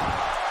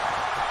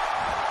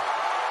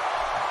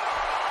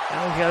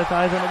 Now he's got his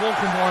eyes on the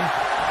Wolfman one.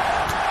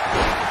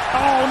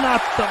 Oh, not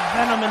the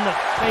Venom in the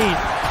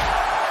face.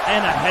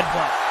 And a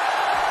headbutt.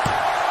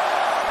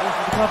 Goes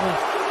for the cover.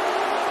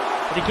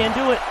 But he can't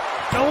do it.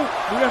 No,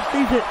 the ref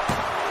sees it.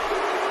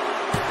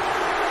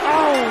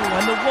 Oh,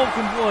 and the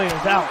Vulcan Boy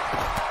is out.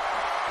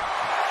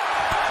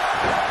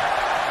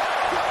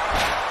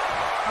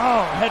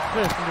 Oh, head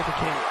first into the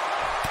cage.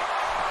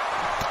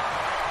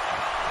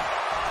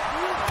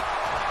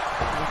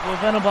 Goes for a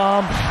Venom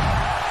Bomb.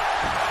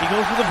 He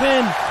goes for the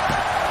pin.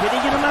 Can he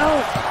get him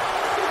out?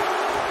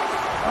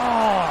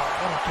 Oh,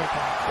 what a kick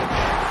out.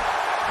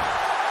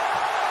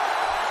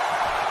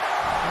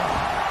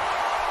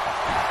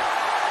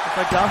 Looks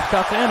like Doc's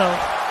got Venom.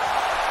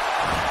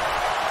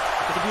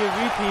 Could be a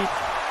repeat,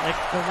 like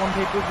the one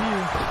pay-per-view.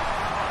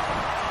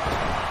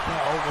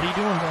 Oh, what are you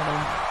doing,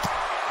 Venom?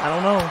 I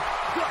don't know.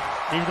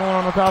 He's going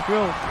on the top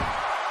rope.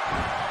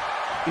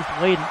 He's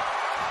waiting.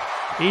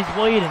 He's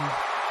waiting.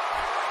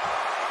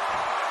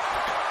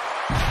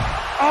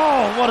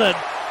 Oh, what a...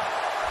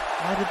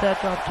 Why did that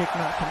drop kick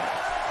not connect?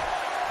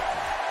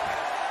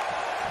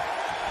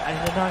 Why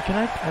did it not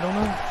connect? I don't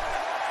know.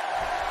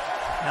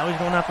 Now he's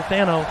going after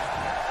Thanos.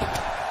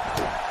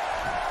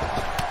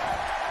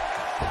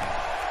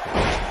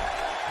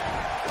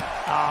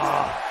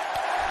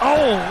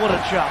 Oh, what a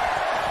chop.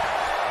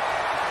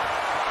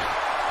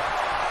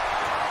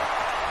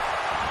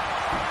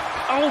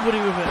 Oh, but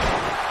he was in.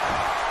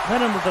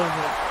 Venom was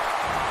over.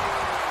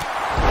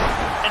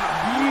 And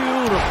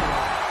beautiful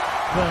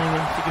running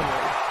into go.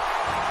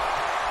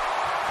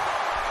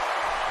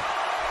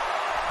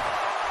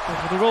 Goes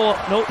for the roll up.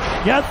 Nope.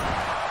 Yes.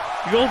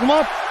 He rolls him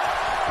up.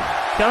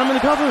 Got him in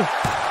the cover.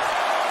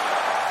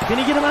 Can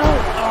he get him out?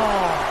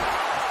 Oh.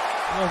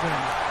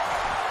 Wasn't.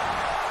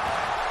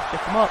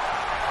 Gets him up.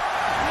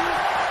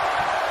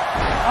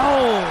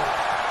 Oh.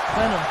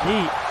 Venom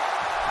deep.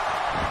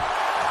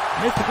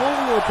 Mr.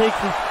 Overlord takes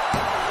his...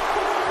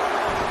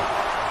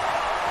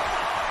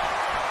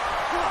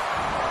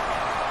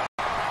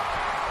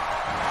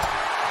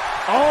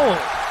 Oh!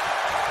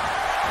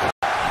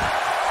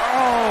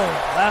 Oh,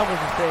 that was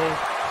a save.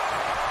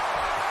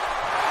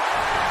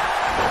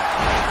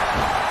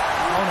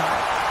 Oh no.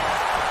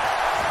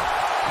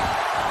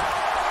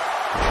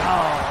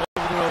 Oh,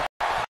 over the rope.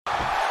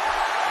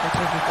 Looks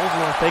like Mr.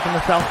 Overlord taking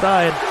the south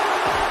side.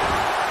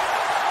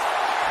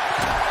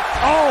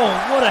 Oh,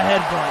 what a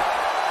headbutt.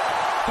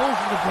 Goes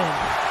for the pin.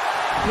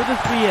 Could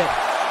this be it?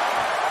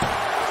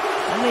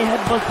 How many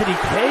headbutts did he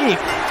take?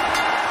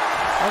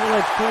 Probably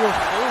like 3 or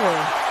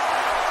 4.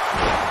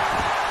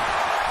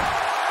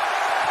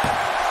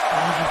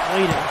 I'm just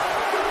waiting.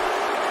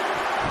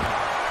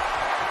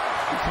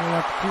 He's gonna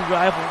let the two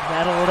rivals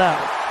battle it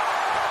out.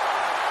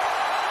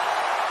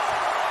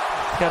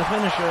 He's got a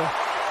finisher.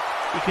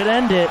 He could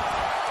end it.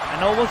 I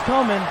know what's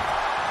coming.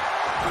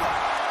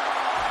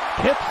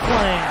 Hip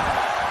slam.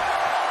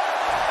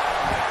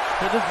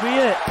 Could this be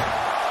it?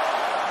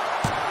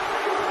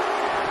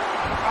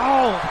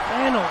 Oh,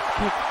 Thanos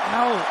kicked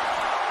out.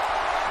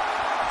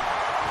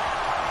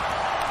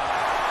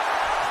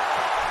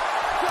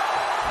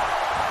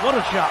 What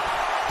a shot.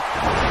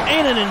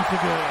 And an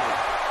Integral.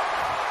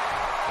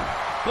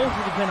 Goes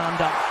for the pin on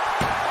Doc.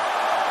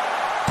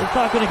 It's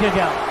not going to kick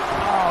out.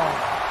 Oh.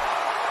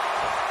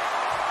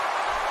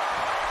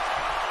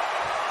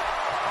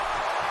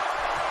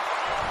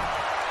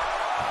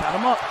 Got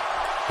him up.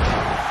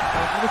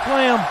 Goes for the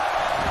slam.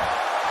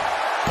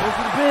 Goes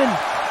for the pin.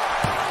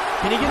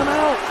 Can he get him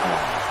out? Oh.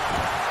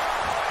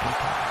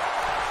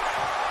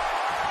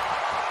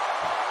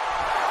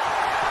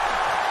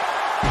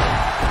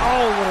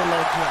 Oh, what a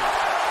leg drop.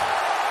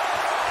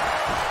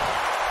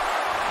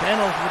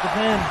 Venomous with the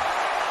pin.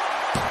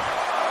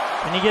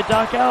 Can he get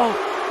Doc out?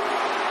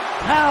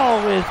 How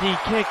is he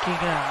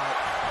kicking out?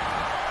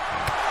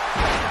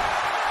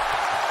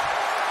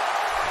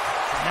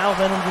 Now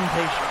Venom's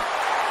impatient.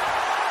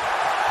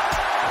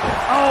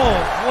 Oh,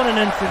 what an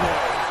Integral.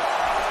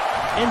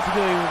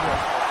 Integral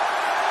reversal.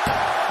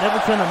 Never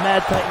send a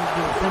Mad Titan to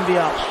do a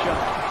symbiote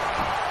shot.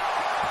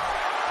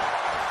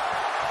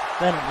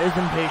 Venom is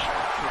impatient.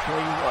 I'll tell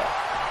you what.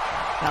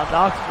 Now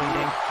Doc's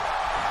waiting.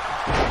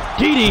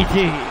 DDT!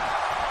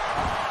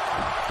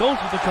 Goes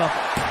for the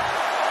cover.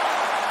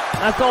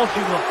 That's all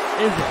she wants,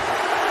 is it?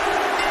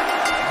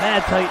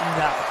 Mad Titan's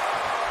out.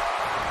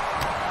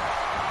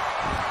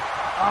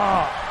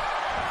 Oh.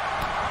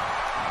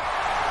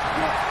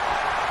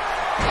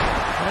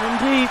 Venom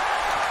deep.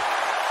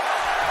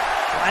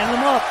 Line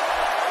him up.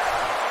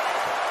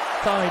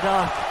 Sorry,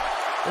 Doc.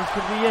 This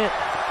could be it.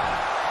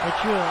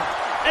 It's your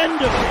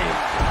end of it.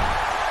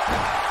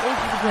 Goes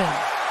for the pin.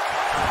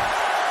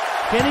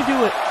 Can he do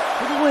it?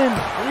 For the win.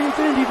 For the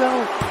Infinity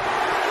Belt.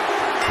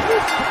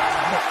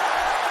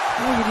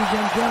 Ladies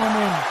and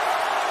gentlemen,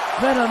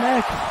 Venom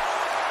X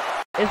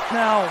is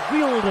now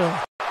wielder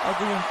of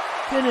the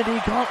Infinity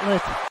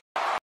Gauntlet.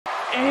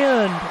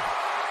 And,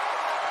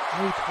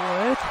 wait for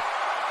it.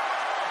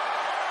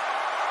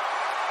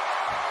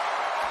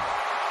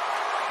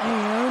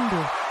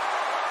 And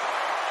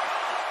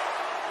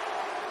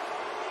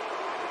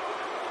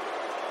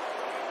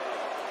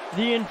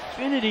the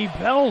Infinity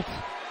Belt.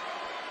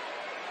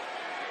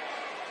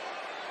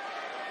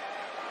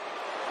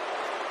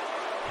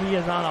 He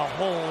is on a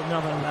whole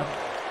nother level.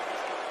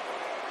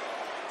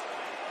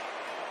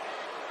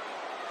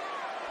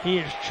 He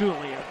is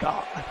truly a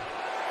god.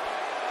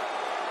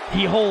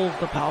 He holds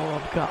the power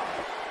of God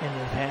in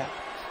his hands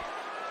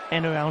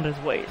and around his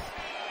waist,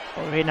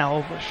 or right now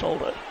over his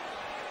shoulder.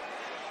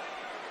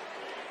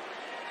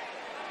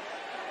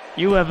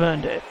 You have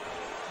earned it.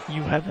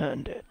 You have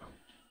earned it.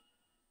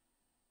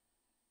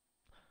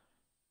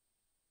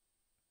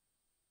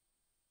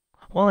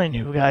 Well,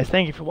 anywho, guys,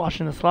 thank you for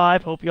watching this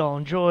live. Hope you all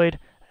enjoyed,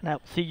 and I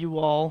will see you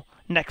all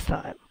next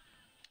time.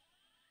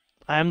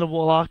 I am the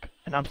Warlock,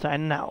 and I'm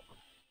signing out.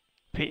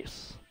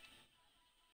 Peace.